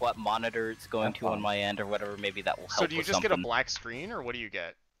change uh, like what monitor it's going that's to on fine. my end or whatever. Maybe that will help. So do you with just get a something. black screen, or what do you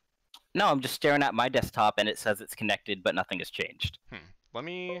get? No, I'm just staring at my desktop and it says it's connected, but nothing has changed. Let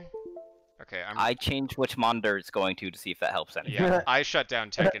me. Okay, I'm. I changed which monitor it's going to see if that helps any. Yeah, I shut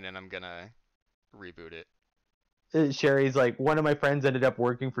down Tekken and I'm gonna reboot it. Sherry's like, one of my friends ended up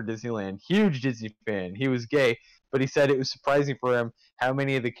working for Disneyland. Huge Disney fan. He was gay, but he said it was surprising for him how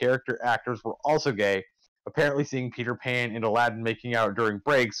many of the character actors were also gay. Apparently seeing Peter Pan and Aladdin making out during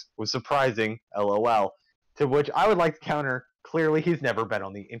breaks was surprising, lol. To which I would like to counter, clearly he's never been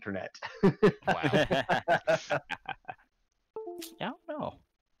on the internet. Wow. I don't know.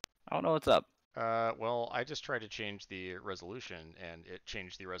 I don't know what's up. Well, I just tried to change the resolution, and it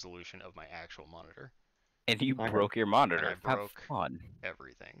changed the resolution of my actual monitor. And you I heard- broke your monitor. And I Have broke fun.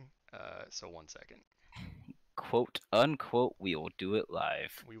 everything. So 1 second. Quote unquote, we will do it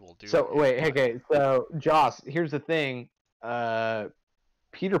live. We will do So it wait, live. okay, so Joss, here's the thing.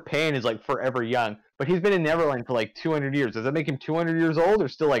 Peter Pan is like forever young, but he's been in Neverland for like 200 years. Does that make him 200 years old or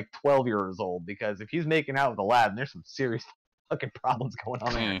still like 12 years old? Because if he's making out with a lad, there's some serious fucking problems going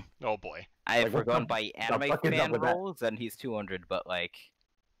on there. Oh boy. If Like, we're what the going by anime fuck is up fan with that? rules, then he's 200, but like,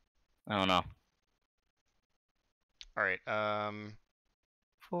 I don't know. All right.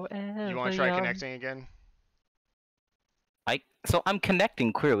 Forever You want to try young. connecting again? So I'm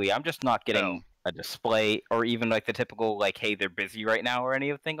connecting clearly. I'm just not getting Oh. a display or even like the typical like, hey, they're busy right now or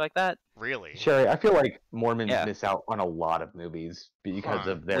anything like that. Really? Sherry, I feel like Mormons Yeah. miss out on a lot of movies because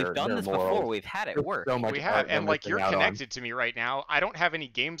Huh. of their We've done their this morals. before. We've had it There's work. so much We art have, they're and like missing you're out on. connected to me right now. I don't have any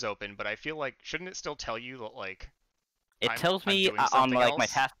games open, but I feel like shouldn't it still tell you that like It tells I'm me doing on something like my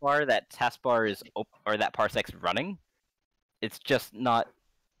else? taskbar that taskbar is or that parsec's running. It's just not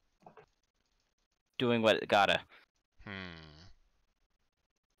doing what it gotta.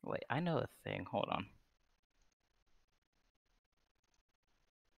 Wait, I know a thing. Hold on.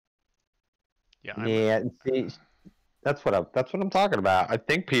 Yeah. Yeah, see, that's what I'm talking about. I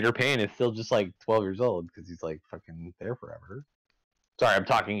think Peter Pan is still just like 12 years old because he's like fucking there forever. Sorry, I'm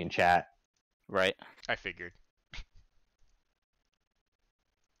talking in chat. Right? I figured.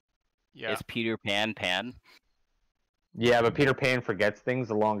 Yeah. Is Peter Pan Pan? Yeah, but Peter Pan forgets things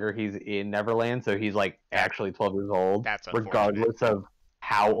the longer he's in Neverland, so he's like actually 12 years old, That's unfortunate. regardless of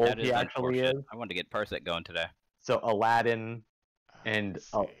how old That is he actually is. unfortunate. I wanted to get Parsec going today. So Aladdin and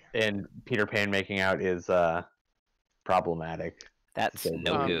Let's see. and Peter Pan making out is problematic. That's So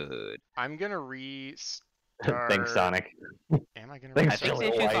no Um, good. I'm gonna restart. Thanks, Sonic. Am I gonna Thanks, I think restart? the Joey.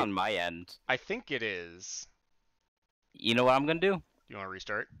 issue's White. on my end. I think it is. You know what I'm gonna do? Do you want to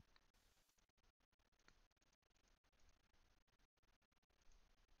restart?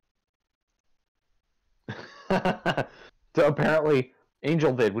 So apparently,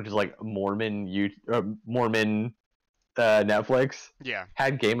 Angel Vid, which is like Mormon Netflix, Yeah.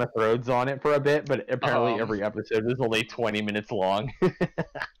 had Game of Thrones on it for a bit, but apparently Um. every episode is only 20 minutes long.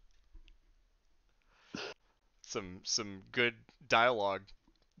 Some good dialogue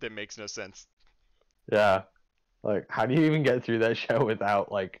that makes no sense. Yeah. Like, how do you even get through that show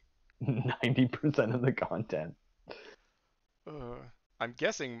without like 90% of the content? I'm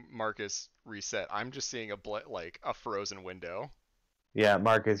guessing Marcus reset. I'm just seeing a frozen window. Yeah,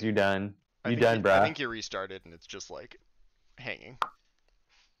 Marcus, you done? You done, I bruh? think he restarted and it's just like hanging.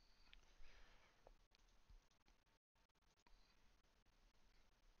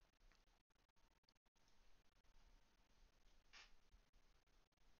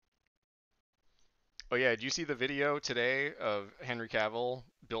 Oh yeah, did you see the video today of Henry Cavill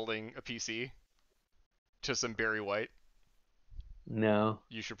building a PC to some Barry White? No.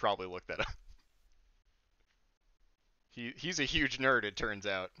 You should probably look that up. He's a huge nerd, it turns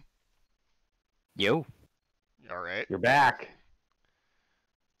out. Yo, All right. You're back.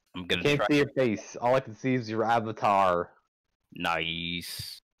 I'm gonna Can't try. see your face. All I can see is your avatar.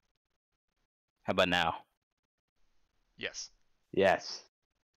 Nice. How about now? Yes. Yes.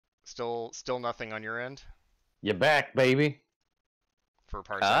 Still nothing on your end You're back, baby. for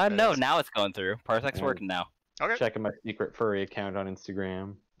Parsec. that No, is? now it's going through. Parsec's Yeah. working now. Okay. Checking my secret furry account on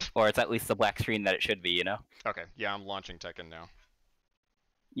Instagram. Or it's at least the black screen that it should be, you know? Okay. Yeah, I'm launching Tekken now.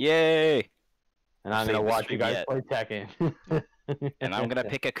 Yay! And I'm Save gonna the watch you stream guys yet. play Tekken. And I'm gonna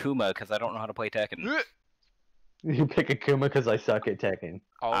pick Akuma because I don't know how to play Tekken. You pick Akuma because I suck at Tekken.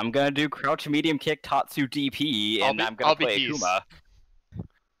 I'm gonna do crouch medium kick Tatsu DP, and I'm I'll gonna be play Geese. Akuma.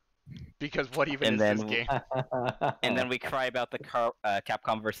 Because what even And is then- this game? And then we cry about the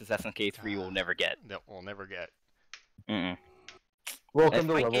Capcom versus SNK 3 we'll never get. That we'll never get. Mm-mm. Welcome If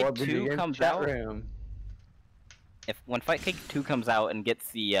to Fight Level Game Up 2 Video Games comes Chat out- Room. When Fight Cake 2 comes out and gets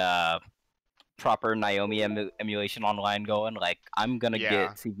the proper Naomi emulation online going, like, I'm gonna Yeah.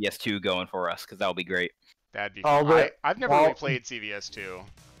 get CVS 2 going for us because that'll be great. That'd be All fun. the- I've never all- really played CVS 2.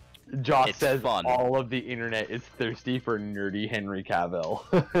 Josh It's says fun. all of the internet is thirsty for nerdy Henry Cavill.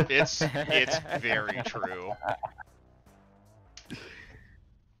 It's very true.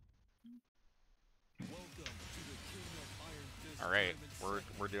 All right,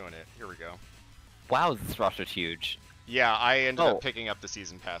 we're doing it. Here we go. Wow, this roster's huge. Yeah, I ended Oh. up picking up the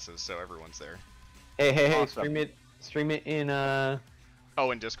season passes, so everyone's there. hey, Awesome. stream it in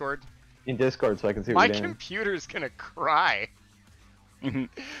Oh, in Discord? Discord so I can see My what you're doing. computer's gonna cry. Mhm.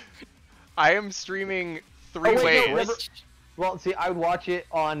 I am streaming Oh, 3 wait, no, ways. never- Well, see, I would watch it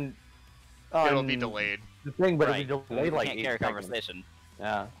on It'll be on delayed. The thing, but Right. it'll be We delayed like can't 8 carry a seconds. conversation.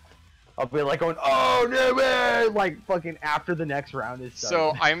 Yeah. I'll be like going, oh no man, like fucking after the next round is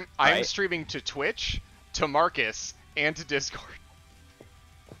So done. I'm Right. streaming to Twitch, to Marcus, and to Discord.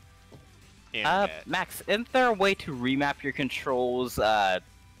 Internet. Max, isn't there a way to remap your controls on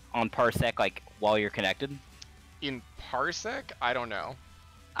Parsec like while you're connected? In Parsec, I don't know.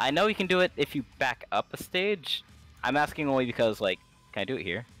 I know you can do it if you back up a stage. I'm asking only because, like, can I do it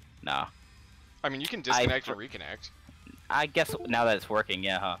here? Nah. I mean, you can disconnect or reconnect. I guess now that it's working,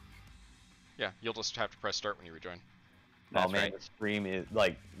 yeah, huh? Yeah, you'll just have to press start when you rejoin. Oh That's man, right. the stream is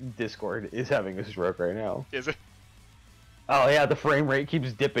like Discord is having a stroke right now. Is it? Oh yeah, the frame rate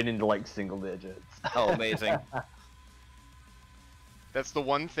keeps dipping into like single digits. Oh, amazing. That's the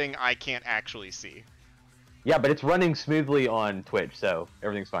one thing I can't actually see. Yeah, but it's running smoothly on Twitch, so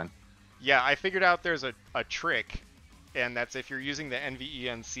everything's fine. Yeah, I figured out there's a trick, and that's if you're using the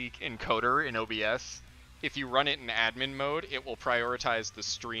NVENC encoder in OBS, if you run it in admin mode, it will prioritize the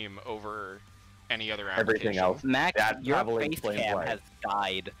stream over any other application. Everything else. Max, That your probably face explains cam why. has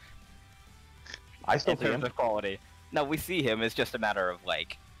died I still in see terms him. of quality. No, we see him. It's just a matter of,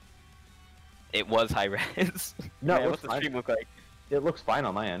 like, it was high res. No, Man, it what's looks the fine. stream look like? It looks fine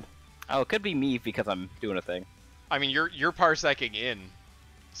on my end. Oh, it could be me because I'm doing a thing. I mean, you're parsecing in,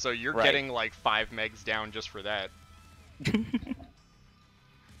 so you're Right. getting like 5 megs down just for that.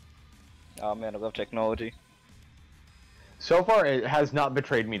 Oh man, I love technology. So far, it has not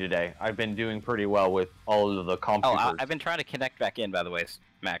betrayed me today. I've been doing pretty well with all of the Oh, computers. I've been trying to connect back in, by the way,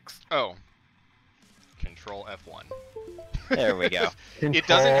 Max. Oh. Control F1. There we go. It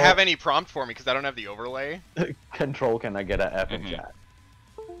doesn't have any prompt for me because I don't have the overlay. Control. Can I get a F in Mhm. chat?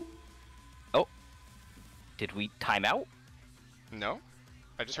 Did we time out? No?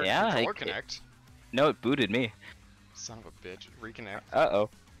 I just heard Yeah, controller it- connect. No, it booted me. Son of a bitch. Reconnect.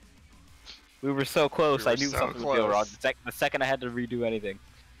 Uh-oh. We were so close, We were I knew so something would go wrong close. the second I had to redo anything.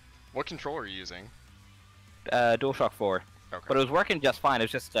 What controller are you using? DualShock 4. Okay. But it was working just fine,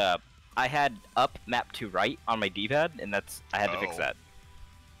 it's just, I had up mapped to right on my D-pad, and I had to fix Oh. that.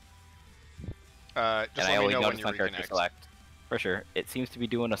 Just And I let me always know when noticed you on character reconnect. select. For sure. It seems to be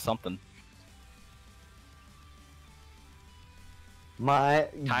doing us something. My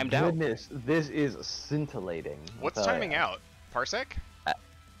Timed out. goodness, this is scintillating. What's I'll tell timing ya. out? Parsec?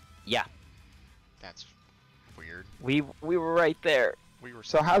 Yeah, That's weird. we were right there. We were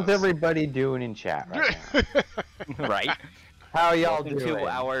So how's close. everybody doing in chat right now? Right? How y'all Welcome doing? to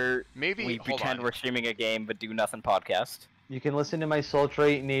our Maybe we hold pretend on. we're streaming a game but do nothing podcast. You can listen to my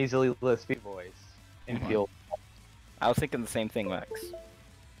sultry, nasally, lispy voice and feel. I was thinking the same thing, Max.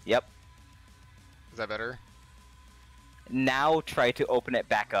 Yep. Is that better? Now try to open it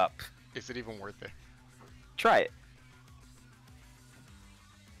back up. Is it even worth it? Try it.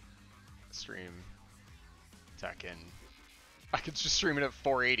 Stream. Tekken. I could just stream it at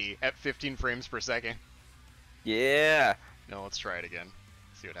 480 at 15 frames per second. Yeah. No, let's try it again.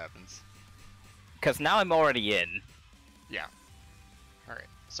 See what happens. Because now I'm already in. Yeah. Alright.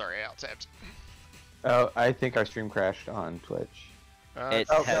 Sorry, I out-tapped. Oh, I think our stream crashed on Twitch. It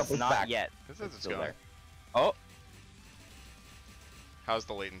Oh, has no, it's not back. yet. This is It's it's still going. there. Oh, How's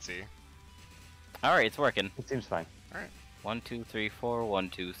the latency? alright, it's working. It seems fine. 1, 2, 3, 4, 1,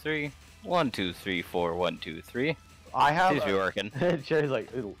 2, 3. 1, 2, 3, 4, 1, 2, 3. I have. Seems to be working. Sherry's like,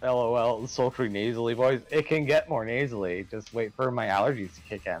 LOL, sultry, nasally voice. It can get more nasally. Just wait for my allergies to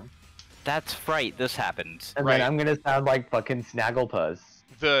kick in. That's right, this happened. And Right. then I'm gonna sound like fucking Snagglepuss.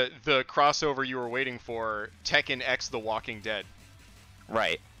 The crossover you were waiting for, Tekken X The Walking Dead.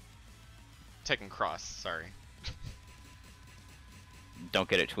 Right. Tekken Cross, sorry. Don't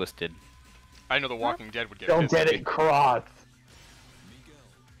get it twisted. I know The Walking Dead would get Don't pissed get at it me. crossed.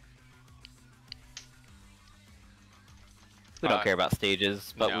 We don't Uh, care about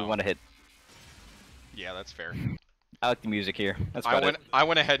stages, but no. we want to hit. Yeah, that's fair. I like the music here. That's I about went it. I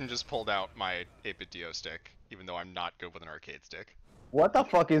went ahead and just pulled out my 8-bit Dio stick, even though I'm not good with an arcade stick. What the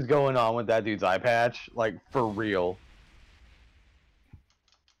fuck is going on with that dude's eye patch? Like, for real.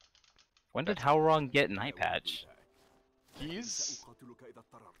 When did How Wrong get an eye patch? He's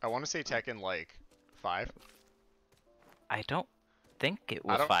I want to say Tekken like 5, I don't think it I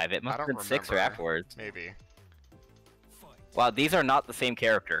was don't- 5. It must I have don't been 6 or remember. afterwards. maybe. Wow, these are not the same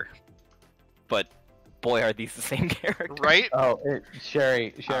character. But boy, are these the same character. Right? Oh,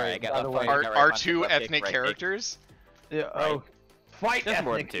 Sherry, Alright, I got by the one way. for Are you. are Right, two left kick, ethnic right kick. characters? Yeah, oh, fight There's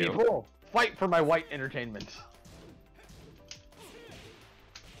more than ethnic two. people! Fight for my white entertainment.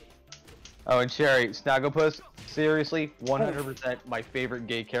 Oh, and Sherry, Snagglepuss, seriously, 100% my favorite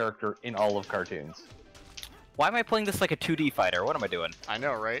gay character in all of cartoons. Why am I playing this like a 2D fighter? What am I doing? I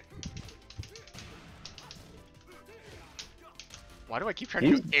know, right? Why do I keep trying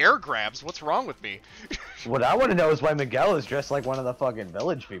to do air grabs? What's wrong with me? What I want to know is why Miguel is dressed like one of the fucking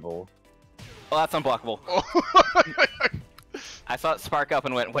village people. Oh, that's unblockable. Oh. I saw it spark up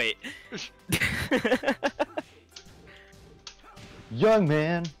and went, wait. Young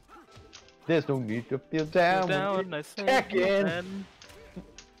man, there's no need to feel down. when I say Tekken. then.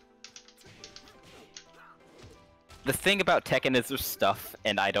 The thing about Tekken is there's stuff,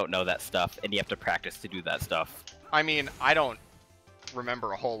 and I don't know that stuff, and you have to practice to do that stuff. I mean, I don't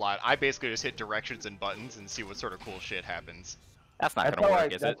remember a whole lot. I basically just hit directions and buttons and see what sort of cool shit happens. That's not That's gonna how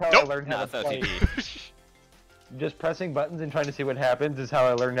work, is it? that's how I Nope. learned No, how it's to play. OTP. Just pressing buttons and trying to see what happens is how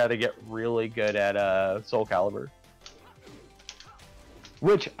I learned how to get really good at Soul Calibur.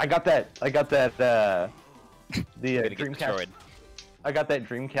 Which I got that the Gonna get Dreamcast. destroyed. I got that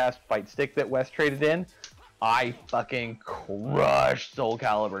Dreamcast fight stick that Wes traded in. I fucking crushed Soul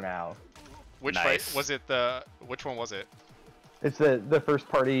Calibur now. Which Nice. fight was it? Which one was it? It's the first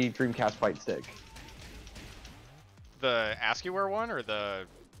party Dreamcast fight stick. The ASCIIware one or the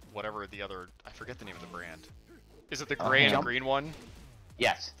whatever the other? I forget the name of the brand. Is it the gray and Jump. green one?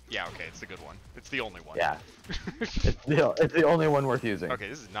 Yes. Yeah. Okay, it's the good one. It's the only one. Yeah. It's the only one worth using. Okay,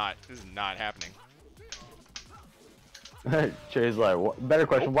 this is not happening. Jay's like, better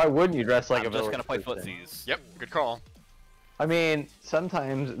question. Why wouldn't you dress like I'm a just village gonna play person? footsies. Yep, good call. I mean,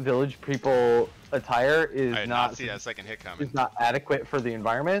 sometimes village people attire is I did not see that second hit coming. is not adequate for the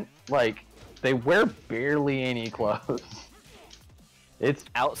environment. Like, they wear barely any clothes. It's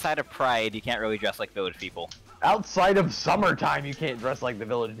Outside of Pride, you can't really dress like village people. outside of summertime. You can't dress like the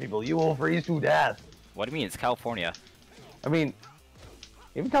village people. You will freeze to death. What do you mean? It's California. I mean,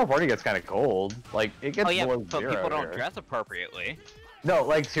 even California gets kind of cold. Like, it gets Oh yeah, below but zero people don't here. dress appropriately. No,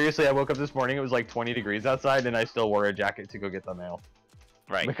 like seriously, I woke up this morning. It was like 20 degrees outside, and I still wore a jacket to go get the mail.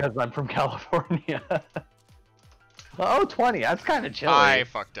 Right. Because I'm from California. Oh, 20. That's kind of chilly. I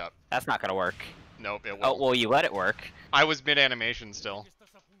fucked up. That's not gonna work. Nope, it Oh, won't. well, you let it work. I was mid animation still.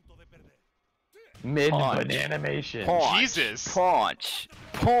 Mid Punch. animation. Punch. Jesus. Punch.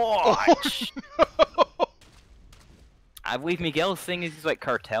 Oh, Punch. no. I believe Miguel's thing is he's like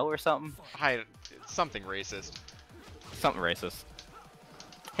cartel or something. It's something racist. Something racist.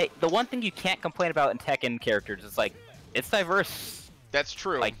 Hey, the one thing you can't complain about in Tekken characters is like, it's diverse. That's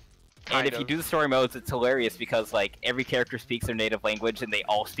true. Like, Kind and if you of. do the story modes, it's hilarious because like every character speaks their native language and they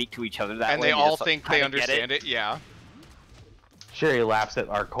all speak to each other that and way. they you all just, like, think they kinda get understand it. Yeah. Sherry laughs at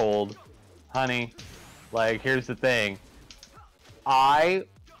our cold. Honey, like, here's the thing. I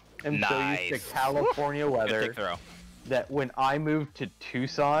am so used Nice. to California Good weather take throw. that when I moved to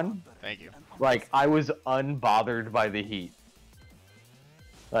Tucson, Thank you. like, I was unbothered by the heat.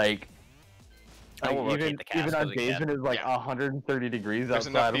 Like, I will rotate even, the cast even on because we days can. when it's like Yeah. 130 degrees There's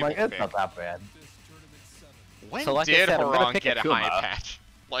enough outside, I'm like, people it's to not that bad. When So like I did said, I'm gonna Horong pick get a Akuma. high patch?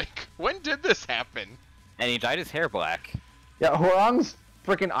 Like, when did this happen? And he dyed his hair black. Yeah, Horong's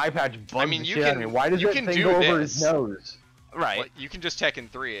freaking eye patch bugs mean, the you shit out of can- me. Why does you that can thing do go over his this. nose? Right. Like, you can just Tekken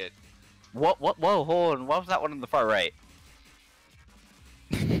 3 it. What? Whoa, hold on. What was that one on the far right?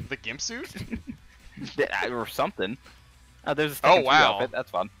 The gimp suit? Or something. Oh, there's a Oh, Tekken 2 wow. outfit.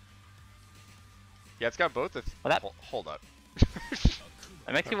 That's fun. Yeah, it's got both the. Well, that- Hold up.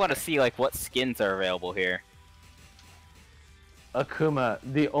 It makes me want to see like what skins are available here. Akuma,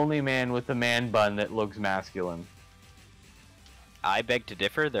 the only man with a man bun that looks masculine. I beg to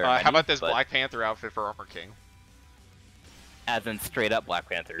differ. There are How many, about this but Black Panther outfit for Armor King? as in straight up Black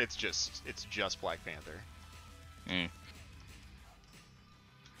Panther. It's just Black Panther.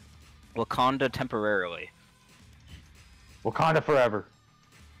 Wakanda temporarily. Wakanda forever.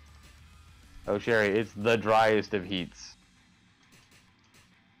 Oh, Sherry, it's the driest of heats.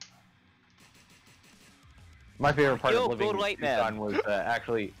 My favorite part Yo, of living Gold in White Tucson Man. was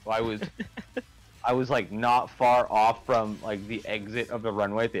actually I was like not far off from like the exit of the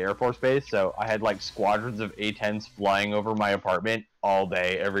runway at the Air Force Base, so I had like squadrons of A-10s flying over my apartment all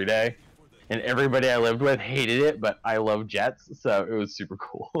day, every day. And everybody I lived with hated it, but I love jets, so it was super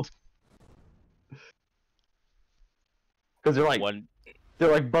cool. Because they're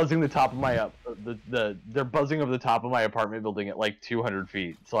like buzzing the top of my they're buzzing over the top of my apartment building at like 200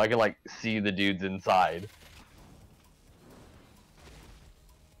 feet, so I can like see the dudes inside.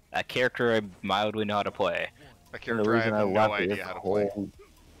 A character I mildly know how to play. A And the character I reason I have no left it idea is how to play. cold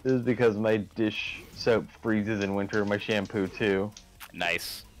is because my dish soap freezes in winter, my shampoo too.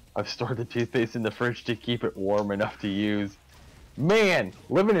 Nice. I've stored the toothpaste in the fridge to keep it warm enough to use. Man,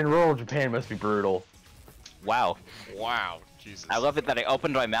 living in rural Japan must be brutal. Wow. Wow, Jesus. I love it that I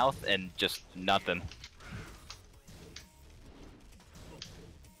opened my mouth and just nothing.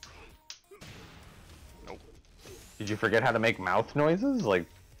 Did you forget how to make mouth noises? Like,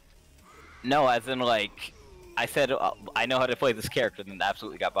 No, as in like, I said I know how to play this character, and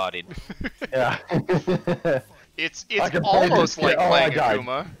absolutely got bodied. yeah. It's I can play almost this like kid. Oh, I playing died.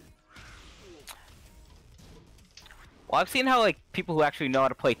 Akuma. Well, I've seen how like people who actually know how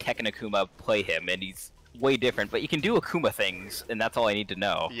to play Tekken Akuma play him, and he's way different. But you can do Akuma things, and that's all I need to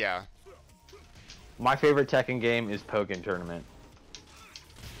know. Yeah. My favorite Tekken game is Pokken Tournament.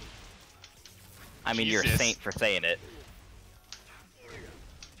 I mean, you're a Jesus. saint for saying it.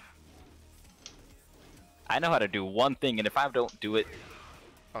 I know how to do one thing, and if I don't do it,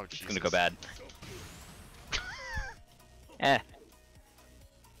 Oh, it's Jesus. gonna go bad. Eh,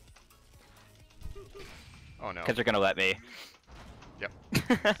 Oh no. because they're gonna let me. Yep.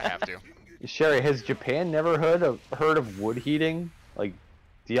 I have to. Sherry, has Japan never heard of wood heating? Like,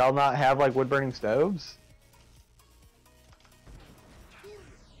 do y'all not have like wood burning stoves?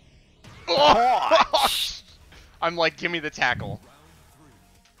 Oh! I'm like, give me the tackle.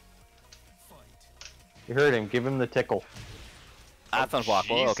 You heard him. Give him the tickle. That's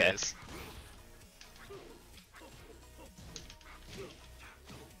unblockable. Okay. Jesus.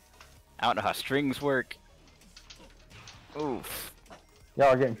 I don't know how strings work. Oof. Y'all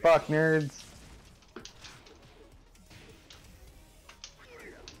are getting fucked, nerds.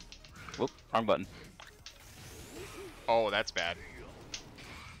 Whoop. Wrong button. Oh, that's bad.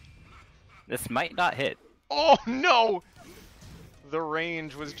 This might not hit. Oh no! The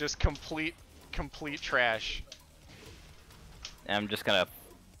range was just complete trash. And I'm just gonna.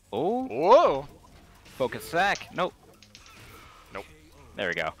 Oh. Whoa! Focus sack. Nope. Nope. There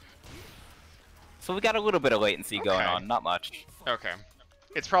we go. So we got a little bit of latency going Okay. on, not much. Okay.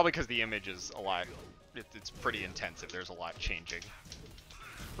 It's probably because the image is a lot. It's pretty intensive. There's a lot changing.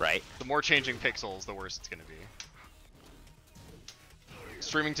 Right. The more changing pixels, the worse it's gonna be.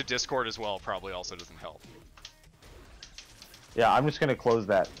 Streaming to Discord as well probably also doesn't help. Yeah, I'm just gonna close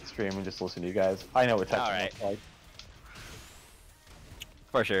that stream and just listen to you guys. I know what Tekken Alright. looks like.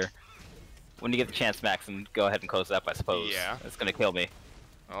 For sure. When you get the chance, Maxim, go ahead and close it up, I suppose. Yeah. It's gonna kill me.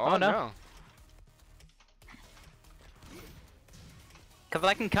 Oh, Oh, no. no. Because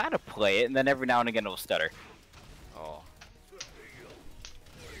I can kind of play it, and then every now and again it'll stutter. Oh.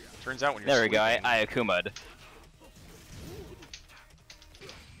 Turns out when you're There we go, sleeping- I Akuma'd.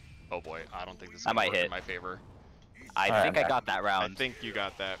 Oh boy, I don't think this is I gonna might work hit. in my favor. I Alright, think I'm I got that I round. think you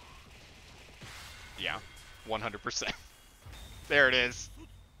got that. Yeah, 100%. There it is.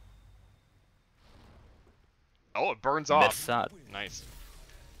 Oh, it burns off. Miss shot. Nice.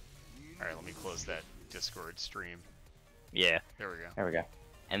 Alright, let me close that Discord stream. Yeah. There we go. There we go.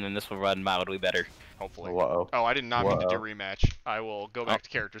 And then this will run mildly better. Hopefully. Whoa. Oh, I did not mean to do Whoa. rematch. I will go back Oh. to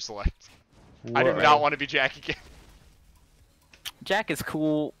character select. I do Whoa. not want to be Jack again. Jack is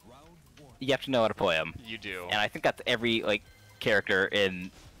cool. You have to know how to play him. You do. And I think that's every like character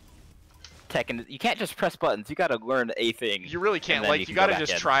in Tekken. You can't just press buttons. You gotta learn a thing. You really can't. and then Like, you you can go gotta back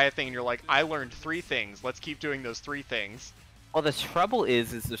just in. try a thing and you're like, I learned 3 things. Let's keep doing those 3 things. Well, the trouble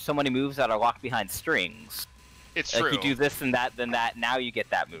is there's so many moves that are locked behind strings. It's Like true. you do this and that, then that. Now you get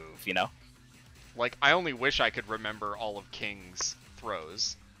that move. You know. Like, I only wish I could remember all of King's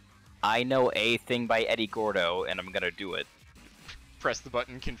throws. I know a thing by Eddie Gordo, and I'm gonna do it. Press the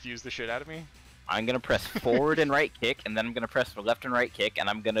button, confuse the shit out of me. I'm gonna press forward and right kick, and then I'm gonna press the left and right kick, and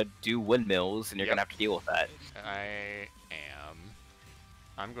I'm gonna do windmills, and you're Yep. gonna have to deal with that. I am.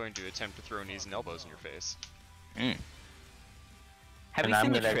 I'm going to attempt to throw knees and elbows in your face. Have And you I'm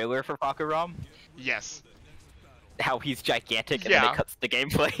seen the gonna- trailer for Fakaram? Yes. How he's gigantic, and then Yeah. it cuts the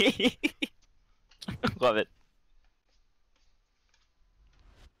gameplay. Love it.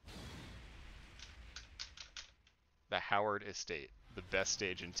 The Howard Estate. The best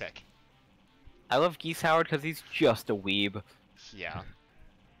stage in tech. I love Geese Howard because he's just a weeb. Yeah.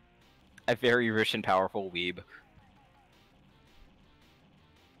 A very rich and powerful weeb.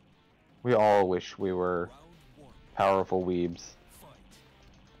 We all wish we were powerful weebs.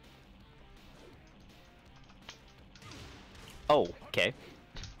 Oh, okay.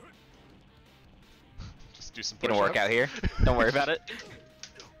 Just do some Gonna work push-ups. out here. Don't worry about it.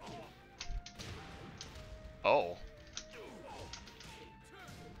 Oh.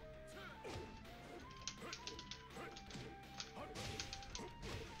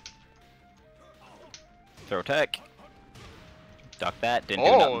 Throw tech. Duck that. Didn't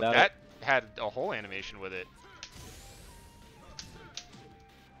do nothing Oh, about that it. had a whole animation with it.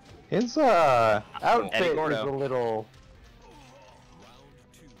 His outfit Eddie is Gordo. a little.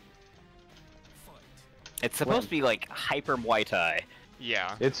 It's supposed to be like hyper Muay Thai.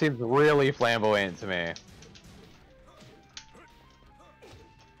 Yeah. It seems really flamboyant to me.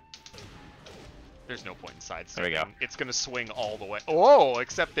 There's no point in There we sidestepping. go. It's gonna swing all the way. Oh,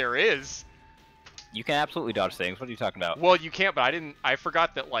 except there is. You can absolutely dodge things. What are you talking about? Well, you can't, but I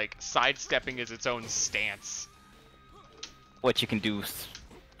forgot that, like, sidestepping is its own stance. What you can do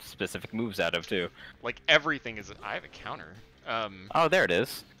specific moves out of, too. Like, everything is... I have a counter. Oh, there it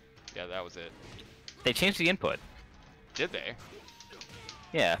is. Yeah, that was it. They changed the input. Did they?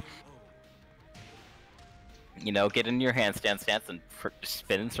 Yeah. You know, get in your handstand stance and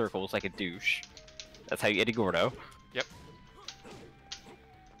spin in circles like a douche. That's how you Eddie Gordo. Yep.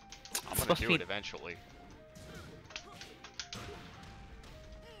 I'm gonna supposed to do be- it eventually.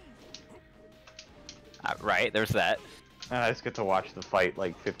 Right, there's that. And I just get to watch the fight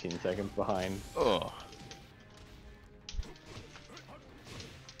like 15 seconds behind. Oh.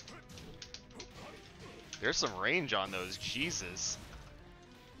 There's some range on those, Jesus.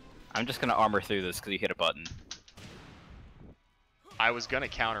 I'm just gonna armor through this because you hit a button. I was gonna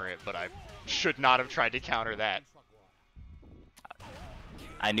counter it, but I should not have tried to counter that.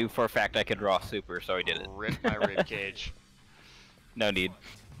 I knew for a fact I could draw super, so I did it. Rip my rib cage. No need.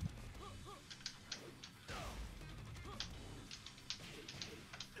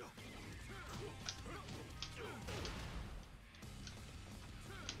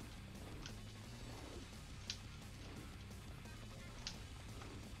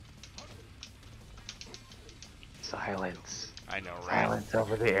 Silence. I know, right? Silence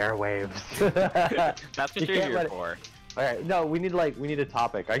over the airwaves. That's what You you're can't here let it- for. Alright, no, we need a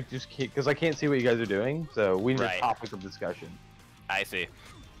topic. I just can't, because I can't see what you guys are doing, so we need Right. a topic of discussion. I see.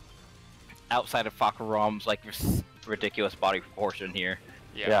 Outside of Fakarom's like ridiculous body proportion here.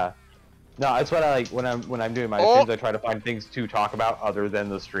 Yeah. No, that's what I like when I'm doing my Oh! streams. I try to find things to talk about other than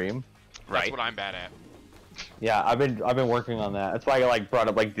the stream. That's Right. what I'm bad at. Yeah, I've been working on that. That's why I like brought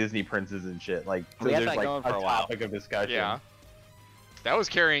up like Disney princes and shit. Like, so We had there's that like going for a while. topic of discussion. Yeah. That was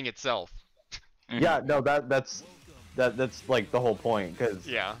carrying itself. Yeah, no, that's like the whole point because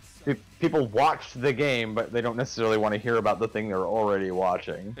Yeah. people watch the game, but they don't necessarily want to hear about the thing they're already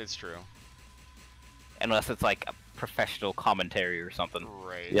watching. It's true. Unless it's like a professional commentary or something.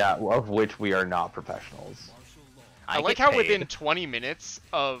 Right. Yeah, of which we are not professionals. I like get how paid. within 20 minutes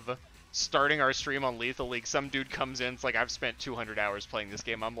of starting our stream on Lethal League, some dude comes in, it's like, I've spent 200 hours playing this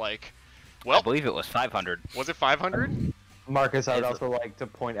game. I'm like, I well, believe it was 500. was it 500? Marcus, I would It's- also like to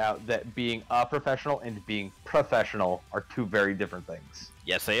point out that being a professional and being professional are two very different things.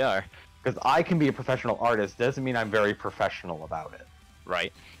 Yes, they are. Because I can be a professional artist doesn't mean I'm very professional about it.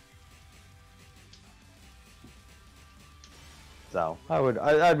 Right. So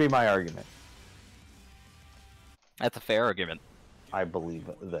that'd be my argument. That's a fair argument. I believe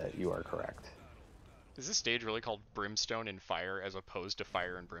that you are correct. Is this stage really called Brimstone and Fire as opposed to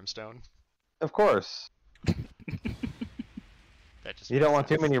Fire and Brimstone? Of course, That just you don't makes want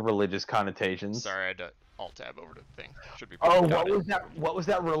too sense. many religious connotations. Sorry, I had to alt tab over to the thing. Should be Oh, got what it. was that? What was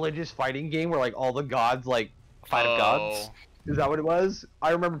that religious fighting game where like all the gods like? Fight of Gods? Is that what it was?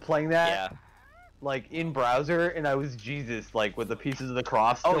 I remember playing that Yeah. like in browser, and I was Jesus like with the pieces of the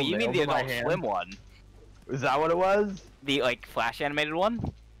cross. Oh, still you mean nailed the in my Adult hand. Swim one? Is that what it was? The like flash animated one?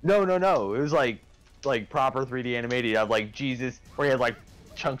 No. It was like proper 3D animated. You have like Jesus, where he had like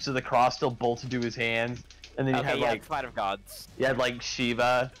chunks of the cross still bolted to his hands, and then you Okay, had yeah, like it's Fight of Gods. you had like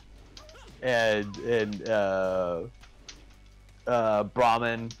Shiva, and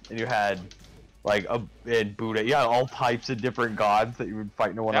Brahman, and you had like and Buddha. You had all types of different gods that you would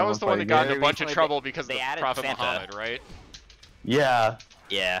fight in a one-on-one That was the one that fighting got game. in a bunch of Recently, trouble because of they the added Prophet Santa. Muhammad, right? Yeah,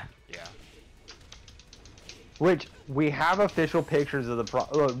 Yeah. Yeah. which we have official pictures of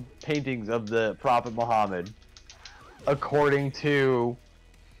the paintings of the Prophet Muhammad, according to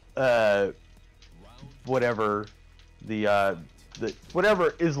whatever the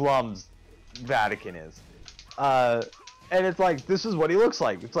whatever Islam's Vatican is. And it's like, this is what he looks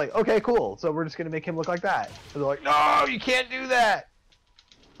like. It's like, okay, cool. So we're just gonna make him look like that. And they're like, no, you can't do that.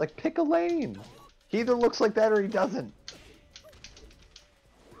 Like, pick a lane. He either looks like that or he doesn't.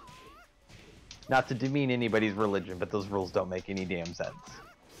 Not to demean anybody's religion, but those rules don't make any damn sense.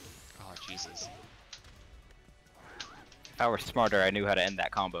 Oh, Jesus. If I were smarter, I knew how to end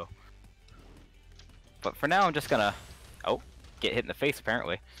that combo. But for now, I'm just gonna... Oh, get hit in the face,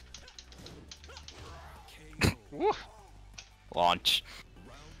 apparently. Woo. Launch.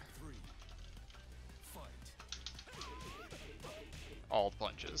 All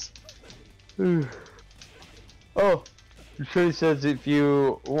punches. Oh, Shirley says if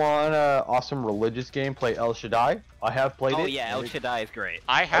you want an awesome religious game, play El Shaddai. I have played it. Oh yeah, El and Shaddai is great.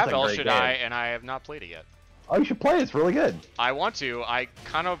 I have a El great Shaddai, game. and I have not played it yet. Oh, you should play it. It's really good. I want to. I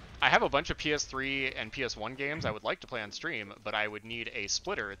have a bunch of PS3 and PS1 games I would like to play on stream, but I would need a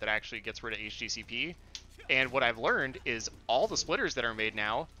splitter that actually gets rid of HDCP. And what I've learned is all the splitters that are made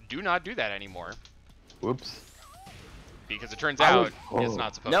now do not do that anymore. Whoops. Because it turns out it's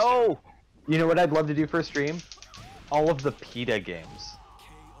not supposed to. No! You know what I'd love to do for a stream? All of the PETA games.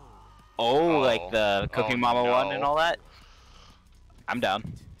 Oh, Oh. like the Cooking Oh, Mama one no. and all that? I'm down.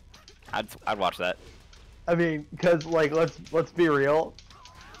 I'd watch that. I mean, because like let's be real.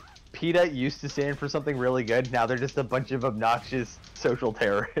 PETA used to stand for something really good. Now they're just a bunch of obnoxious social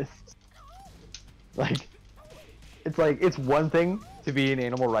terrorists. It's one thing to be an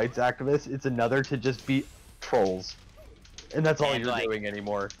animal rights activist. It's another to just be trolls, and that's all And, you're like- doing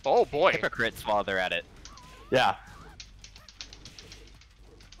anymore. Oh boy. Hypocrites while they're at it. Yeah.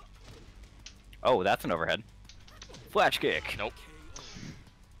 Oh, that's an overhead. Flash kick. Nope.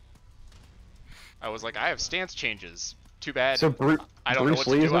 I was like, I have stance changes. Too bad. So I don't know Bruce what to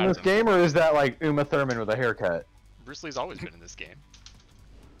Lee's do in out of this them. game, or is that like Uma Thurman with a haircut? Bruce Lee's always been in this game.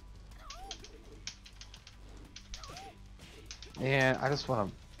 Man, I just want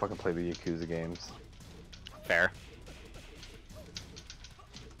to fucking play the Yakuza games. Fair.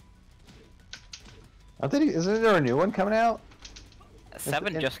 Isn't there a new one coming out?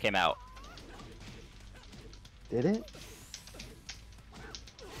 7 just came out. Did it?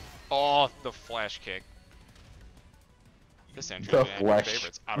 Oh, the flash kick. This entry The is add to flesh.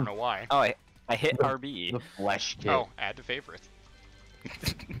 favorites. I don't know why. Oh, I hit RB. The flesh kick. Oh, add to favorites.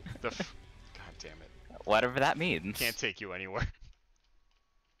 God damn it. Whatever that means. Can't take you anywhere.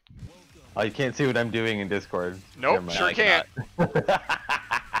 Oh, you can't see what I'm doing in Discord. Nope, Never sure I can't.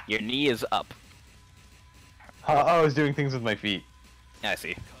 Your knee is up. I was doing things with my feet. I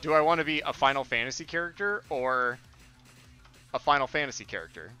see. Do I want to be a Final Fantasy character or a Final Fantasy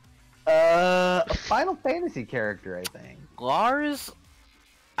character? A Final Fantasy character, I think. Lars,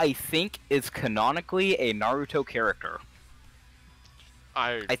 I think, is canonically a Naruto character.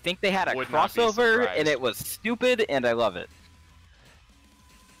 I think they had a Would not be crossover, surprised. and it was stupid, and I love it.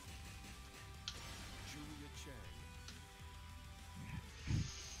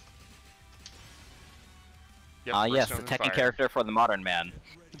 Yep, Yes, Brimstone the and techie Fire. character for the modern man.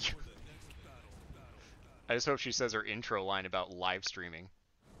 I just hope she says her intro line about live streaming.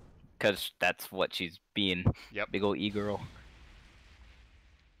 Because that's what she's being. Yep. Big ol' e-girl.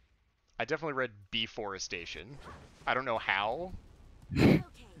 I definitely read Beforestation. I don't know how, Okay.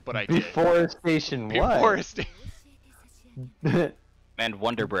 but I did. Deforestation what? Beforestation. And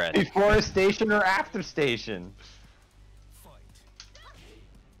Wonder Bread. Deforestation or After Station?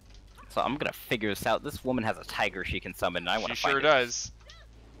 So I'm gonna figure this out. This woman has a tiger she can summon, and I want She to find sure it. does.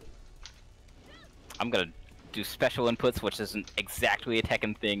 I'm gonna do special inputs, which isn't exactly a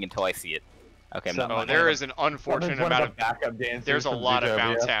Tekken thing until I see it. Okay, I'm So- not. Oh, I'm there gonna- is an unfortunate One amount of of. the backup dancers There's a from lot of Zootopia.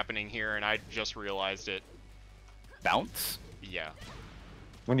 bounce happening here, and I just realized it. bounce. Yeah.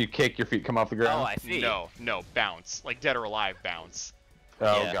 When you kick, your feet come off the Oh, ground. I see. No, bounce. Like Dead or Alive bounce.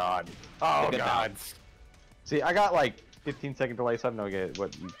 Oh Yeah. god. The Oh good god. bounce. See, I got like 15-second delay, so I have no idea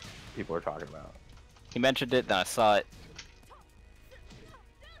what people are talking about. He mentioned it, then I saw it.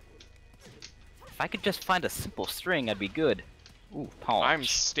 If I could just find a simple string, I'd be good. Ooh, palm. I'm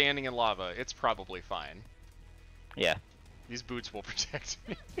standing in lava. It's probably fine. Yeah, These boots will protect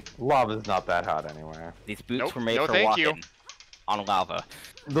me. Lava's not that hot anyway. these boots Nope, were made no for thank you. walking on lava,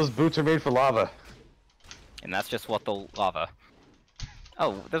 Those boots are made for lava. and that's just what the lava.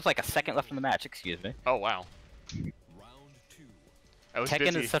 Oh, there's like a second left in the match. Excuse me. Oh wow. I was Tekken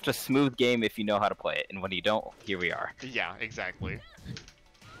busy. is such a smooth game if you know how to play it, and when you don't, here we are. Yeah, exactly.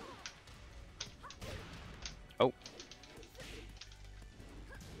 Oh.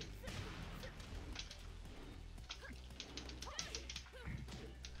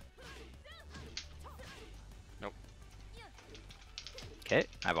 Nope. Okay,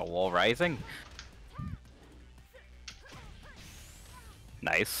 I have a wall rising.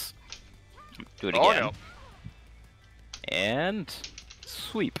 Nice. Do it Oh again. no. And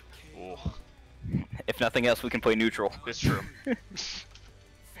sweep. Ooh, If nothing else, we can play neutral. it's true.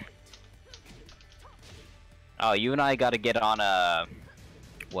 Oh, you and I gotta get on a...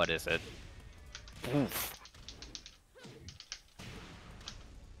 What is it? Oof.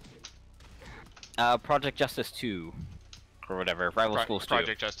 Project Justice 2. Or whatever, Rival Schools 2.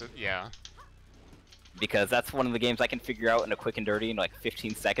 Project Justice. Yeah. Because that's one of the games I can figure out in a quick and dirty in like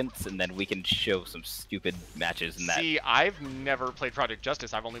 15 seconds, and then we can show some stupid matches in that. See, I've never played Project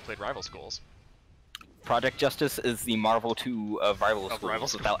Justice. I've only played Rival Schools. Project Justice is the Marvel 2 of Rival Of Schools Rival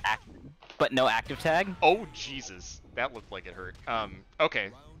Schools. without but no active tag. Oh Jesus, that looked like it hurt.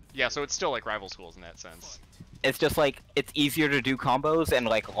 Okay. Yeah, so it's still like Rival Schools in that sense. It's just like it's easier to do combos and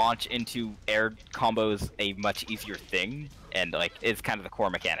like launch into air combos a much easier thing, and like it's kind of the core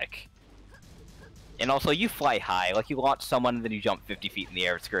mechanic. And also you fly high, like you launch someone and then you jump 50 feet in the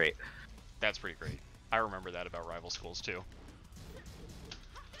air. It's great. That's pretty great. I remember that about Rival Schools too.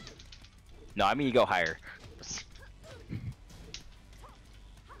 No, I mean you go higher.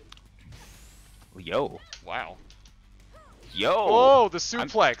 Yo. Wow. Yo. Oh, the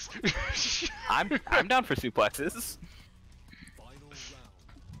suplex. I'm down for suplexes.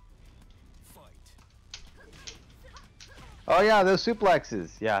 Oh yeah, those suplexes.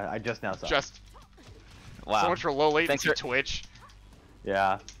 Yeah, I just now saw. Just Wow. so much for low latency for- Twitch.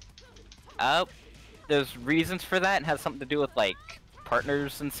 Yeah. There's reasons for that, and has something to do with like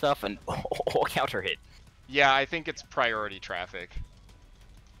partners and stuff, and counter hit. Yeah, I think it's priority traffic.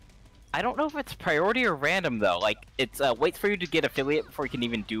 I don't know if it's priority or random though. Like it's waits for you to get affiliate before you can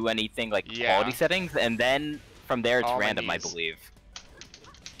even do anything like Yeah. quality settings, and then from there it's All my random, I knees. believe.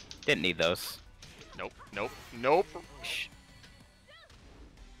 Didn't need those. Nope, nope, nope. Shh.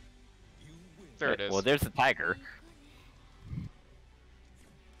 There it is. Well, there's the tiger.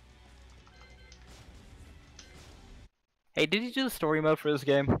 Hey, did you do the story mode for this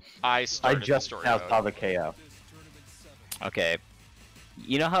game? I I started the just story now mode. saw the KO. Okay.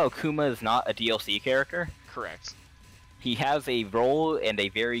 You know how Akuma is not a DLC character? Correct. He has a role, and a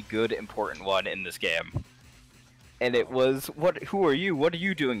very good, important one in this game. And it was, who are you? What are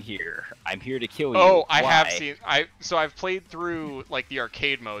you doing here? I'm here to kill you. Oh, I have Why?" seen. So I've played through like the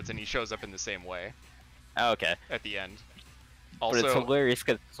arcade modes, and he shows up in the same way Oh, okay. at the end. But it's Also, hilarious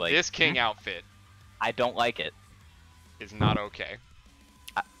because like, this King outfit I don't like it. is not okay.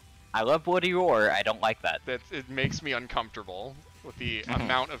 I love Woody Roar, I don't like that. It makes me uncomfortable with the Mhm.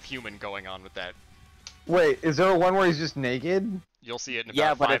 amount of human going on with that. Wait, is there one where he's just naked? You'll see it in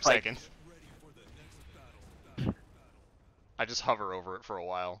Yeah, about but 5 it's like- seconds. I just hover over it for a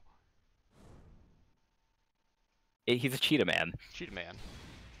while. He's a cheetah man. Cheetah Man.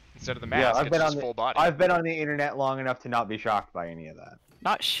 Instead of the Yeah, mask, I've it's been just on the- full body. I've been on the internet long enough to not be shocked by any of that.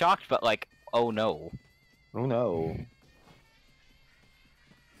 Not shocked, but like, oh no. Oh no.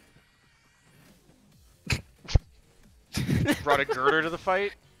 Brought a girder to the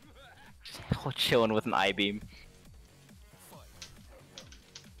fight. Chilling with an I-beam.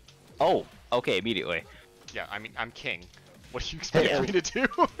 Oh, okay, immediately. Yeah, I mean, I'm king. What do you expect Hey, me to do?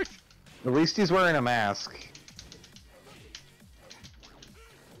 At least he's wearing a mask.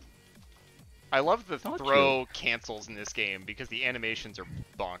 I love the Don't throw cancels in this game because the animations are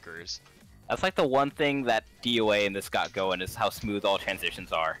bonkers. That's like the one thing that DOA in this got going is how smooth all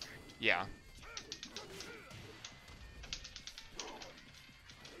transitions are. Yeah.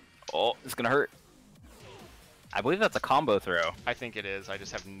 Oh, it's gonna hurt. I believe that's a combo throw. I think it is. I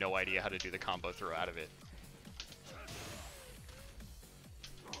just have no idea how to do the combo throw out of it.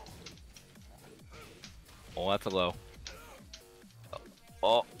 Oh, that's a low.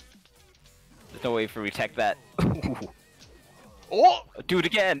 Oh. There's no way for me to tech that. Oh! Do it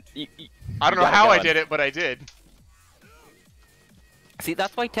again! I don't know got it how I going. did it, but I did. See,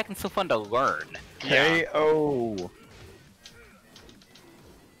 that's why Tekken's so fun to learn. Yeah. KO.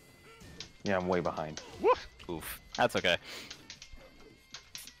 Yeah, I'm way behind. Woof. Oof. That's okay.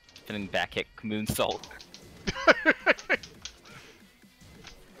 Spinning back kick, moonsault.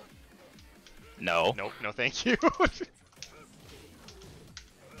 No. Nope, no thank you.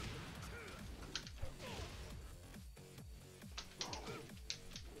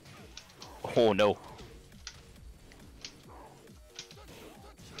 Oh no.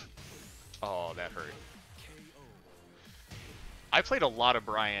 Oh, that hurt. I played a lot of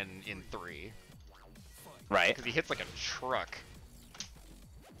Brian in 3, Right. because he hits like a truck.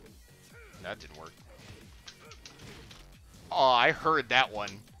 That didn't work. Oh, I heard that one.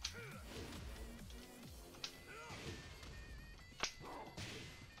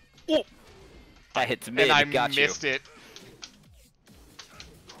 Oh! That hits mid, And I got you. missed it.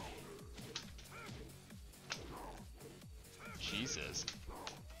 Jesus.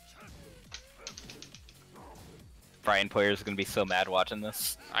 Brian players are gonna be so mad watching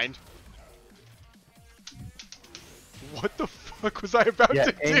this. What the fuck was I about Yeah,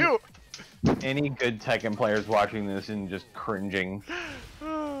 to and- do? Any good Tekken players watching this and just cringing.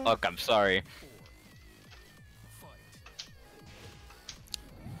 Look, I'm sorry.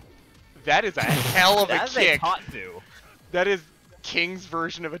 That is a hell of a That's kick. a Tatsu. That is King's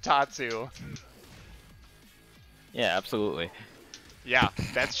version of a Tatsu. Yeah, absolutely. Yeah,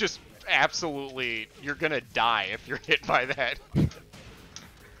 that's just absolutely... You're gonna die if you're hit by that.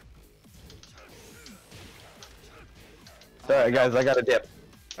 Sorry guys, I got a dip.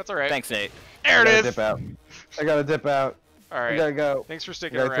 That's alright. Thanks, Nate. There I it gotta is! Dip out. I gotta dip out. All I right. gotta go. Thanks for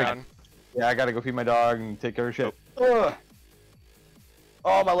sticking gotta take- around. Yeah, I gotta go feed my dog and take care of shit. Ugh.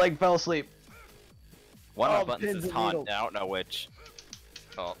 Oh, my leg fell asleep. One of Oh, my buttons pins is and taunt. needles. I don't know which.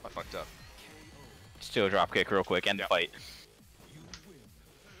 Oh, I fucked up. Just do a drop kick real quick and Yep. fight.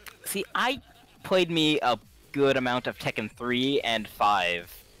 See, I played me a good amount of Tekken 3 and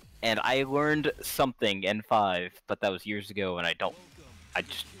 5, and I learned something in 5, but that was years ago, and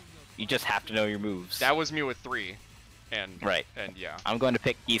you just have to know your moves. That was me with 3. And Right. And yeah. I'm going to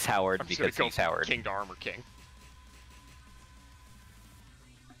pick Geese Howard I'm just because gonna Geese go Howard. King to Armor King.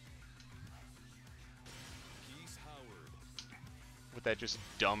 With that just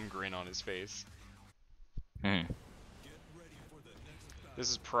dumb grin on his face. Hmm. This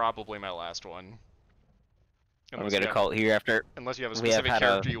is probably my last one. Are we Unless gonna you have- call it here after? Unless you have a we have specific had a-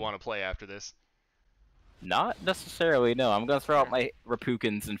 character you want to play after this. Not necessarily, no. I'm gonna throw out my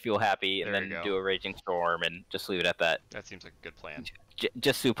Rapukins and feel happy, and There you then go. do a Raging Storm, and just leave it at that. That seems like a good plan.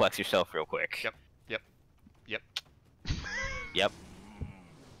 Just suplex yourself real quick. Yep. Yep. Yep. Yep.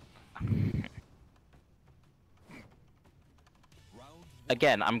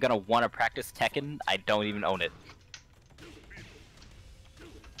 Again, I'm gonna want to practice Tekken. I don't even own it.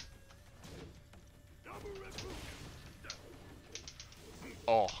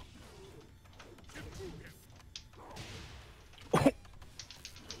 Oh.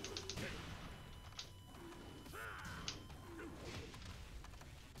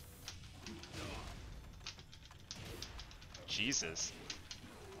 Jesus.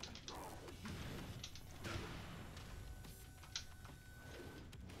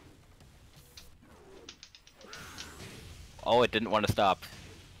 Oh, it didn't want to stop.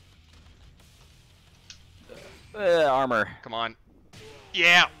 Armor. Come on.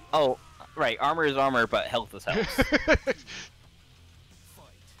 Yeah. Oh, right. Armor is armor, but health is health.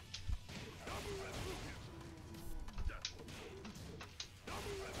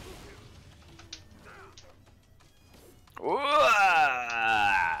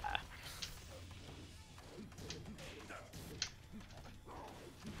 Ooh-ah!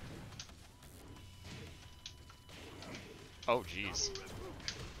 Oh, jeez.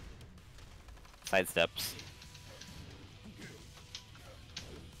 Sidesteps.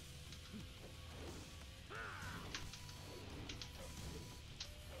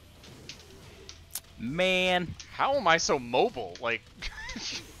 Man. How am I so mobile? Like,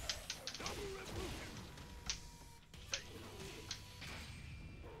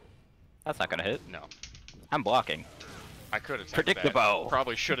 That's not gonna hit. no. I'm blocking. I could have Predictable.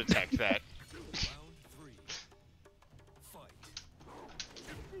 Probably should have teched that.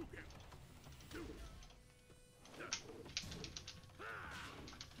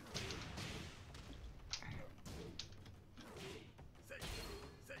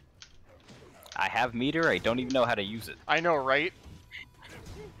 I have meter, I don't even know how to use it. I know, right?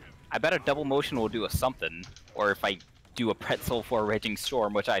 I bet a double motion will do a something, or if I do a pretzel for a Raging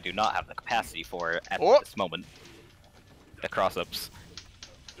Storm, which I do not have the capacity for at Oh! this moment. The cross-ups.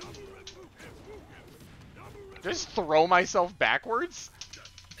 Just throw myself backwards?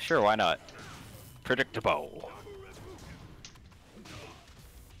 Sure, why not? Predictable.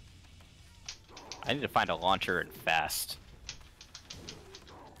 I need to find a launcher and fast.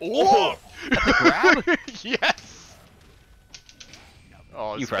 Oh! Grab? Yes!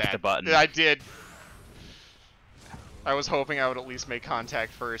 Oh, You it's pressed bad. the button. I did. I was hoping I would at least make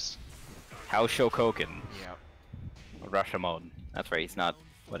contact first. How Shokoken? Yep. Rashomon. That's right, he's not.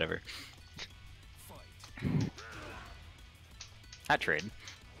 Whatever. That trade.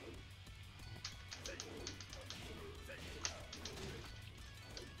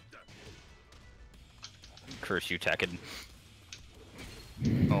 Curse you, Tekken.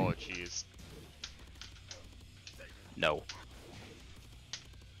 Oh, jeez. No.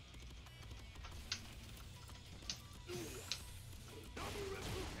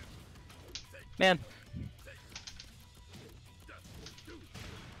 Man.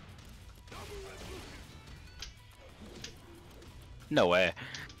 No way.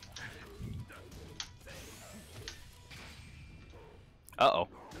 Uh-oh.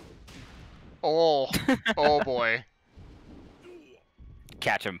 Oh. Oh, boy.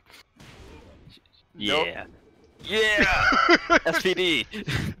 Catch him. Nope. Yeah. Yeah! SPD!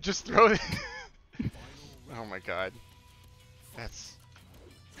 Just throw it. Oh my god. That's...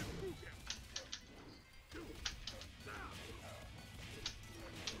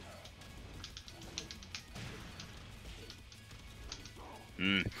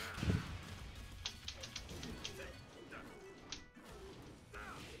 Mm.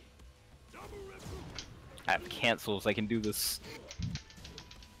 I have cancels, I can do this.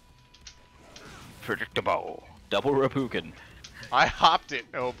 Predictable. Double Rapuken. I hopped it.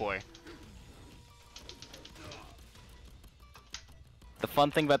 Oh boy. The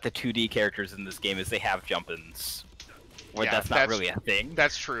fun thing about the 2D characters in this game is they have jump-ins. Where Yeah, that's not really a thing.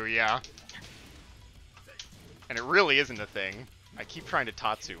 That's true, yeah. And it really isn't a thing. I keep trying to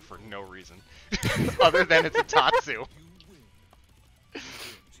Tatsu for no reason. Other than it's a Tatsu.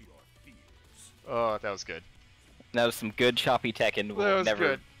 Oh, that was good. That was some good choppy Tekken. That We'll was never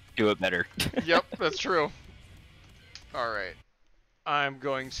good. do it better. Yep, that's true. Alright. I'm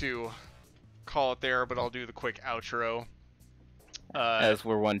going to call it there, but I'll do the quick outro. As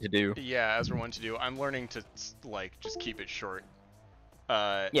we're one to do. Yeah, as we're one to do. I'm learning to, like, just keep it short.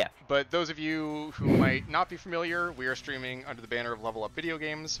 Yeah. But those of you who might not be familiar, we are streaming under the banner of Level Up Video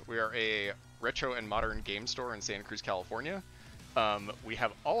Games. We are a retro and modern game store in Santa Cruz, California. We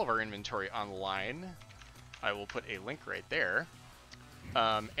have all of our inventory online. I will put a link right there.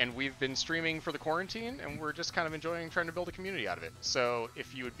 And we've been streaming for the quarantine, and we're just kind of enjoying trying to build a community out of it. So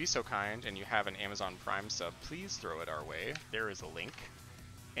if you would be so kind and you have an Amazon Prime sub, please throw it our way. There is a link.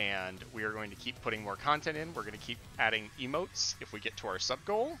 And we are going to keep putting more content in. We're going to keep adding emotes if we get to our sub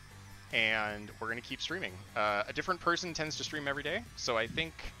goal. And we're going to keep streaming. A different person tends to stream every day. So I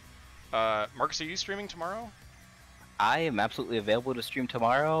think, Marcus, are you streaming tomorrow? I am absolutely available to stream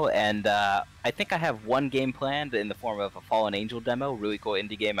tomorrow, and I think I have one game planned in the form of a Fallen Angel demo, really cool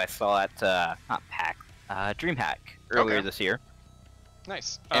indie game I saw at, not PAX, DreamHack earlier Okay. this year.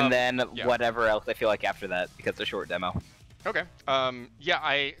 Nice. And then yeah. whatever else I feel like after that, because it's a short demo. Okay.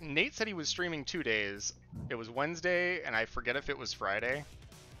 Yeah, Nate said he was streaming 2 days. It was Wednesday, and I forget if it was Friday.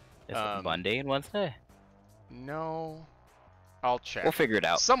 Is it Monday and Wednesday? No. I'll check. We'll figure it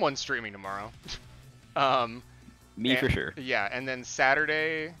out. Someone's streaming tomorrow. Me for and- sure. Yeah, and then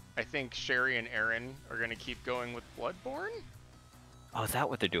Saturday, I think Sherry and Aaron are going to keep going with Bloodborne? Oh, is that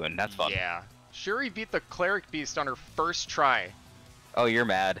what they're doing? That's fun. Yeah. Sherry beat the Cleric Beast on her first try. Oh, you're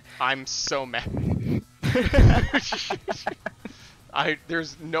mad. I'm so mad.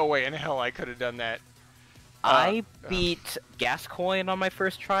 There's no way in hell I could have done that. I beat Gascoigne on my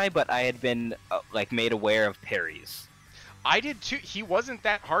first try, but I had been like made aware of parries. I did too. He wasn't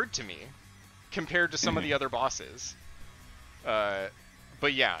that hard to me compared to some of the other bosses.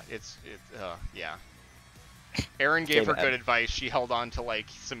 But yeah, yeah. Aaron gave her good advice. She held on to like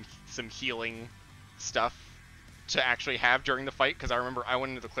some healing stuff to actually have during the fight, because I remember I went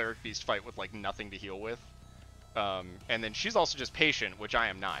into the Cleric Beast fight with like nothing to heal with. And then she's also just patient, which I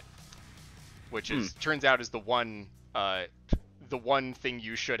am not. Which is turns out is the one thing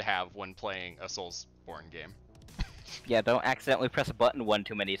you should have when playing a Soulsborne game. Yeah, don't accidentally press a button one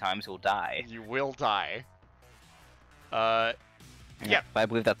too many times, you'll die. You will die. Yeah. But I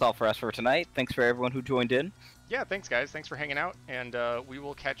believe that's all for us for tonight. Thanks for everyone who joined in. Yeah, thanks guys. Thanks for hanging out, and we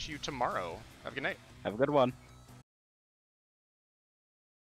will catch you tomorrow. Have a good night. Have a good one.